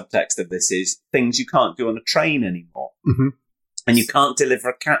another subtext of this is things you can't do on a train anymore. Mm-hmm. And you can't deliver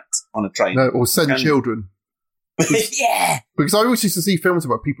a cat on a train. No, or send children. Yeah. Because I always used to see films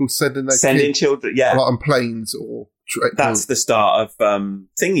about people sending their kids children, like on planes or... That's the start of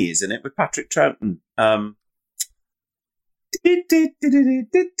Thingy, isn't it? With Patrick Troughton. Oh,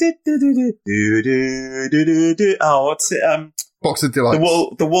 what's it? Box of Delights.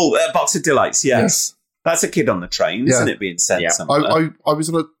 The Box of Delights, yes. That's a kid on the train, isn't it, being sent somewhere? I was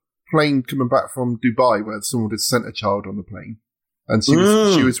on a plane coming back from Dubai where someone had sent a child on the plane. And she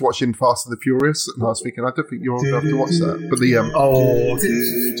was watching Fast and the Furious, and I was thinking, I don't think you're old enough to watch that. But the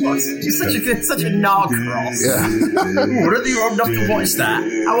she's such a narc-cross. Yeah. I don't think you're old enough to watch that.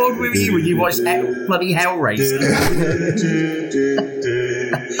 How old were you when you watched bloody Hellraiser?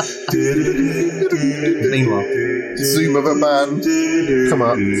 Meanwhile, zoom of a man come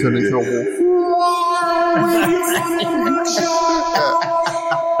up, turn into a wolf.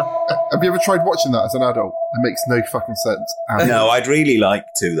 Have you ever tried watching that as an adult? It makes no fucking sense. No, I'd really like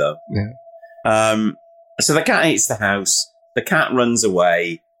to, though. Yeah. So the cat eats the house, the cat runs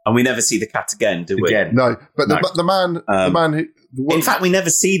away, and we never see the cat again, do we? No, but the man who... In fact, we never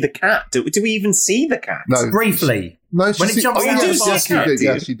see the cat. Do we even see the cat? No. Briefly. No, when it jumps out of the basket.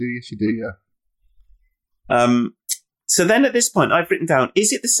 Yes, you do, yeah. So then at this point, I've written down,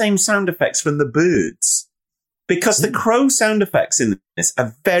 is it the same sound effects from the birds? Because the crow sound effects in this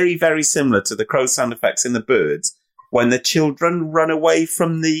are very, very similar to the crow sound effects in the birds when the children run away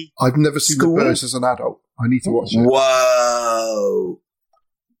from the I've never seen school. the birds as an adult. I need to watch it. Whoa.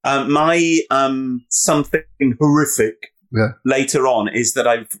 My something horrific later on is that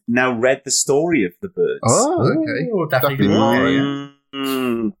I've now read the story of the birds. Oh, okay. Definitely.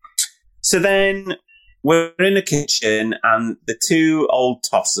 So then we're in a kitchen and the two old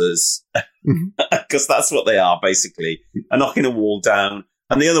tossers, because that's what they are basically, are knocking a wall down,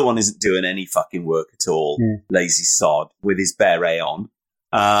 and the other one isn't doing any fucking work at all. Lazy sod with his beret on.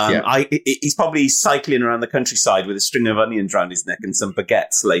 He's probably cycling around the countryside with a string of onions around his neck and some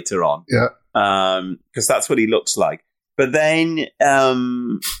baguettes later on. Yeah. Because that's what he looks like. But then,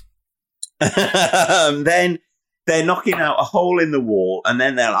 then they're knocking out a hole in the wall, and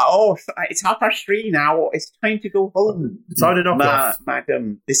then they're like, "Oh, it's 3:30 now. It's time to go home. It's time to knock off,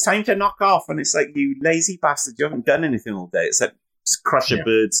 madam. It's time to knock off." And it's like, "You lazy bastard! You haven't done anything all day. It's like just crush a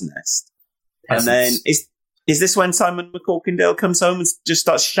bird's nest." And then is this when Simon McCorkindale comes home and just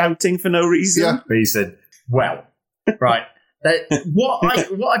starts shouting for no reason? Yeah, he said, "Well, right." What I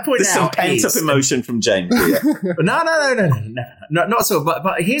point There's some out pent up emotion from James. No, not at all.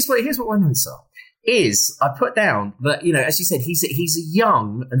 But here's what my notes are. Is I put down that, you know, as you said, he's a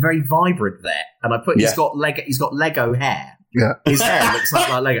young and very vibrant vet, and I put he's got Lego hair. Yeah, his hair looks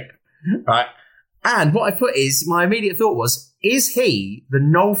like Lego, right? And what I put is my immediate thought was: is he the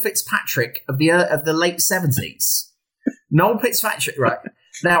Noel Fitzpatrick of the late 70s? Noel Fitzpatrick, right?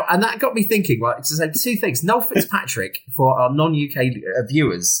 Now, and that got me thinking, right? So two things. Noel Fitzpatrick, for our non-UK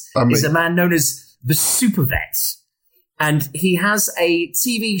viewers, is a man known as the Super Vet. And he has a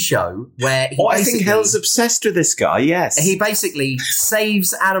TV show where he I think Hell's obsessed with this guy, yes. He basically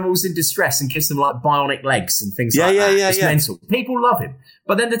saves animals in distress and gives them like bionic legs and things like that. It's mental. People love him.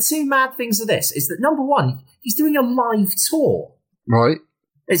 But then the two mad things of this is that, number one, he's doing a live tour. Right.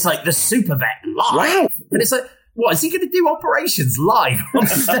 It's like the Super Vet live. Wow. And it's like, what, is he going to do operations live on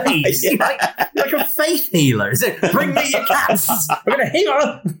stage? like a faith healer? Is it, bring me your cats, I'm going to heal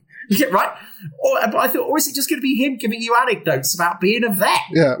them. Right? But I thought, or is it just going to be him giving you anecdotes about being a vet?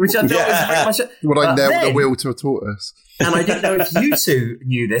 Yeah. Which I thought was very much... I nailed the wheel to a tortoise. And I didn't know if you two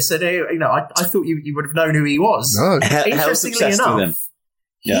knew this. And, you know, I thought you would have known who he was. No. Interestingly enough,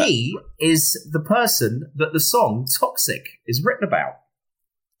 he is the person that the song Toxic is written about.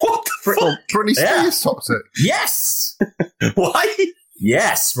 What the fuck? Britney Spears Toxic? Yes! Why?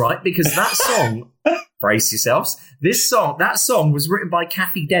 Yes, right, because that song, brace yourselves, that song was written by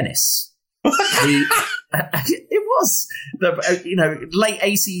Kathy Dennis. It was. Late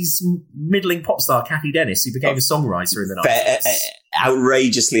 80s middling pop star Kathy Dennis, who became a songwriter in the 90s.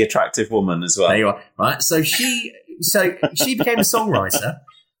 Outrageously attractive woman as well. There you are. Right, so she became a songwriter,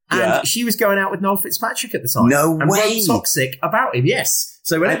 and she was going out with Noel Fitzpatrick at the time. No and way. wrote Toxic about him, yes.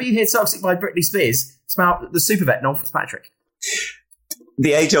 So whenever you hear Toxic by Britney Spears, it's about the super vet Noel Fitzpatrick.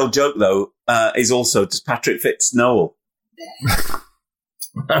 The age-old joke, though, is also, does Patrick Fitz Noel?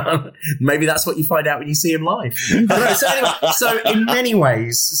 Maybe that's what you find out when you see him live. So in many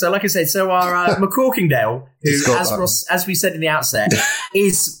ways, like I said, our McCorkindale, who, as we said in the outset,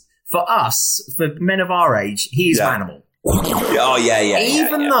 is, for us, for men of our age, he is Manimal. Oh, yeah.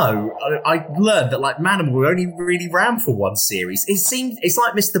 Even though I learned that, like, Manimal were only really ran for one series, it's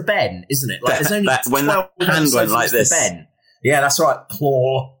like Mr. Ben, isn't it? Like, there's only 12 when that hand went like Mr. this. Ben. Yeah, that's right.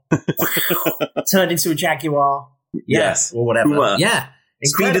 Claw. Turned into a jaguar. Yes. Or whatever. Puma. Yeah.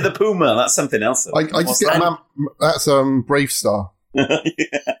 Speed of the Puma. That's something else. I just get that's Brave Star.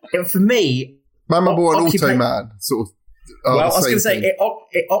 For me, Mammal and Automan sort of. Well, I was going to say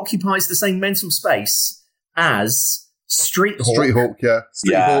it occupies the same mental space as Street Hawk. Street Hawk, yeah.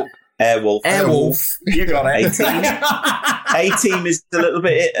 Street Hawk. Airwolf. You got it. A-Team is a little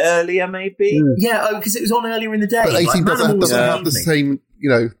bit earlier, maybe. Yeah, because it was on earlier in the day. But 18 doesn't have the same,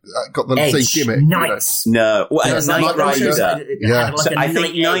 got the Edge, same gimmick. Knights. No, well, Yeah, Knight Rider. Yeah. So I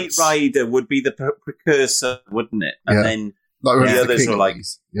think Knight Rider would be the precursor, wouldn't it? And then Like the others were like,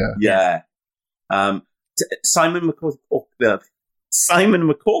 yeah. Simon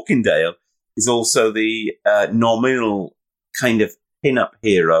McCorkindale is also the nominal kind of pin-up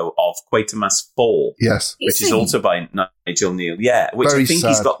hero of Quatermass 4. Yes. Which is also by Nigel Neal. Yeah. Which Very I think sad.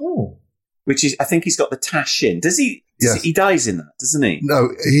 he's got. I think he's got the tash in. Does he? Yes. He dies in that, doesn't he? No,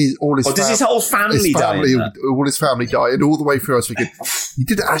 does his whole family die in that? All his family died, and all the way through I was thinking, you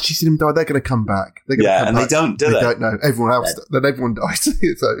didn't actually see them die, they're going to come back. They're gonna come back. They don't, do they? They don't know. Everyone else, then everyone dies. So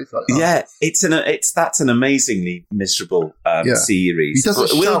it's like, Yeah, that's an amazingly miserable series. He does a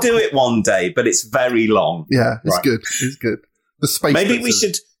We'll sharp- do it one day, but it's very long. Yeah, it's good. It's good. The space.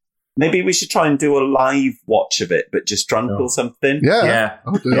 Maybe we should try and do a live watch of it, but just drunk or something. Yeah,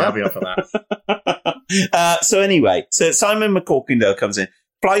 I'll do that. I'll be up for that. So anyway, Simon McCorkindale comes in,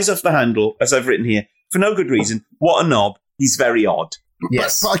 flies off the handle, as I've written here, for no good reason. What a knob. He's very odd.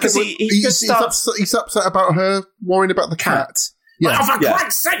 Yes. But I guess he's upset about her worrying about the cat. Oh, for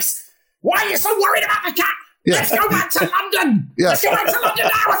Christ's sakes! Why are you so worried about the cat? Yeah. Let's go back to London! Yeah. Let's go back to London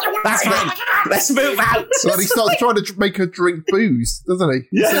now! Let's move out! So he starts trying to make her drink booze, doesn't he?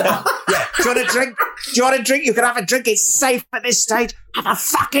 Yeah. Do you want a drink? Do you want a drink? You can have a drink. It's safe at this stage. Have a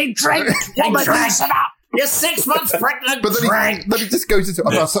fucking drink! You're dressing up! You're 6 months pregnant. But then he just goes into,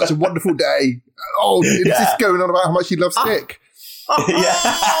 I've had such a wonderful day. Oh, it's just going on about how much he loves Dick.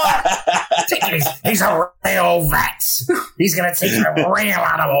 He's a real vet. He's going to teach me real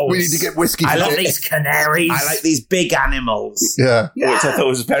animals. We need to get whiskey. I for love Dick. these canaries. I like these big animals. Yeah. Which I thought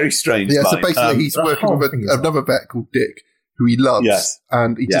was very strange. Yeah, so line. basically he's working with another vet called Dick, who he loves. Yes.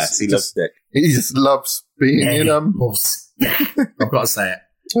 And he loves Dick. He just loves being in I've got to say it.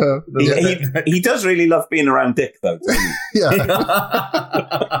 He does really love being around Dick, though, doesn't he?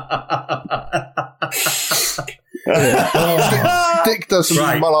 Dick does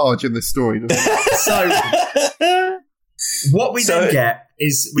some malage in this story, doesn't he? So, what we then get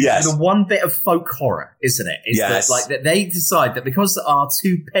is the one bit of folk horror, isn't it? Is that they decide that because our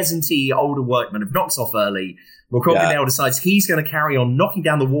two peasanty older workmen have knocked off early, McCorkindale decides he's going to carry on knocking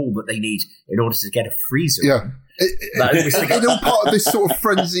down the wall that they need in order to get a freezer. Yeah. It's all part of this sort of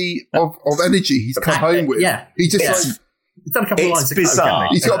frenzy of energy he's come home with. Yeah. He just he's done a couple of lines of coke. Hasn't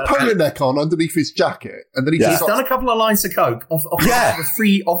he? He's got a polo neck on underneath his jacket, and then he's done a couple of lines of coke off the back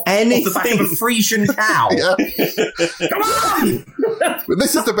of a Frisian cow. Come on! But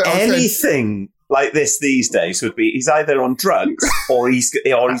this is the bit. Anything like this these days would be he's either on drugs or he's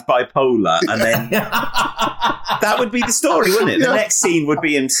bipolar, and then that would be the story, wouldn't it? The next scene would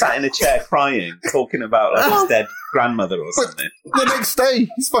be him sat in a chair crying, talking about his dead grandmother or something. The next day,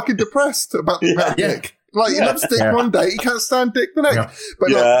 he's fucking depressed about Dick. Like, he loves Dick one day, he can't stand Dick the next.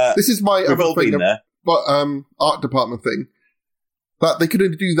 But like, this is my We've all been there. Art department thing. That they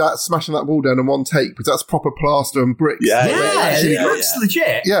couldn't do that, smashing that wall down in one take, because that's proper plaster and bricks. It looks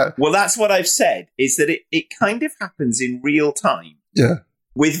legit. Yeah. Well, that's what I've said, is that it kind of happens in real time. Yeah.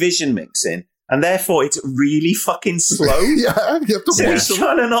 With vision mixing, and therefore it's really fucking slow. Yeah. You have to so he's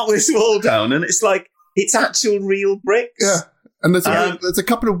trying to knock this wall down, and it's like, it's actual real bricks. Yeah. And there's a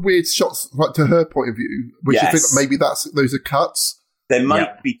couple of weird shots right, to her point of view, which I think maybe those are cuts. There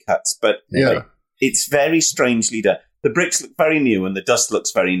might be cuts, but it's very strangely done. The bricks look very new and the dust looks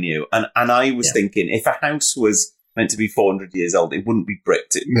very new. And I was thinking, if a house was meant to be 400 years old, it wouldn't be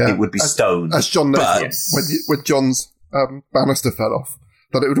bricked. It would be stone. As John knows, when John's banister fell off,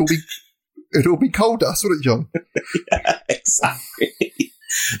 that it'd all be coal dust, wouldn't it, John? Yeah, exactly.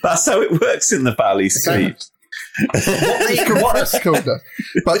 That's how it works in the Valley Street. But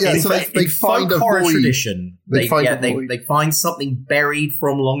yeah, so they find a horror void. Tradition. They find something buried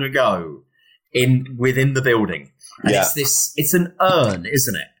from long ago within the building, and it's an urn,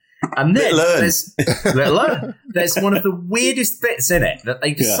 isn't it? And then there's one of the weirdest bits in it that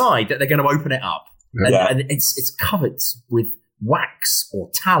they decide that they're going to open it up, and it's covered with wax or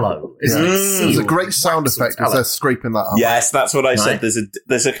tallow. There's a great sound effect as they're scraping that up. Yes, that's what I said.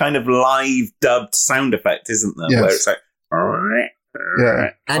 There's a kind of live dubbed sound effect, isn't there? Yes. Where it's like,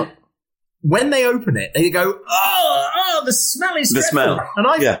 and when they open it, they go, "Oh, the smell is dreadful." smell. And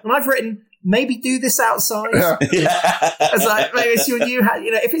I've written, maybe do this outside. It's like, maybe it's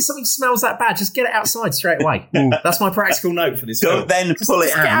if it's something smells that bad, just get it outside straight away. That's my practical note for this. Don't then pull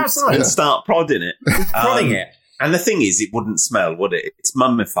it out and start prodding it. Prodding it. And the thing is, it wouldn't smell, would it? It's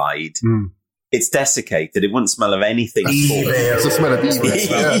mummified. it's desiccated. It wouldn't smell of anything. It's a smell of evil.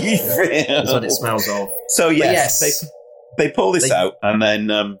 That's what it smells of. So yes, they pull this out, and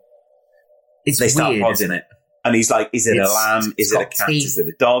then it's they start weird, prodding isn't it? And he's like, "Is it a lamb? Is it a cat? Is it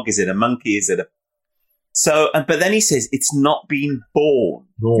a dog? Is it a monkey? Is it a?" So, but then he says it's not been born.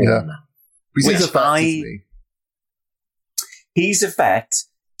 Yeah. He's a vet, isn't he? He's a vet.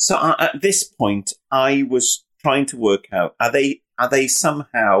 So at this point, I was trying to work out: are they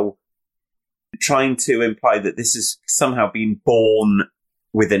somehow trying to imply that this has somehow been born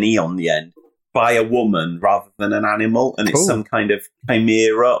with an E on the end by a woman rather than an animal, and it's some kind of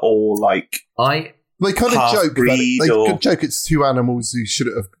chimera or like they kind of joke that could joke it's two animals who should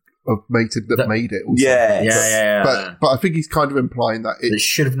have mated that made it. Or yeah. But I think he's kind of implying that they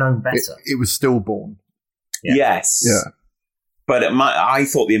should have known better. It was stillborn. Yeah. Yes. Yeah. But I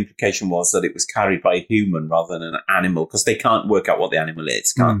thought the implication was that it was carried by a human rather than an animal, because they can't work out what the animal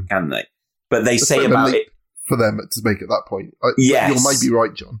is, can they? But they say about it for them to make at that point. Yes, you might be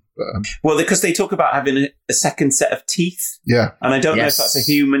right, John. But, well, because they talk about having a second set of teeth. Yeah, and I don't know if that's a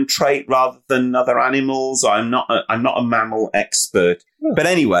human trait rather than other animals. I'm not a mammal expert, but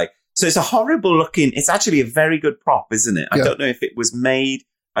anyway, so it's a horrible looking. It's actually a very good prop, isn't it? I don't know if it was made.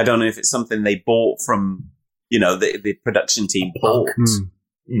 I don't know if it's something they bought from the production team bought,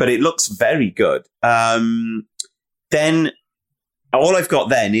 but it looks very good. Then. All I've got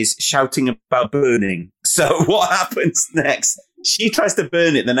then is shouting about burning. So what happens next? She tries to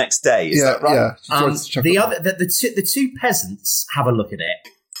burn it the next day. Is that right? Yeah. The two peasants have a look at it,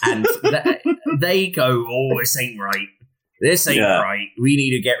 and they go, "Oh, this ain't right. This ain't right. We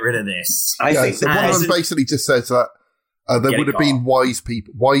need to get rid of this." I think so one of them basically just says that there would have been wise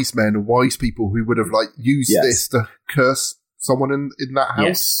men or wise people who would have used this to curse someone in that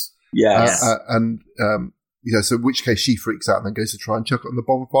house. Yes. So in which case she freaks out and then goes to try and chuck it on the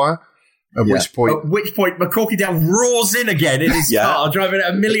bonfire. At which point McCorky Down roars in again in his car, driving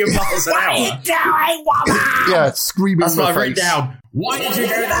at 1,000,000 miles an hour. What are you doing, woman? Yeah, screaming. That's in what the I wrote face. down. Why did you do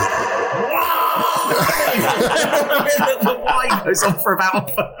that? The wine goes on for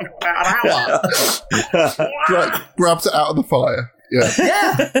about an hour. Grabs it out of the fire.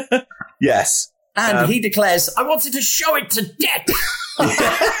 Yeah. Yes. And he declares, "I wanted to show it to death."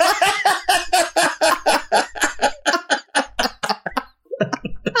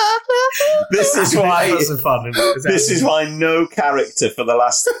 This is why no character for the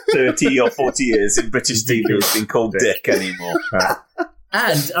last 30 or 40 years in British TV has been called Dick anymore.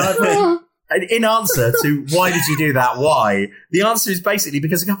 And in answer to why did you do that? Why? The answer is basically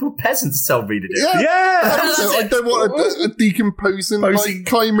because a couple of peasants told me to do it. I don't want a decomposing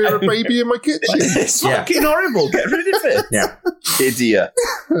chimera baby in my kitchen. It's fucking horrible. Get rid of it. Yeah. Idiot.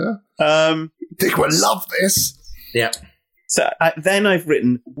 Dick would love this. Yeah. So then I've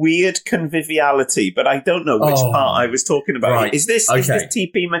written weird conviviality, but I don't know which part I was talking about. Right. Is this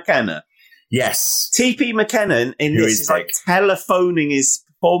T.P. McKenna? Yes. T.P. McKenna in this is like telephoning his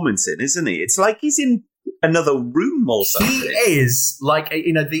performance in, isn't he? It's like he's in another room or something. He is like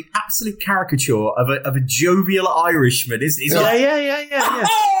the absolute caricature of a jovial Irishman, isn't he? He's like, yeah.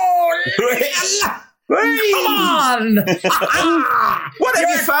 Come on! What have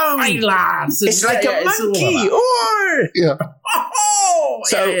you found? It's like a monkey.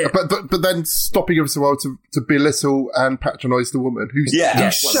 But then stopping him so well to belittle and patronise the woman who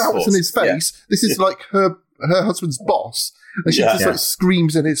shouts in his face. Yeah. This is like her husband's boss. And she just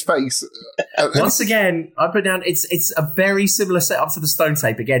screams in his face. Once again, I put down, it's a very similar setup to the Stone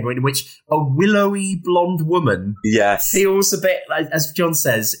Tape again, in which a willowy blonde woman feels a bit, like, as John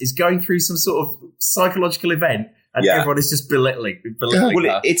says, is going through some sort of psychological event, and everyone is just belittling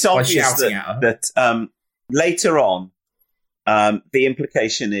her. It's obvious that later on, the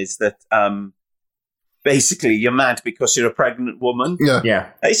implication is that basically you're mad because you're a pregnant woman. Yeah.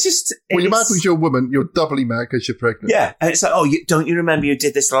 It's just... When you're mad because you're a woman, you're doubly mad because you're pregnant. Yeah. And it's like, don't you remember you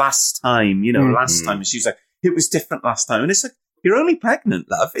did this last time? Last time. And she's like, it was different last time. And it's like, you're only pregnant,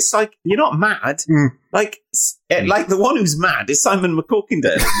 love. It's like, you're not mad. Like the one who's mad is Simon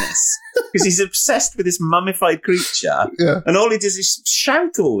McCorkindale in this. Because he's obsessed with this mummified creature. Yeah. And all he does is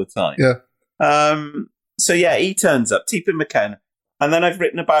shout all the time. Yeah. So he turns up, T.P. McKenna. And then I've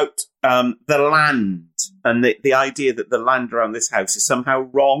written about the land and the idea that the land around this house is somehow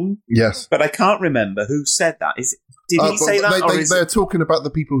wrong. Yes. But I can't remember who said that. Did he say that? They're talking about the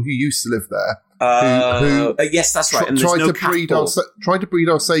people who used to live there. Who yes, that's right. And tried to breed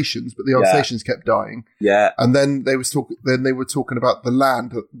Alsatians, but the Alsatians kept dying. Yeah. And then they were talking about the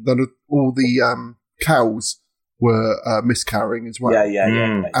land. Then all the cows were miscarrying as well.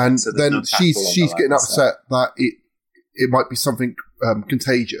 Yeah. And so then she's getting upset that it might be something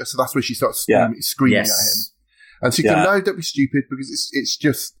contagious. So that's where she starts screaming at him. And she goes, no, don't be stupid, because it's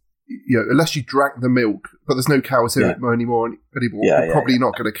just, unless you drank the milk, but there's no cows here anymore, you're probably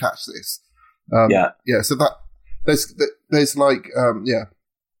not going to catch this. So that there's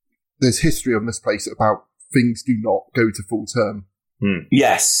there's history on this place about things do not go to full term.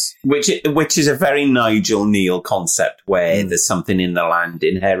 Yes, which is a very Nigel Neal concept, where there's something in the land,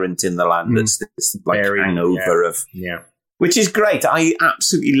 inherent in the land, that's this like hangover of. Which is great. I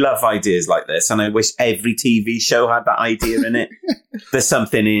absolutely love ideas like this, and I wish every TV show had that idea in it. There's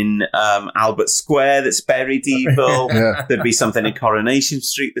something in Albert Square that's buried evil. There'd be something in Coronation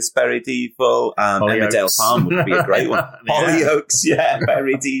Street that's buried evil. Emmerdale Farm would be a great one. Hollyoaks,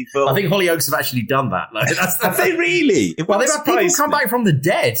 buried evil. I think Hollyoaks have actually done that. Have they really? Well, they've had people come back from the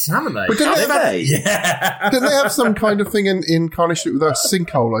dead, haven't they? But didn't they have some kind of thing in Coronation Street where a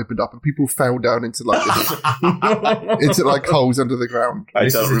sinkhole opened up and people fell down into like holes under the ground? I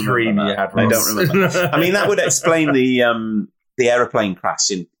don't remember that. I mean, that would explain the aeroplane crash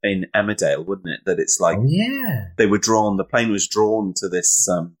in Emmerdale, wouldn't it? That it's like the plane was drawn to this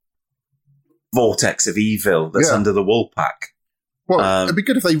vortex of evil that's under the Woolpack. Well, it'd be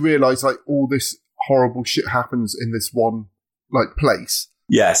good if they realised like all this horrible shit happens in this one like place.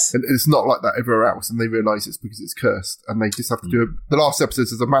 Yes. And it's not like that everywhere else, and they realise it's because it's cursed, and they just have to do the last episode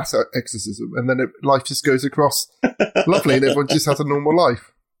is a mass exorcism, and then life just goes across lovely, and everyone just has a normal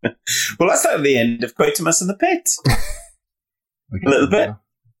life. Well, that's like the end of Quatermass and the Pit. A little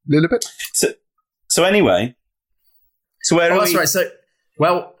bit. So anyway, so where are we? That's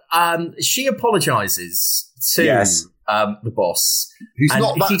right. She apologises to the boss. Who's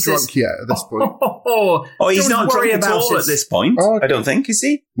not that drunk yet at this point. He's not drunk at all at this point. I don't think, is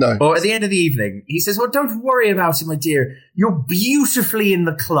he? No. Or at the end of the evening, he says, don't worry about it, my dear. You're beautifully in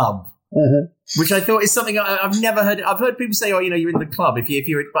the club. Which I thought is something I've never heard. I've heard people say, you're in the club if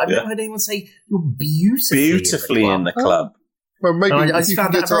you're, but I've never heard anyone say you're beautifully in the club. Well, maybe if you can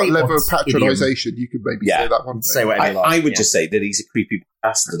get to that level of patronisation, you could maybe say that one. Say whatever you like. I would just say that he's a creepy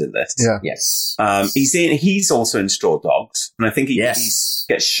bastard in this. Yeah. Yes. He's also in Straw Dogs, and I think he gets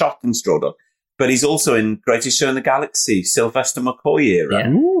shot in Straw Dogs. But he's also in Greatest Show in the Galaxy, Sylvester McCoy era,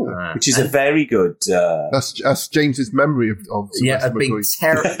 which is a very good. That's James's memory of Sylvester McCoy.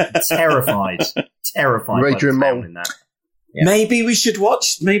 terrified. Adrian Mole in that. Yeah. Maybe we should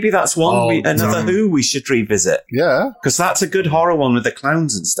watch. Maybe that's one. Another Who we should revisit. Yeah, because that's a good horror one with the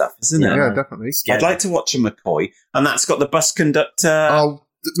clowns and stuff, isn't it? Yeah, definitely. I'd like to watch a McCoy, and that's got the bus conductor.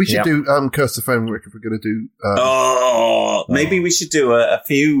 We should do Curse of Fenric if we're going to do. Maybe we should do a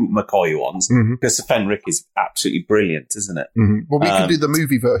few McCoy ones. Curse of Fenric is absolutely brilliant, isn't it? Well, we can do the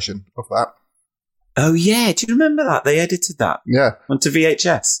movie version of that. Oh yeah, do you remember that they edited that? Yeah, onto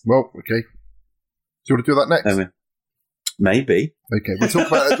VHS. Well, okay. Do you want to do that next? Maybe. Okay, we'll talk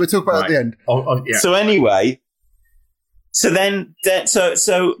about it. We'll talk about it at the end. So anyway, so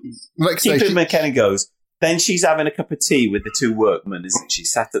Stephen McKenna goes. Then she's having a cup of tea with the two workmen, isn't she?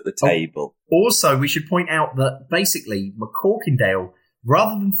 Sat at the table. Also, we should point out that basically McCorkindale,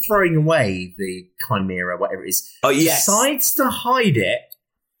 rather than throwing away the chimera, whatever it is, decides to hide it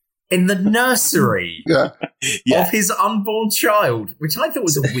in the nursery of his unborn child, which I thought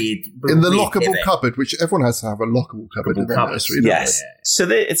was a weird. In the lockable cupboard, which everyone has to have a lockable cupboard in their nursery. Yes. So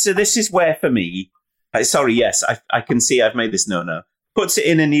this is where, for me, I can see I've made this no. Puts it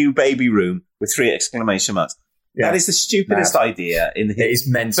in a new baby room with 3 exclamation marks. Yeah. That is the stupidest idea in the It is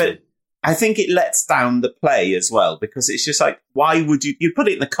mental. But I think it lets down the play as well, because it's just like, why would you'd put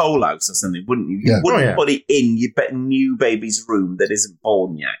it in the coal house or something, wouldn't you? You wouldn't put it in your new baby's room that isn't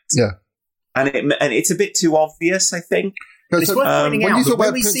born yet. Yeah. And it's a bit too obvious, I think. It's worth pointing out that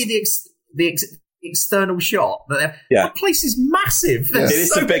when we see the external shot, that place is massive.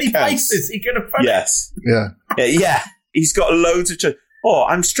 There's so many places he could have put it. Yeah. He's got loads of...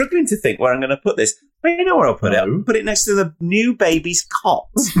 I'm struggling to think where I'm going to put this. But you know where I'll put it? I'll put it next to the new baby's cot.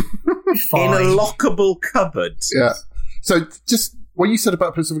 In a lockable cupboard. Yeah. So just what you said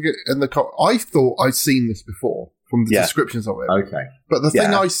about putting something in the cot, I thought I'd seen this before from the descriptions of it. Okay. But the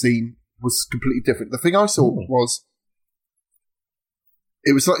thing I seen was completely different. The thing I saw was...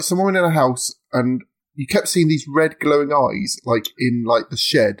 It was like someone in a house, and you kept seeing these red glowing eyes, like in like the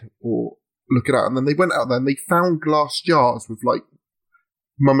shed or... looking out, and then they went out there and they found glass jars with like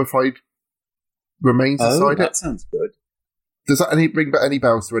mummified remains inside it. That sounds good. Does that ring any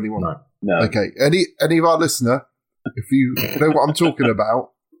bells to anyone? No. Okay. Any of our listener, if you know what I'm talking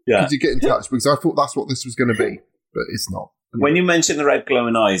about, could you get in touch? Because I thought that's what this was going to be, but it's not. When you mention the red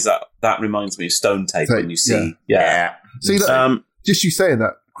glowing eyes, that reminds me of Stone Tape when you see. Yeah. See, that, just you saying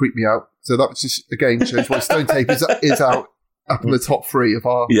that creeped me out. So that just again shows why Stone Tape is out up in the top 3 of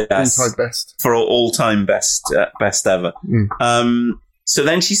our all-time best. For all-time best ever. So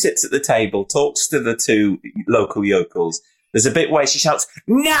then she sits at the table, talks to the 2 local yokels. There's a bit where she shouts,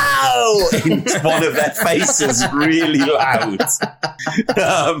 "No!" into one of their faces really loud.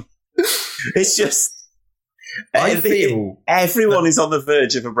 It's just... I feel... Everyone is on the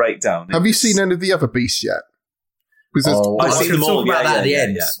verge of a breakdown. Have you seen any of the other Beasts yet? I've seen them all. About that at the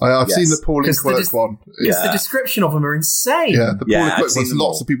end. I've seen the Pauline Quirk one. Because the description of them are insane. Yeah, the Pauline Quirk one's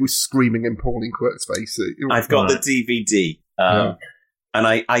lots of people screaming in Pauline Quirk's face. I've got the DVD. And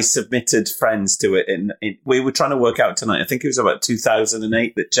I submitted friends to it. We were trying to work out tonight. I think it was about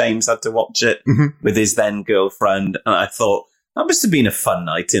 2008 that James had to watch it with his then girlfriend. And I thought, that must have been a fun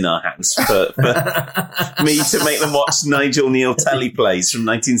night in our house for me to make them watch Nigel Neal teleplays from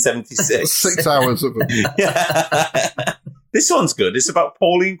 1976. 6 hours of them. This one's good. It's about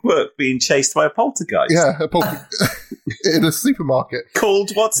Pauline Quirk being chased by a poltergeist. Yeah, in a supermarket.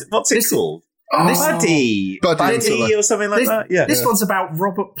 Called, what's it called? Buddy or something like that. Yeah. This one's about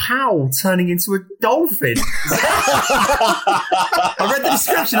Robert Powell turning into a dolphin. I read the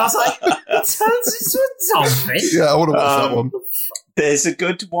description. I was like, "It turns into a dolphin." Yeah, I want to watch that one. There's a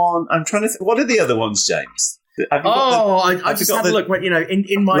good one. I'm trying to think. What are the other ones, James? I just had a look.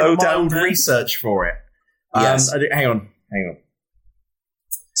 In my old research for it. Yes. Hang on.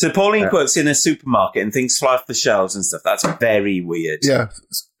 So Pauline Quirk's in a supermarket and things fly off the shelves and stuff. That's very weird. Yeah,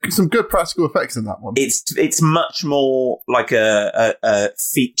 some good practical effects in that one. It's much more like a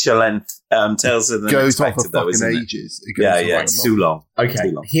feature length Tales of the Unexpected, though, isn't it? Ages. It's too long. Okay,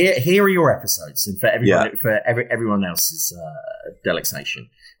 too long. Here are your episodes, and for everyone else's delectation.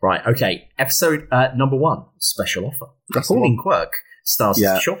 Right. Okay. Episode number 1, Special Offer. Pauline Quirk stars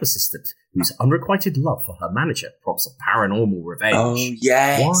as a shop assistant whose unrequited love for her manager prompts a paranormal revenge. Oh,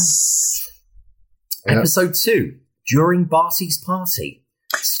 yes. Why? Episode 2, During Barty's Party.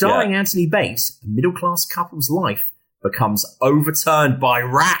 Starring Anthony Bates, a middle-class couple's life becomes overturned by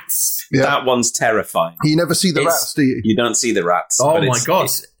rats. Yeah. That one's terrifying. You never see the rats, do you? You don't see the rats. Oh, my God.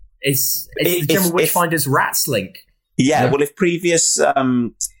 It's the General Witchfinder's Rats link. Yeah, well, if previous...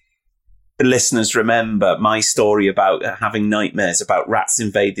 listeners remember my story about having nightmares about rats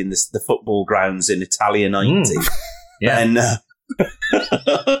invading the football grounds in Italia 90. And this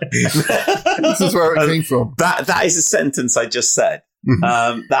is where it came from. That is a sentence I just said.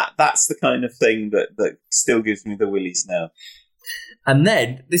 That's the kind of thing that still gives me the willies now. And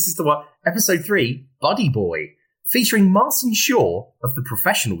then this is the one, episode 3, Buddy Boy, featuring Martin Shaw of The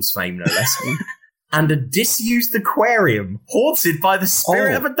Professionals fame, no less. And a disused aquarium haunted by the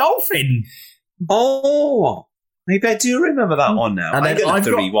spirit of a dolphin. Oh, maybe I do remember that one now. And I'm going to have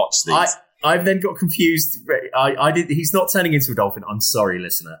to rewatch these. I've then got confused. I did. He's not turning into a dolphin. I'm sorry,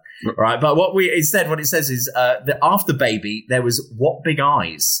 listener. Right, but what it says is that after Baby, there was What Big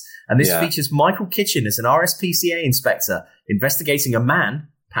Eyes, and this features Michael Kitchen as an RSPCA inspector investigating a man,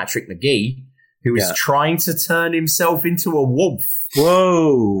 Patrick McGee, who is trying to turn himself into a wolf.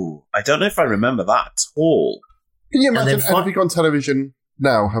 Whoa! I don't know if I remember that at all. Can you imagine anything on television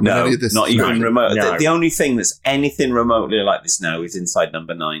now having any of this? Not even remote. No. The only thing that's anything remotely like this now is Inside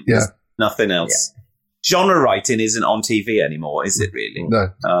Number 9. Yeah. There's nothing else. Yeah. Genre writing isn't on TV anymore, is it really? No.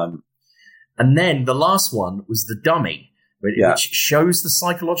 And then the last one was The Dummy, which shows the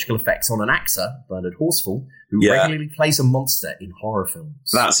psychological effects on an actor, Bernard Horsfall, who regularly plays a monster in horror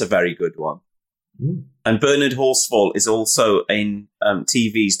films. That's a very good one. And Bernard Horsfall is also in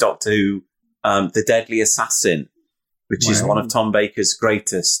TV's Doctor Who, The Deadly Assassin, which is one of Tom Baker's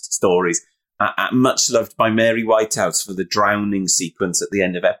greatest stories. Much loved by Mary Whitehouse for the drowning sequence at the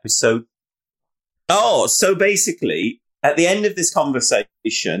end of episode. Oh, so basically, at the end of this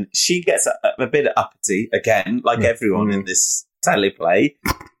conversation, she gets a bit uppity, again, like everyone in this teleplay,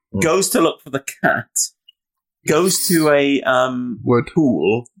 goes to look for the cat, goes to a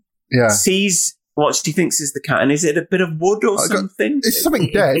pool, sees what she thinks is the cat, and is it a bit of wood or something? It's something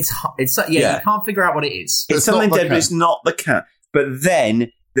dead. You can't figure out what it is. It's something dead, but it's not the cat. But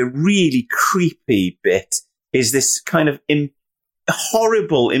then the really creepy bit is this kind of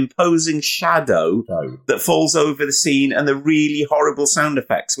horrible, imposing shadow that falls over the scene, and the really horrible sound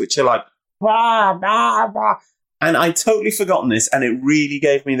effects, which are like, bah, bah, bah. And I'd totally forgotten this, and it really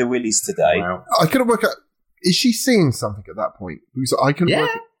gave me the willies today. Wow. I couldn't work out, is she seeing something at that point? Because I couldn't work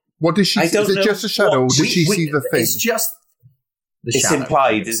out. What did she see? Is it just a shadow, or did she see the thing? It's just the shadow. It's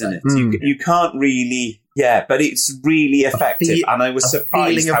implied, isn't it? You can't really... Yeah, but it's really effective, and I was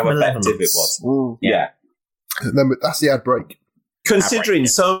surprised how effective it was. Yeah. And then that's the ad break. Considering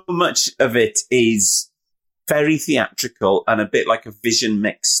so much of it is very theatrical and a bit like a vision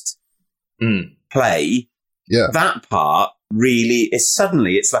mixed play, that part really is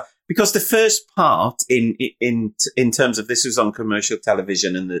suddenly it's like, because the first part in terms of this was on commercial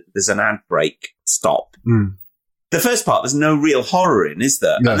television and there's an ad break stop. The first part, there's no real horror in, is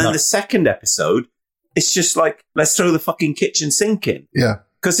there? No, and then no. the second episode, it's just like, let's throw the fucking kitchen sink in. Yeah.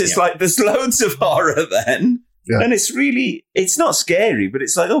 Because it's like, there's loads of horror then. Yeah. And it's not scary, but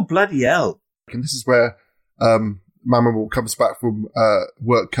it's like, oh, bloody hell. And this is where Mammal comes back from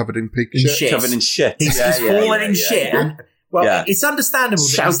work covered in pig shit. Covered in shit. He's fallen in shit. Yeah. And, well, it's understandable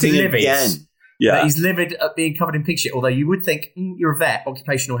Shouting that he's livid. again. Yeah. That he's livid at being covered in pig shit, although you would think, you're a vet,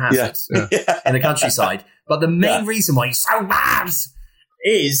 occupational hazard in the countryside. But the main reason why he's so mad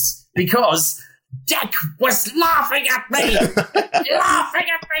is because Dick was laughing at me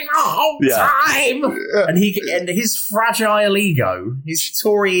the whole time. And his fragile ego, his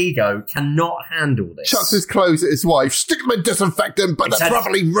Tory ego, cannot handle this. Chucks his clothes at his wife. Stick them in disinfectant, but they're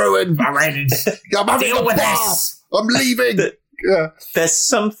properly ruined. I'm having Deal a with bath. this. I'm leaving. There's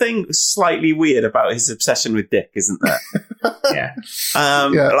something slightly weird about his obsession with Dick, isn't there?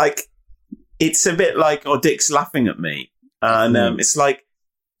 Like, it's a bit like, oh, Dick's laughing at me. And it's like,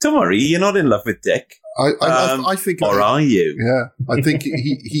 don't worry, you're not in love with Dick. I think, or are you? Yeah, I think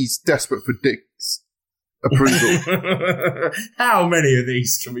he's desperate for Dick's approval. How many of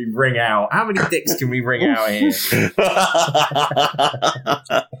these can we bring out? How many Dicks can we bring out here?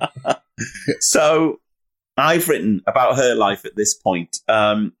 So, I've written about her life at this point.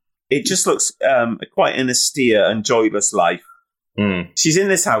 It just looks quite an austere and joyless life. She's in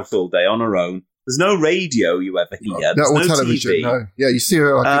this house all day on her own. There's no radio you ever hear. There's no television. TV. No. Yeah, you see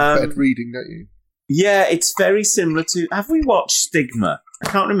her in bed reading, don't you? Yeah, it's very similar to... Have we watched Stigma? I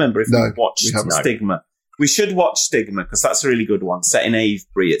can't remember if we've watched Stigma. We should watch Stigma, because that's a really good one. Set in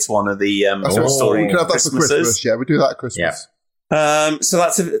Avebury. It's one of the story we can have that for Christmas. Yeah, we do that at Christmas. Yeah. So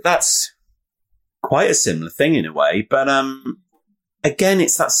that's quite a similar thing in a way. But again,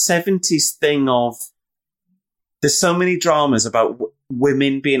 it's that 70s thing of... There's so many dramas about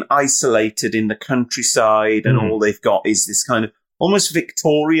women being isolated in the countryside, and all they've got is this kind of almost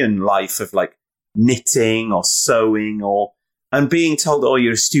Victorian life of like knitting or sewing and being told, oh,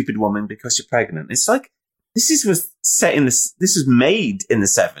 you're a stupid woman because you're pregnant. It's like, this was made in the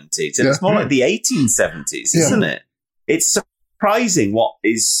 70s, and it's more like the 1870s, isn't it? It's surprising what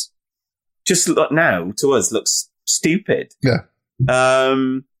is just now to us looks stupid. Yeah.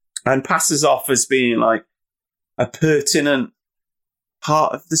 And passes off as being like a pertinent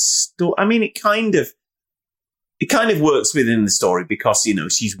part of the story. I mean, it kind of works within the story because,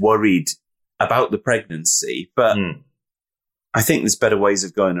 she's worried about the pregnancy, but I think there's better ways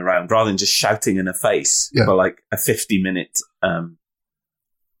of going around rather than just shouting in her face for like a 50-minute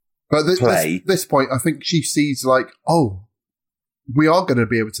but play. This point, I think she sees like, oh, we are going to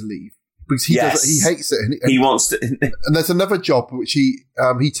be able to leave. Because he hates it. And he wants to. And there's another job which he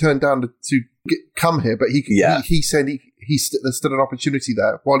turned down to come here, but he said there's still an opportunity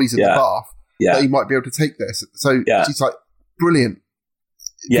there while he's in the bath that he might be able to take this. So she's like, brilliant.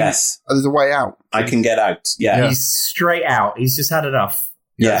 Yes. There's a way out. I can get out. Yeah. He's straight out. He's just had enough.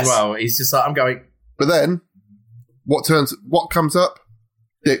 Yes. As well. He's just like, I'm going. But then, what comes up?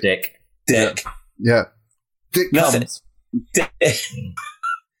 Dick. Yeah. Dick comes.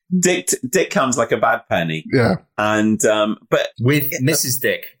 Dick comes like a bad penny. Yeah. And, but. With Mrs.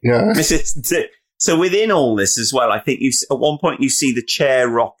 Dick. Yeah. Mrs. Dick. So within all this as well, I think at one point you see the chair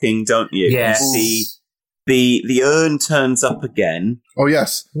rocking, don't you? Yes. You see the urn turns up again. Oh,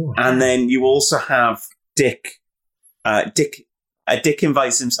 yes. And then you also have Dick. Dick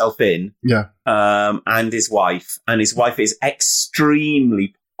invites himself in. Yeah. And his wife. And his wife is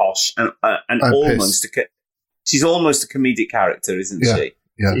extremely posh and almost she's almost a comedic character, isn't she?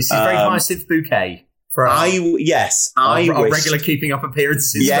 Yeah. She's very Hyacinth Bouquet. I wish regular keeping up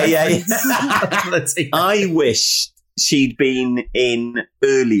appearances. Yeah. I wish she'd been in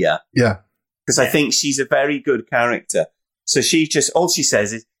earlier. Yeah. Because I think she's a very good character. So all she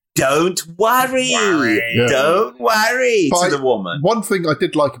says is, don't worry. Yeah. Don't worry to the woman. One thing I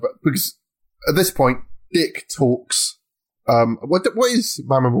did like about, because at this point, Dick talks, what is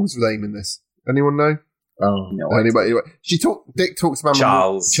Mama Moore's name in this? Anyone know? Oh, no. Anyway, Dick talks to Mama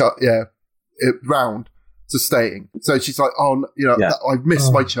Charles. Round to staying. So she's like, I've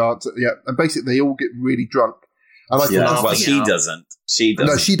missed my chance. Yeah. And basically they all get really drunk. And I thought, well, she doesn't.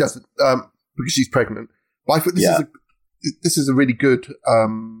 No, she doesn't. Because she's pregnant. But I thought this is a really good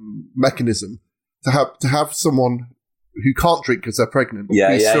mechanism to have someone who can't drink because they're pregnant.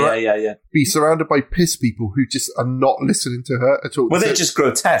 Be surrounded by piss people who just are not listening to her at all. Well, they're just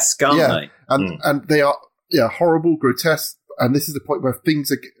grotesque, aren't they? And they are horrible, grotesque. And this is the point where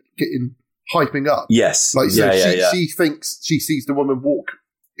things are getting hyping up. Yes. Like, so she thinks she sees the woman walk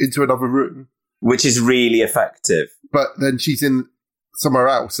into another room. Which is really effective. But then she's in somewhere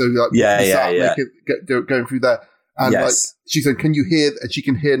else. So, like, going through there. And, like, she's saying, can you hear? And she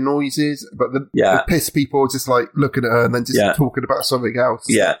can hear noises. But the pissed people are just, like, looking at her and then just talking about something else.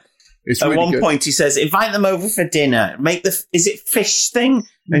 Yeah. It's At really one good. point, he says, invite them over for dinner. Is it fish thing?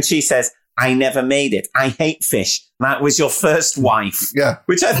 And she says, I never made it. I hate fish. That was your first wife. Yeah.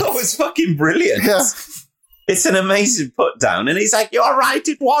 Which I thought was fucking brilliant. Yeah. It's an amazing put down. And he's like, you're right.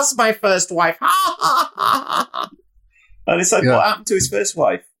 It was my first wife. Ha, ha, ha, ha. And it's like, what happened to his first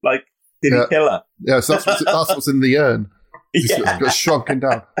wife? Like, did he kill her? Yeah, so that's what's in the urn. It's got shrunken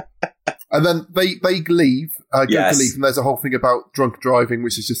down. And then they leave, go to leave, and there's a whole thing about drunk driving,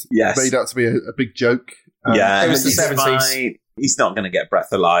 which is just made out to be a big joke. It was the 70s. Fine. He's not going to get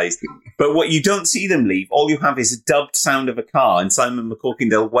breathalyzed. But what you don't see them leave, all you have is a dubbed sound of a car and Simon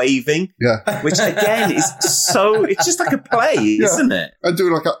McCorkindale waving. Yeah. Which, again, is it's just like a play, isn't it? And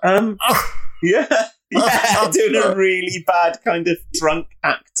doing like a... doing a really bad kind of drunk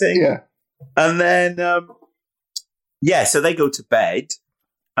acting. Yeah. And then, so they go to bed.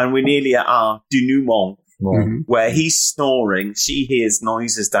 And we're nearly at our denouement, where he's snoring. She hears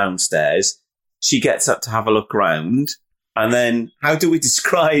noises downstairs. She gets up to have a look around. And then, how do we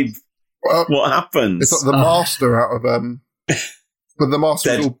describe what happens? It's like the master out of... but the master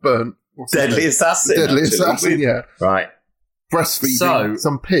is all burnt. Deadly Assassin. Deadly Assassin, yeah. Right. Breastfeeding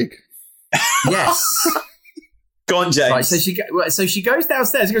some pig. Yes. Go on, James. Right, so she goes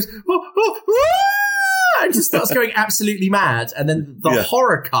downstairs and goes... and just starts going absolutely mad. And then the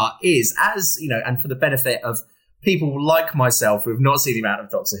horror cut is, as you know, and for the benefit of people like myself who have not seen the amount of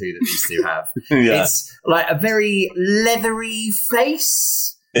Doctor Who that these two have, it's like a very leathery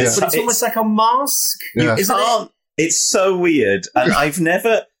face, but it's almost like a mask. Isn't it? It's so weird, and I've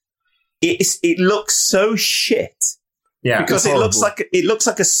never. It looks so shit. Yeah, because it looks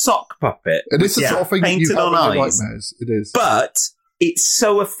like a sock puppet. And it's the sort of thing painted you have on in your eyes. nightmares. It is, but it's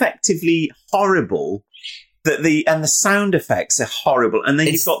so effectively horrible. That the sound effects are horrible, and then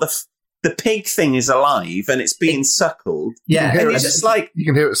you've got the pig thing is alive and it's being suckled. Yeah, and it's just like you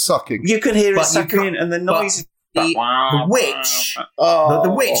can hear it sucking. You can hear it sucking, and the noise. The witch,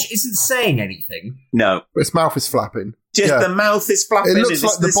 the witch isn't saying anything. No, but its mouth is flapping. Just the mouth is flapping. It looks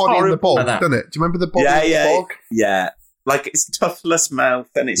like the body in the bog, doesn't it? Do you remember the body in the bog? Yeah, like it's toothless mouth,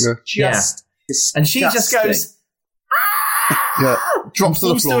 and it's just disgusting. And she just goes. Drops to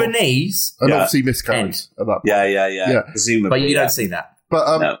the floor. To her knees. And obviously miscarries at that point. Yeah. Presumably. But you don't see that.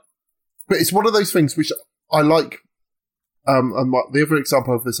 But no. But it's one of those things which I like. And the other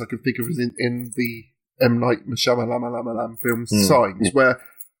example of this I can think of is in the M. Night Shyamalan film Signs, where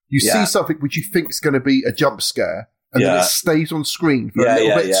you see something which you think is going to be a jump scare, and then it stays on screen for a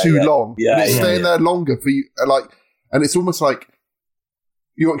little bit too long. And it's staying there longer for you. And it's almost like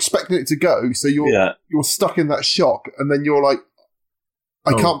you're expecting it to go, so you're stuck in that shock, and then you're like,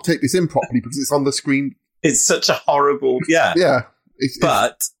 I can't take this in properly because it's on the screen. It's such a horrible, yeah.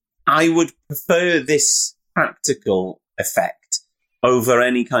 But I would prefer this practical effect over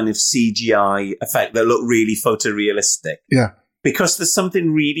any kind of CGI effect that look really photorealistic. Yeah, because there's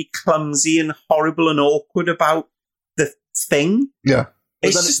something really clumsy and horrible and awkward about the thing. Yeah.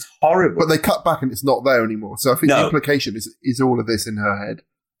 It's just horrible. But they cut back and it's not there anymore. So I think the implication is all of this in her head.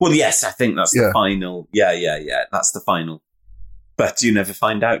 Well, yes, I think that's the final. Yeah. That's the final. But you never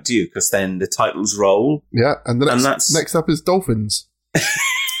find out, do you? Because then the titles roll. Yeah, and next up is Dolphins.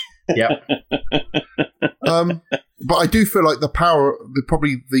 Yep. But I do feel like the power,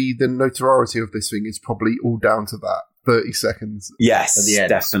 the notoriety of this thing is probably all down to that 30 seconds. Yes,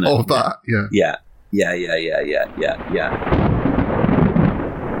 definitely. Of that, Yeah.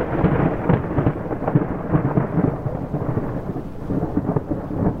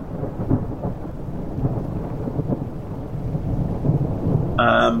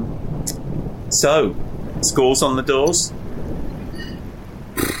 So, scores on the doors?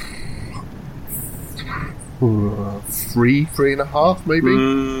 3.5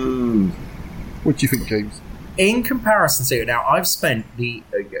 maybe. What do you think, James? In comparison to it, now I've spent the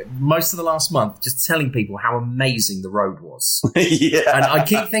most of the last month just telling people how amazing the road was. And I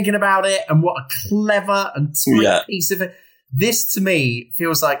keep thinking about it and what a clever and tight piece of it. This, to me,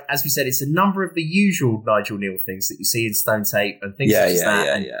 feels like, as we said, it's a number of the usual Nigel Neal things that you see in Stone Tape and things such as that.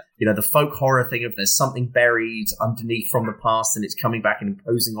 And, you know, the folk horror thing of there's something buried underneath from the past and it's coming back and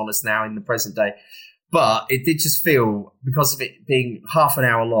imposing on us now in the present day. But it did just feel, because of it being half an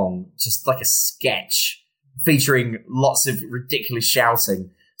hour long, just like a sketch featuring lots of ridiculous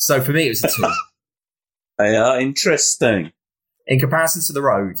shouting. So for me, it was a 2. They are interesting. In comparison to The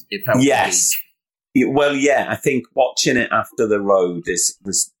Road, it felt yes. Well, yeah, I think watching it after The Road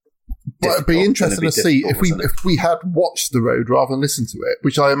was. But it'd be interesting to see if we had watched The Road rather than listened to it,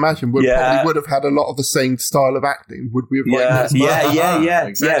 which I imagine probably would have had a lot of the same style of acting. Would we have liked it as much? Yeah.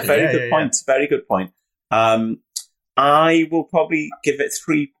 Exactly. Very good point. Very good point. I will probably give it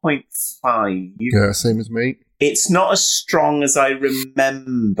 3.5. Yeah, same as me. It's not as strong as I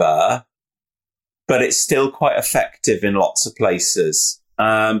remember, but it's still quite effective in lots of places.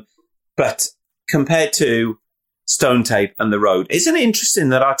 But compared to Stone Tape and The Road, isn't it interesting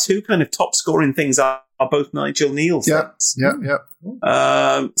that our two kind of top scoring things are both Nigel Neal things? Yeah.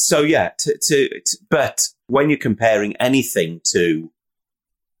 So yeah, but when you're comparing anything to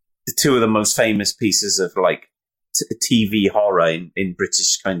the two of the most famous pieces of like TV horror in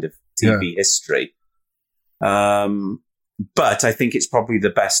British kind of TV history, but I think it's probably the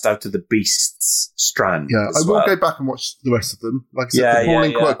best out of the Beasts strand. Yeah, I will go back and watch the rest of them. Like I said, the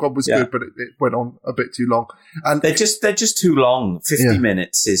Pauline Quirk one was good, but it went on a bit too long. And they're just too long. 50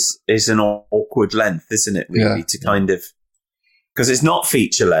 minutes is an awkward length, isn't it? Really, to kind of, because it's not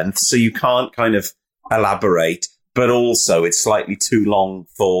feature length, so you can't kind of elaborate. But also, it's slightly too long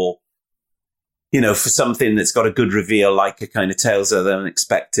for, for something that's got a good reveal, like a kind of Tales of the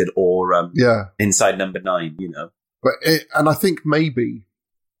Unexpected or Inside Number 9. But and I think maybe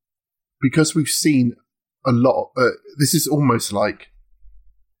because we've seen a lot, this is almost like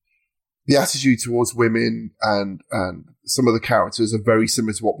the attitude towards women and some of the characters are very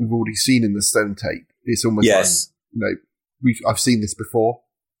similar to what we've already seen in the Stone Tape. It's almost like, I've seen this before.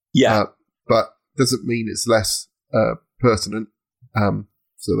 Yeah. But doesn't mean it's less pertinent.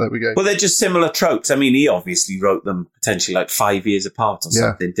 So there we go. Well, they're just similar tropes. I mean, he obviously wrote them potentially like 5 years apart or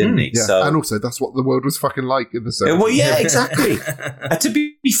something, didn't he? Yeah. So, and also, that's what the world was fucking like in the 70s. Well, yeah, exactly. To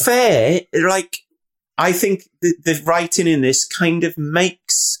be fair, like, I think the writing in this kind of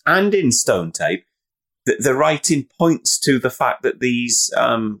makes, and in Stone Tape, the writing points to the fact that these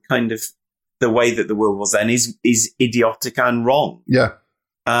kind of, the way that the world was then is idiotic and wrong. Yeah.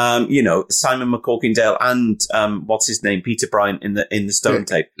 Simon McCorkindale and what's his name, Peter Bryant in the Stone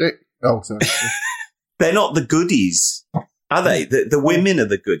Tape. Oh, sorry. They're not the goodies, are they? The women are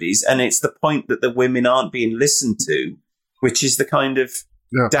the goodies, and it's the point that the women aren't being listened to, which is the kind of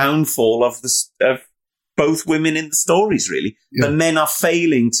downfall of both women in the stories. Really, the men are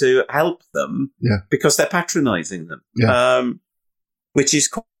failing to help them because they're patronising them, which is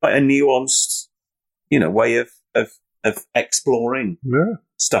quite a nuanced, way of exploring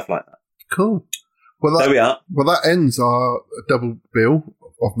stuff like that. Cool. Well, there we are. Well, that ends our double bill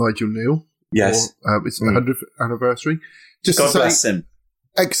of Nigel Neal. Yes. It's the 100th anniversary. Just God to say, bless him.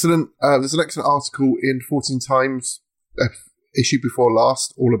 Excellent. There's an excellent article in 14 Times, issue before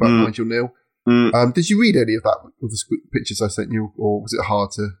last, all about Nigel Neal. Did you read any of that with the pictures I sent you, or was it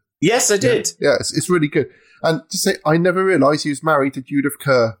hard to? Yes, I did. Yeah, it's really good. And to say, I never realised he was married to Judith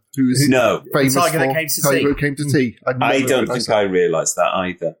Kerr, who's famous for Tiger That Came to Tea. I don't think I realised that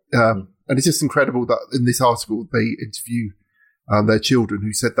either. And it's just incredible that in this article they interview their children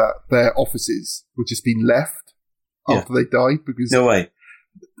who said that their offices were just being left after they died because no way.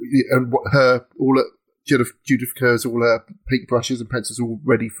 And Judith Kerr's all her paintbrushes and pencils all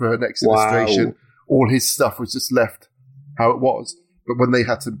ready for her next illustration. Wow. All his stuff was just left how it was. But when they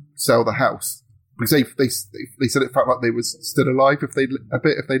had to sell the house, because they said it felt like they was still alive if they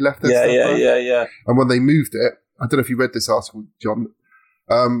left their stuff. Yeah. And when they moved it, I don't know if you read this article, John.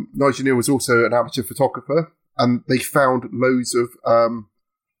 Nigel Neal was also an amateur photographer, and they found loads of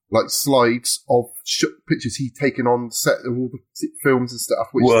slides of pictures he'd taken on set of all the films and stuff,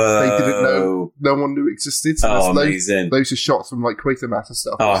 which they didn't know, no one knew existed. So amazing! Those are shots from like Quatermass and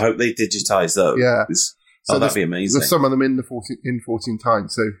stuff. Oh, I hope they digitise those. Yeah. So that'd be amazing. There's some of them in 14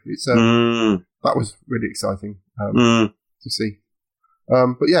 Times, so it's that was really exciting to see.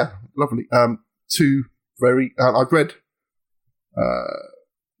 But yeah, lovely. Two very. I've read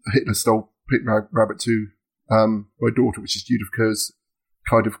Hitler Stole Pink Rabbit 2. My daughter, which is Judith Kerr's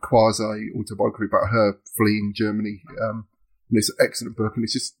kind of quasi autobiography about her fleeing Germany. And it's an excellent book, and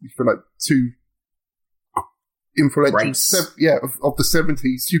it's just for like two influential, of the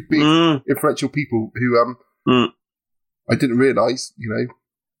 70s, two big influential people who I didn't realise,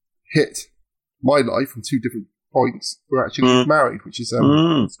 hit my life from two different points were actually married, which is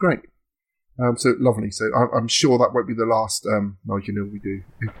it's great. So lovely. So I'm sure that won't be the last Nigel Neal we do.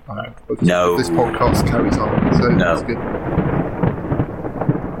 No, if this podcast carries on. So that's good.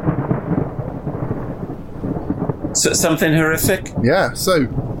 So something horrific? Yeah. So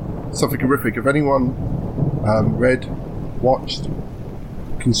something horrific. If anyone read, watched,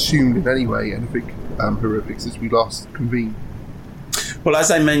 consumed in any way anything horrific since we last convened, Well,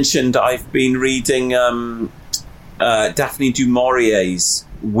 as I mentioned, I've been reading Daphne du Maurier's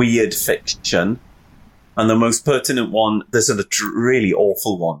weird fiction, and the most pertinent one, there's a really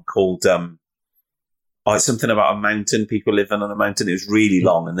awful one called it's something about a mountain, people living on a mountain. It was really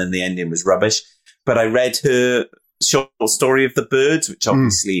long, and then the ending was rubbish. But I read her short story of the birds, which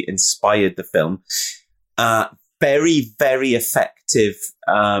obviously inspired the film. Very, very effective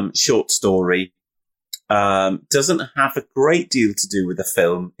short story. Doesn't have a great deal to do with the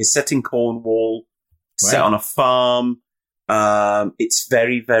film. It's set in Cornwall, set on a farm. It's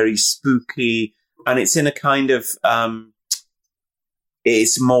very, very spooky, and it's in a kind of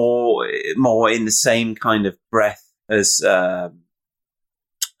it's more in the same kind of breath as the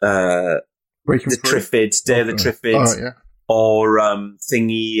Triffids, Day of the Triffids, or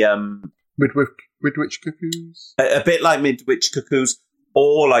Midwich Cuckoos, a bit like Midwich Cuckoos,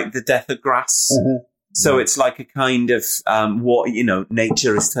 or like The Death of Grass. Mm-hmm. So it's like a kind of what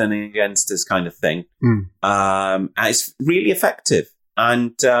nature is turning against us kind of thing. And it's really effective.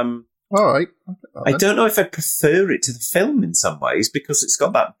 And all right, I don't know if I prefer it to the film in some ways, because it's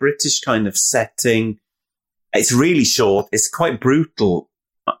got that British kind of setting. It's really short. It's quite brutal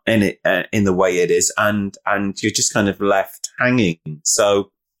in it, in the way it is, and you're just kind of left hanging.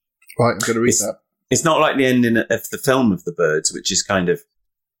 So, right, I'm going to read that. It's not like the ending of the film of the birds, which is kind of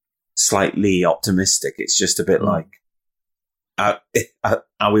slightly optimistic. It's just a bit like, are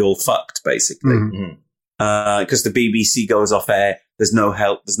we all fucked, basically? Because the BBC goes off air. There's no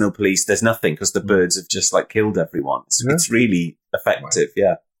help. There's no police. There's nothing, because the birds have just killed everyone. It's really effective.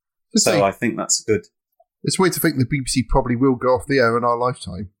 Yeah. So I think that's good. It's weird to think the BBC probably will go off the air in our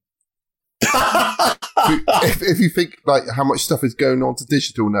lifetime. if you think how much stuff is going on to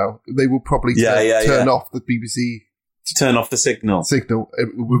digital now, they will probably turn off the BBC. Turn off the signal.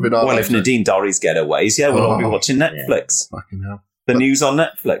 Within our lifetime. If Nadine Dorries getaways, we'll all be watching Netflix. Fucking hell. The news on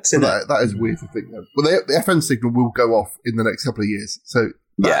Netflix, isn't it? That is weird to think. Well, the FM signal will go off in the next couple of years. So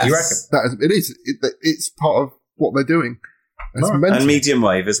you reckon? It is. It's part of what they're doing. And medium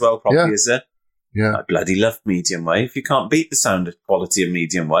wave as well, probably, is it? Yeah. I bloody love medium wave. You can't beat the sound quality of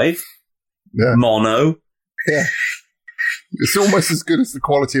medium wave. Yeah. Mono. Yeah. It's almost as good as the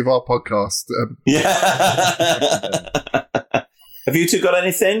quality of our podcast. Have you two got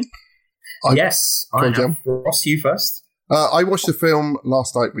anything? Yes. Ross, you first. I watched a film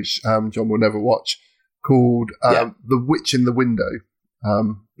last night, which John will never watch, called The Witch in the Window,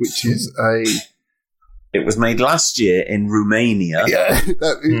 which is It was made last year in Romania. Yeah,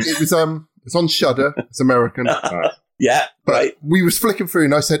 it was. It's on Shudder. It's American. Yeah, right. We was flicking through,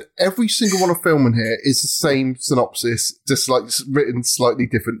 and I said every single one of film in here is the same synopsis, just written slightly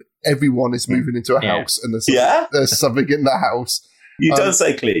different. Everyone is moving into a house, and there's something in the house. You don't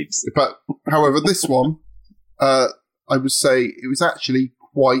say, Cleves. But however, this one, I would say it was actually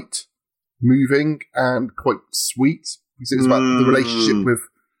quite moving and quite sweet, because it was about the relationship with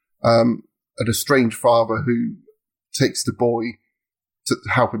an estranged father who takes the boy to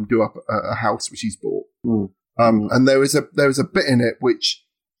help him do up a house which he's bought. And there is a bit in it which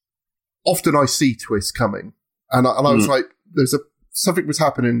often I see twists coming, and I was like, something was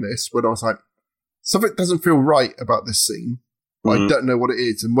happening in this when I was like, something doesn't feel right about this scene, but I don't know what it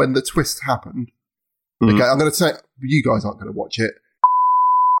is. And when the twist happened, okay, I'm going to say you guys aren't going to watch it.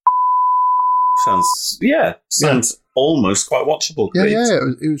 Sounds almost quite watchable. Yeah,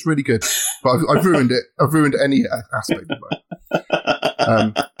 it was really good, but I've ruined it. I've ruined any aspect of it.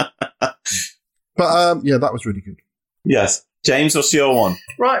 That was really good. Yes. James, what's your one?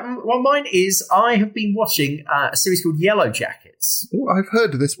 Right, well, mine is I have been watching a series called Yellow Jackets. Oh, I've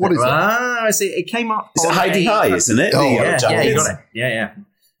heard of this. What is it? I see. It came up. It's Heidi High, isn't it? Oh, yeah, you got it. Yeah.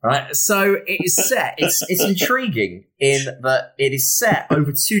 Right, so it is set. It's intriguing in that it is set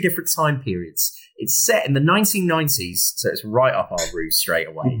over two different time periods. It's set in the 1990s, so it's right up our route straight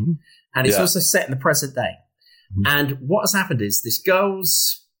away, and it's also set in the present day. And what has happened is this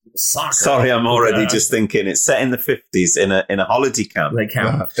girl's soccer. Sorry, I'm already just thinking it's set in the 50s in a holiday camp. They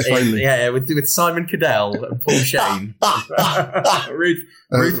camp. With Simon Cadell and Paul Shane,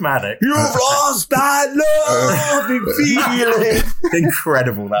 Ruth Maddox. You've lost that love and feeling.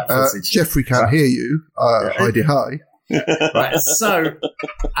 Incredible, that footage. Jeffrey can't hear you. Heidi High. Right, so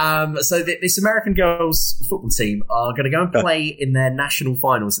this American girls football team are going to go and play in their national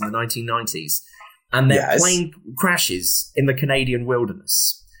finals in the 1990s, and their plane crashes in the Canadian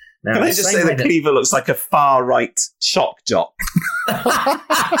wilderness. Now, can I just say that Cleaver looks like a far-right shock jock?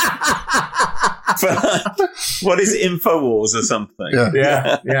 What is it, InfoWars or something?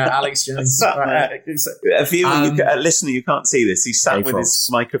 Yeah, Alex Jones. If you, a listener, you can't see this. He sat with his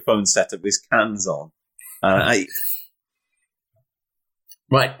microphone set up with his cans on.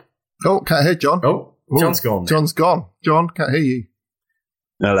 Right. Oh, can't hear John. Oh, John's gone. John's gone. John, can't hear you.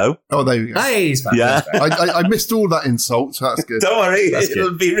 Hello. Oh, there you go. Hey, he's back. Yeah. He's back. I missed all that insult, so that's good. Don't worry,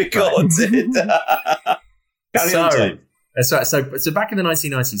 it'll be recorded. Carry on, James. That's right. So back in the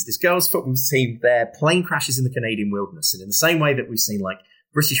 1990s, this girls' football team, their plane crashes in the Canadian wilderness, and in the same way that we've seen like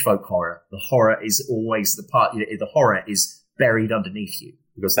British folk horror, the horror is always the part. The horror is buried underneath you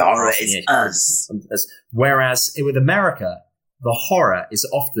because the horror is us. Whereas with America, the horror is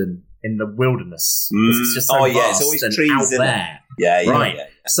often in the wilderness because it's just so vast it's always and trees out there. Yeah, right. Yeah.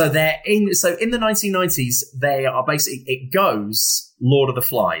 So in the 1990s, they are basically it goes Lord of the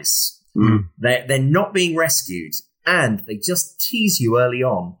Flies. Mm. They're not being rescued, and they just tease you early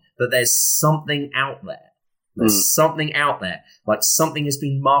on that there's something out there. There's something out there, like something has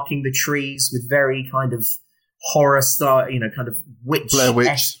been marking the trees with very kind of horror style, kind of witch, Blair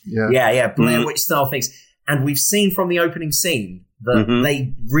Witch, Blair Witch style things. And we've seen from the opening scene that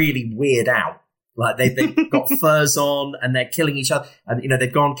they really weird out. Like they've got furs on and they're killing each other, and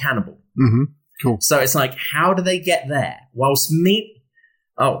they've gone cannibal. Mm-hmm. Cool. So it's like, how do they get there?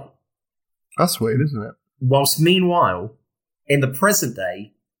 That's weird, isn't it? Whilst meanwhile, in the present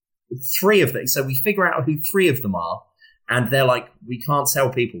day, 3 of them. So we figure out who 3 of them are, and they're like, we can't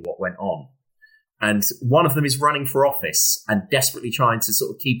tell people what went on. And one of them is running for office and desperately trying to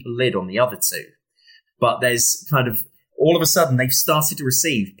sort of keep a lid on the other 2. But there's kind of, all of a sudden, they've started to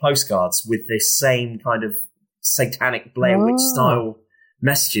receive postcards with this same kind of satanic Blair Witch style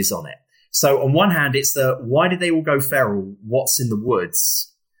messages on it. So on one hand, it's the, why did they all go feral? What's in the woods?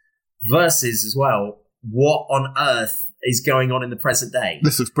 Versus as well, what on earth is going on in the present day?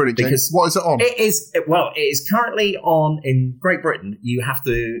 This is brilliant, James. What is it on? It is currently on in Great Britain. You have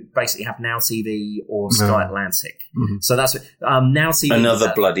to basically have Now TV or Sky Atlantic. Mm-hmm. So that's Now TV.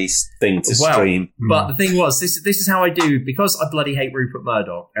 Another bloody thing to stream. But the thing was, this is how I do, because I bloody hate Rupert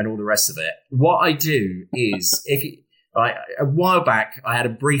Murdoch and all the rest of it. What I do is, a while back, I had a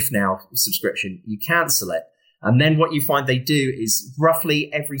Brief Now subscription. You cancel it. And then what you find they do is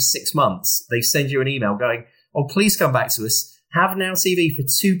roughly every 6 months, they send you an email going, oh, please come back to us. Have Now TV for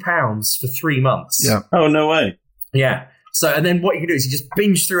 £2 for 3 months. Yeah. Oh, no way. Yeah. So, and then what you can do is you just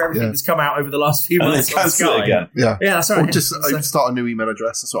binge through everything that's come out over the last few months. And then cancel it again. Yeah. Yeah, that's right. Or just start a new email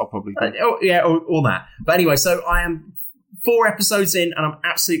address. That's what I'll probably do. All that. But anyway, so I am 4 episodes in and I'm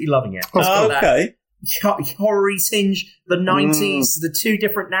absolutely loving it. Okay. Horror tinge, the 90s, the 2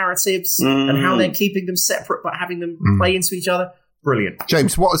 different narratives, and how they're keeping them separate but having them play into each other. Brilliant.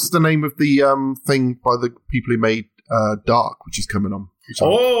 James, what is the name of the thing by the people who made Dark, which is coming on?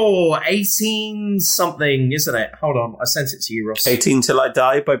 18 something, isn't it? Hold on, I sent it to you, Ross. 18 Till I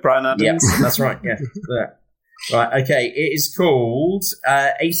Die by Bryan Adams. Yes, that's right. Yeah. Right. Okay. It is called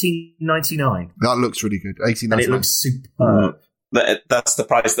 1899. That looks really good. 1899. And it looks superb. That's the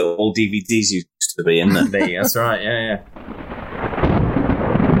price that all DVDs used to be, isn't it? That's right. Yeah.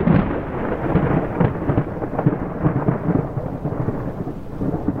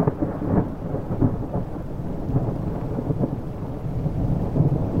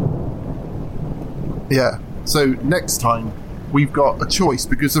 Yeah. So next time we've got a choice,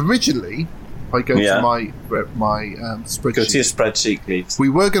 because originally, if I go to my spreadsheet, go to your spreadsheet, please. We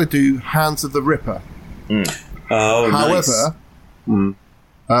were going to do Hands of the Ripper. However,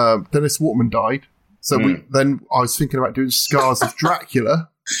 Dennis Waterman died, so then I was thinking about doing Scars of Dracula.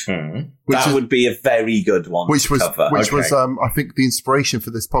 That would be a very good one. Which was cover. I think the inspiration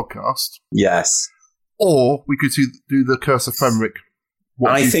for this podcast. Yes. Or we could do the Curse of Fenric.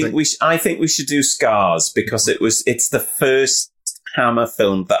 I think we should do Scars, because it's the first Hammer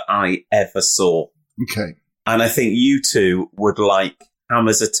film that I ever saw. Okay. And I think you two would like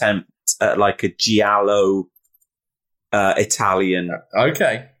Hammer's attempt at like a giallo Italian.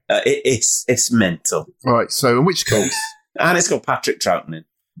 Okay. It's mental. Right. So in which case, and it's got Patrick Troughton in.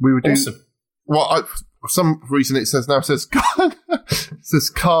 We would do. Awesome. Well, for some reason it says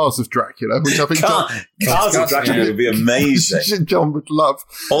Cars of Dracula, which I think Cars of Dracula would be amazing. John would love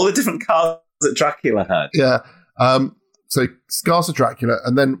all the different cars that Dracula had. Yeah. So Scars of Dracula,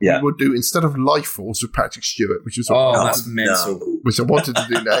 and then we would do, instead of Life Force with Patrick Stewart, which is that's mental. Which I wanted to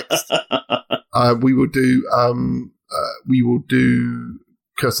do next. We will do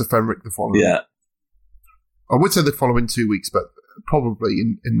Curse of Fenric the following. Yeah. I would say the following 2 weeks, but probably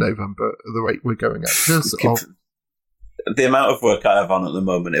in November at the rate we're going at. The amount of work I have on at the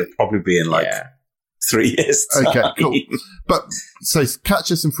moment, it'll probably be in 3 years' time. Okay, cool. But so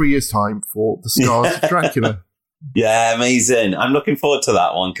catch us in 3 years' time for the Scars of Dracula. Yeah, amazing. I'm looking forward to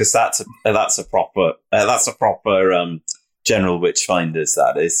that one, because that's a proper General Witchfinders,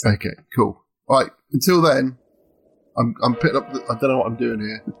 that is. Okay, cool. Right, until then, I'm picking up. I don't know what I'm doing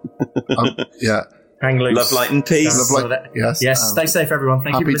here. Yeah. Hang loose. Love, light, and peace. Love, light, yes. Yes. Stay safe, everyone.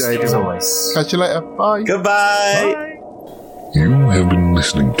 Thank you for listening as always. Catch you later. Bye. Goodbye. Bye. You have been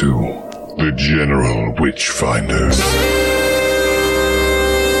listening to The General Witchfinders.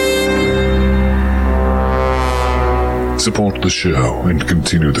 Support the show and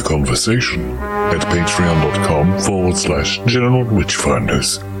continue the conversation at patreon.com/General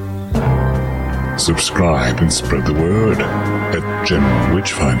Witchfinders. Subscribe and spread the word at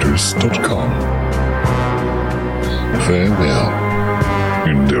generalwitchfinders.com. Farewell,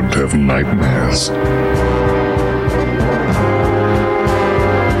 and don't have nightmares.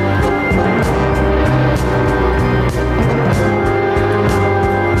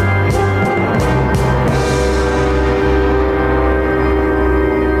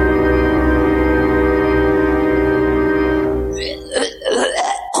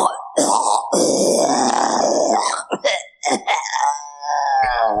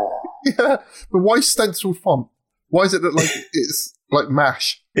 Yeah, but why stenciled font? Why does it look like it's like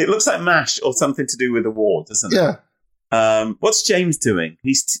MASH? It looks like MASH or something to do with the war, doesn't it? Yeah. What's James doing?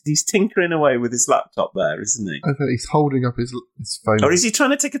 He's tinkering away with his laptop there, isn't he? I think he's holding up his phone. Or is he trying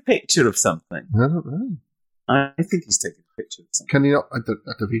to take a picture of something? I don't know. I think he's taking a picture of something. Can he not? I don't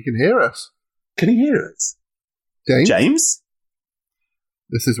know if he can hear us. Can he hear us? James?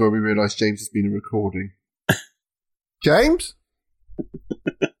 This is where we realise James has been a recording. James?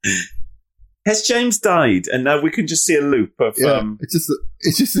 Has James died? And now we can just see a loop of... it's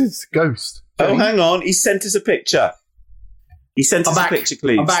just his ghost. Oh, hang on. He sent us a picture. He sent us a picture,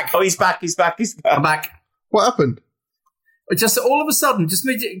 please. I'm back. Oh, he's back. I'm back. What happened? Just all of a sudden, just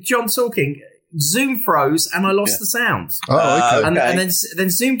me, John talking, Zoom froze and I lost the sound. Oh, okay. And then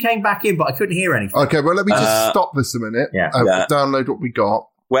Zoom came back in, but I couldn't hear anything. Okay, well, let me just stop this a minute. Download what we got.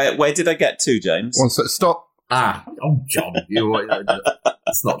 Where did I get to, James? One sec, stop. Oh, John,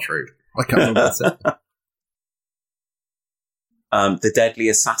 that's not true. I can't remember. The Deadly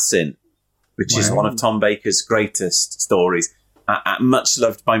Assassin, which is one of Tom Baker's greatest stories. Much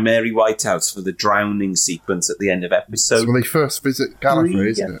loved by Mary Whitehouse for the drowning sequence at the end of episode. It's when they first visit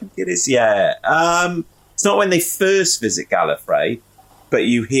Gallifrey, isn't it? I think it is, yeah. It's not when they first visit Gallifrey, but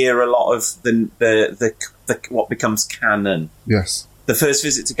you hear a lot of the what becomes canon. Yes. The first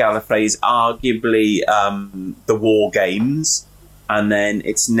visit to Gallifrey is arguably the War Games, and then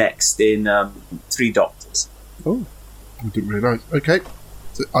it's next in Three Doctors. Oh, I didn't realise. Okay,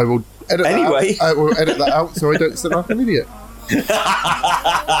 so I will edit that Anyway. out. I will edit that out so I don't sound like an idiot.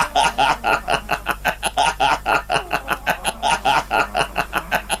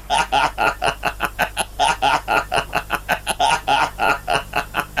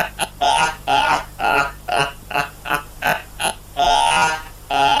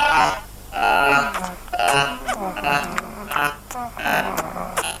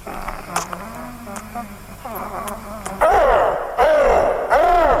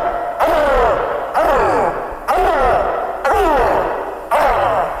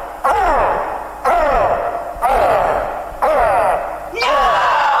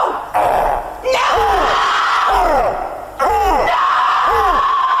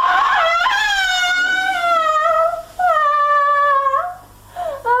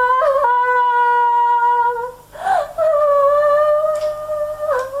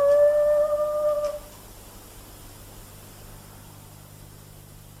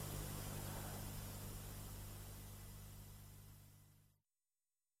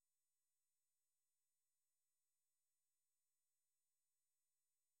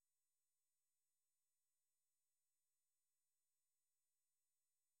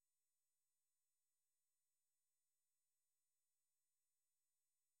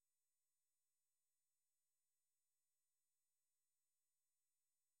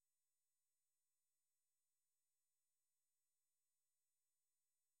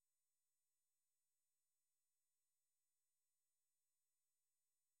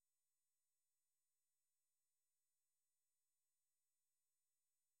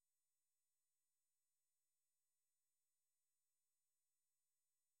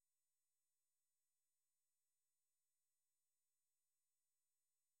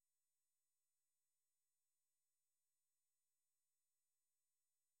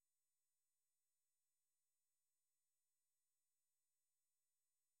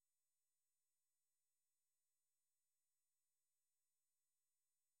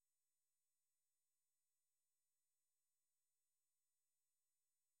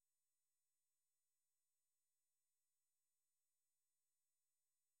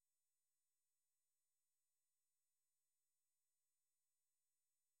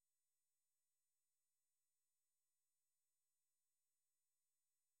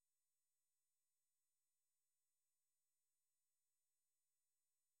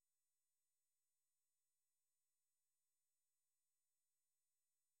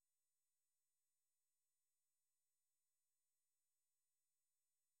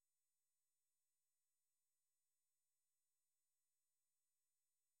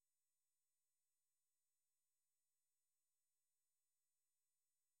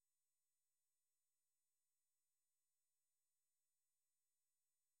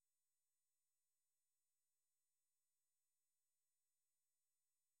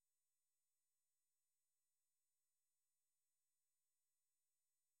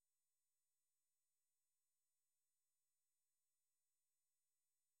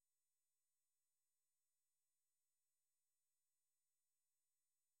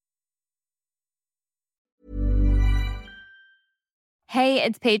 Hey,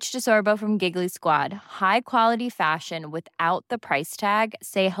 it's Paige DeSorbo from Giggly Squad. High quality fashion without the price tag.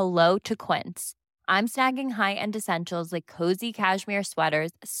 Say hello to Quince. I'm snagging high-end essentials like cozy cashmere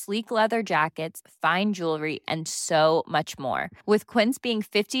sweaters, sleek leather jackets, fine jewelry, and so much more. With Quince being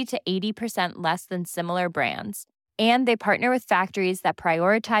 50 to 80% less than similar brands. And they partner with factories that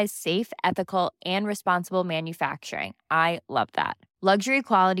prioritize safe, ethical, and responsible manufacturing. I love that. Luxury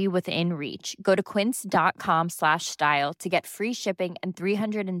quality within reach. Go to quince.com/style to get free shipping and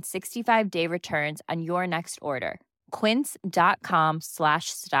 365-day returns on your next order.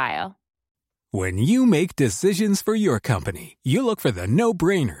 Quince.com/style. When you make decisions for your company, you look for the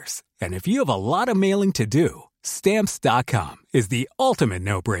no-brainers. And if you have a lot of mailing to do, Stamps.com is the ultimate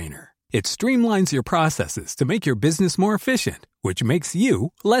no-brainer. It streamlines your processes to make your business more efficient, which makes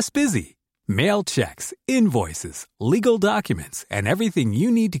you less busy. Mail checks, invoices, legal documents, and everything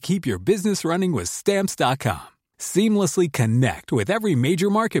you need to keep your business running with Stamps.com. Seamlessly connect with every major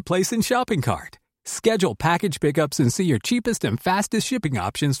marketplace and shopping cart. Schedule package pickups and see your cheapest and fastest shipping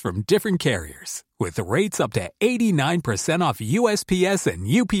options from different carriers, with rates up to 89% off USPS and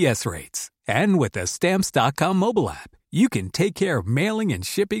UPS rates. And with the Stamps.com mobile app, you can take care of mailing and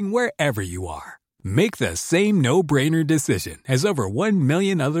shipping wherever you are. Make the same no-brainer decision as over 1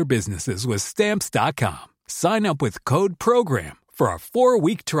 million other businesses with Stamps.com. Sign up with code PROGRAM for a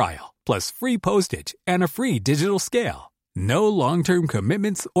 4-week trial, plus free postage and a free digital scale. No long-term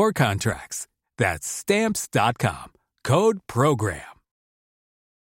commitments or contracts. That's Stamps.com. Code PROGRAM.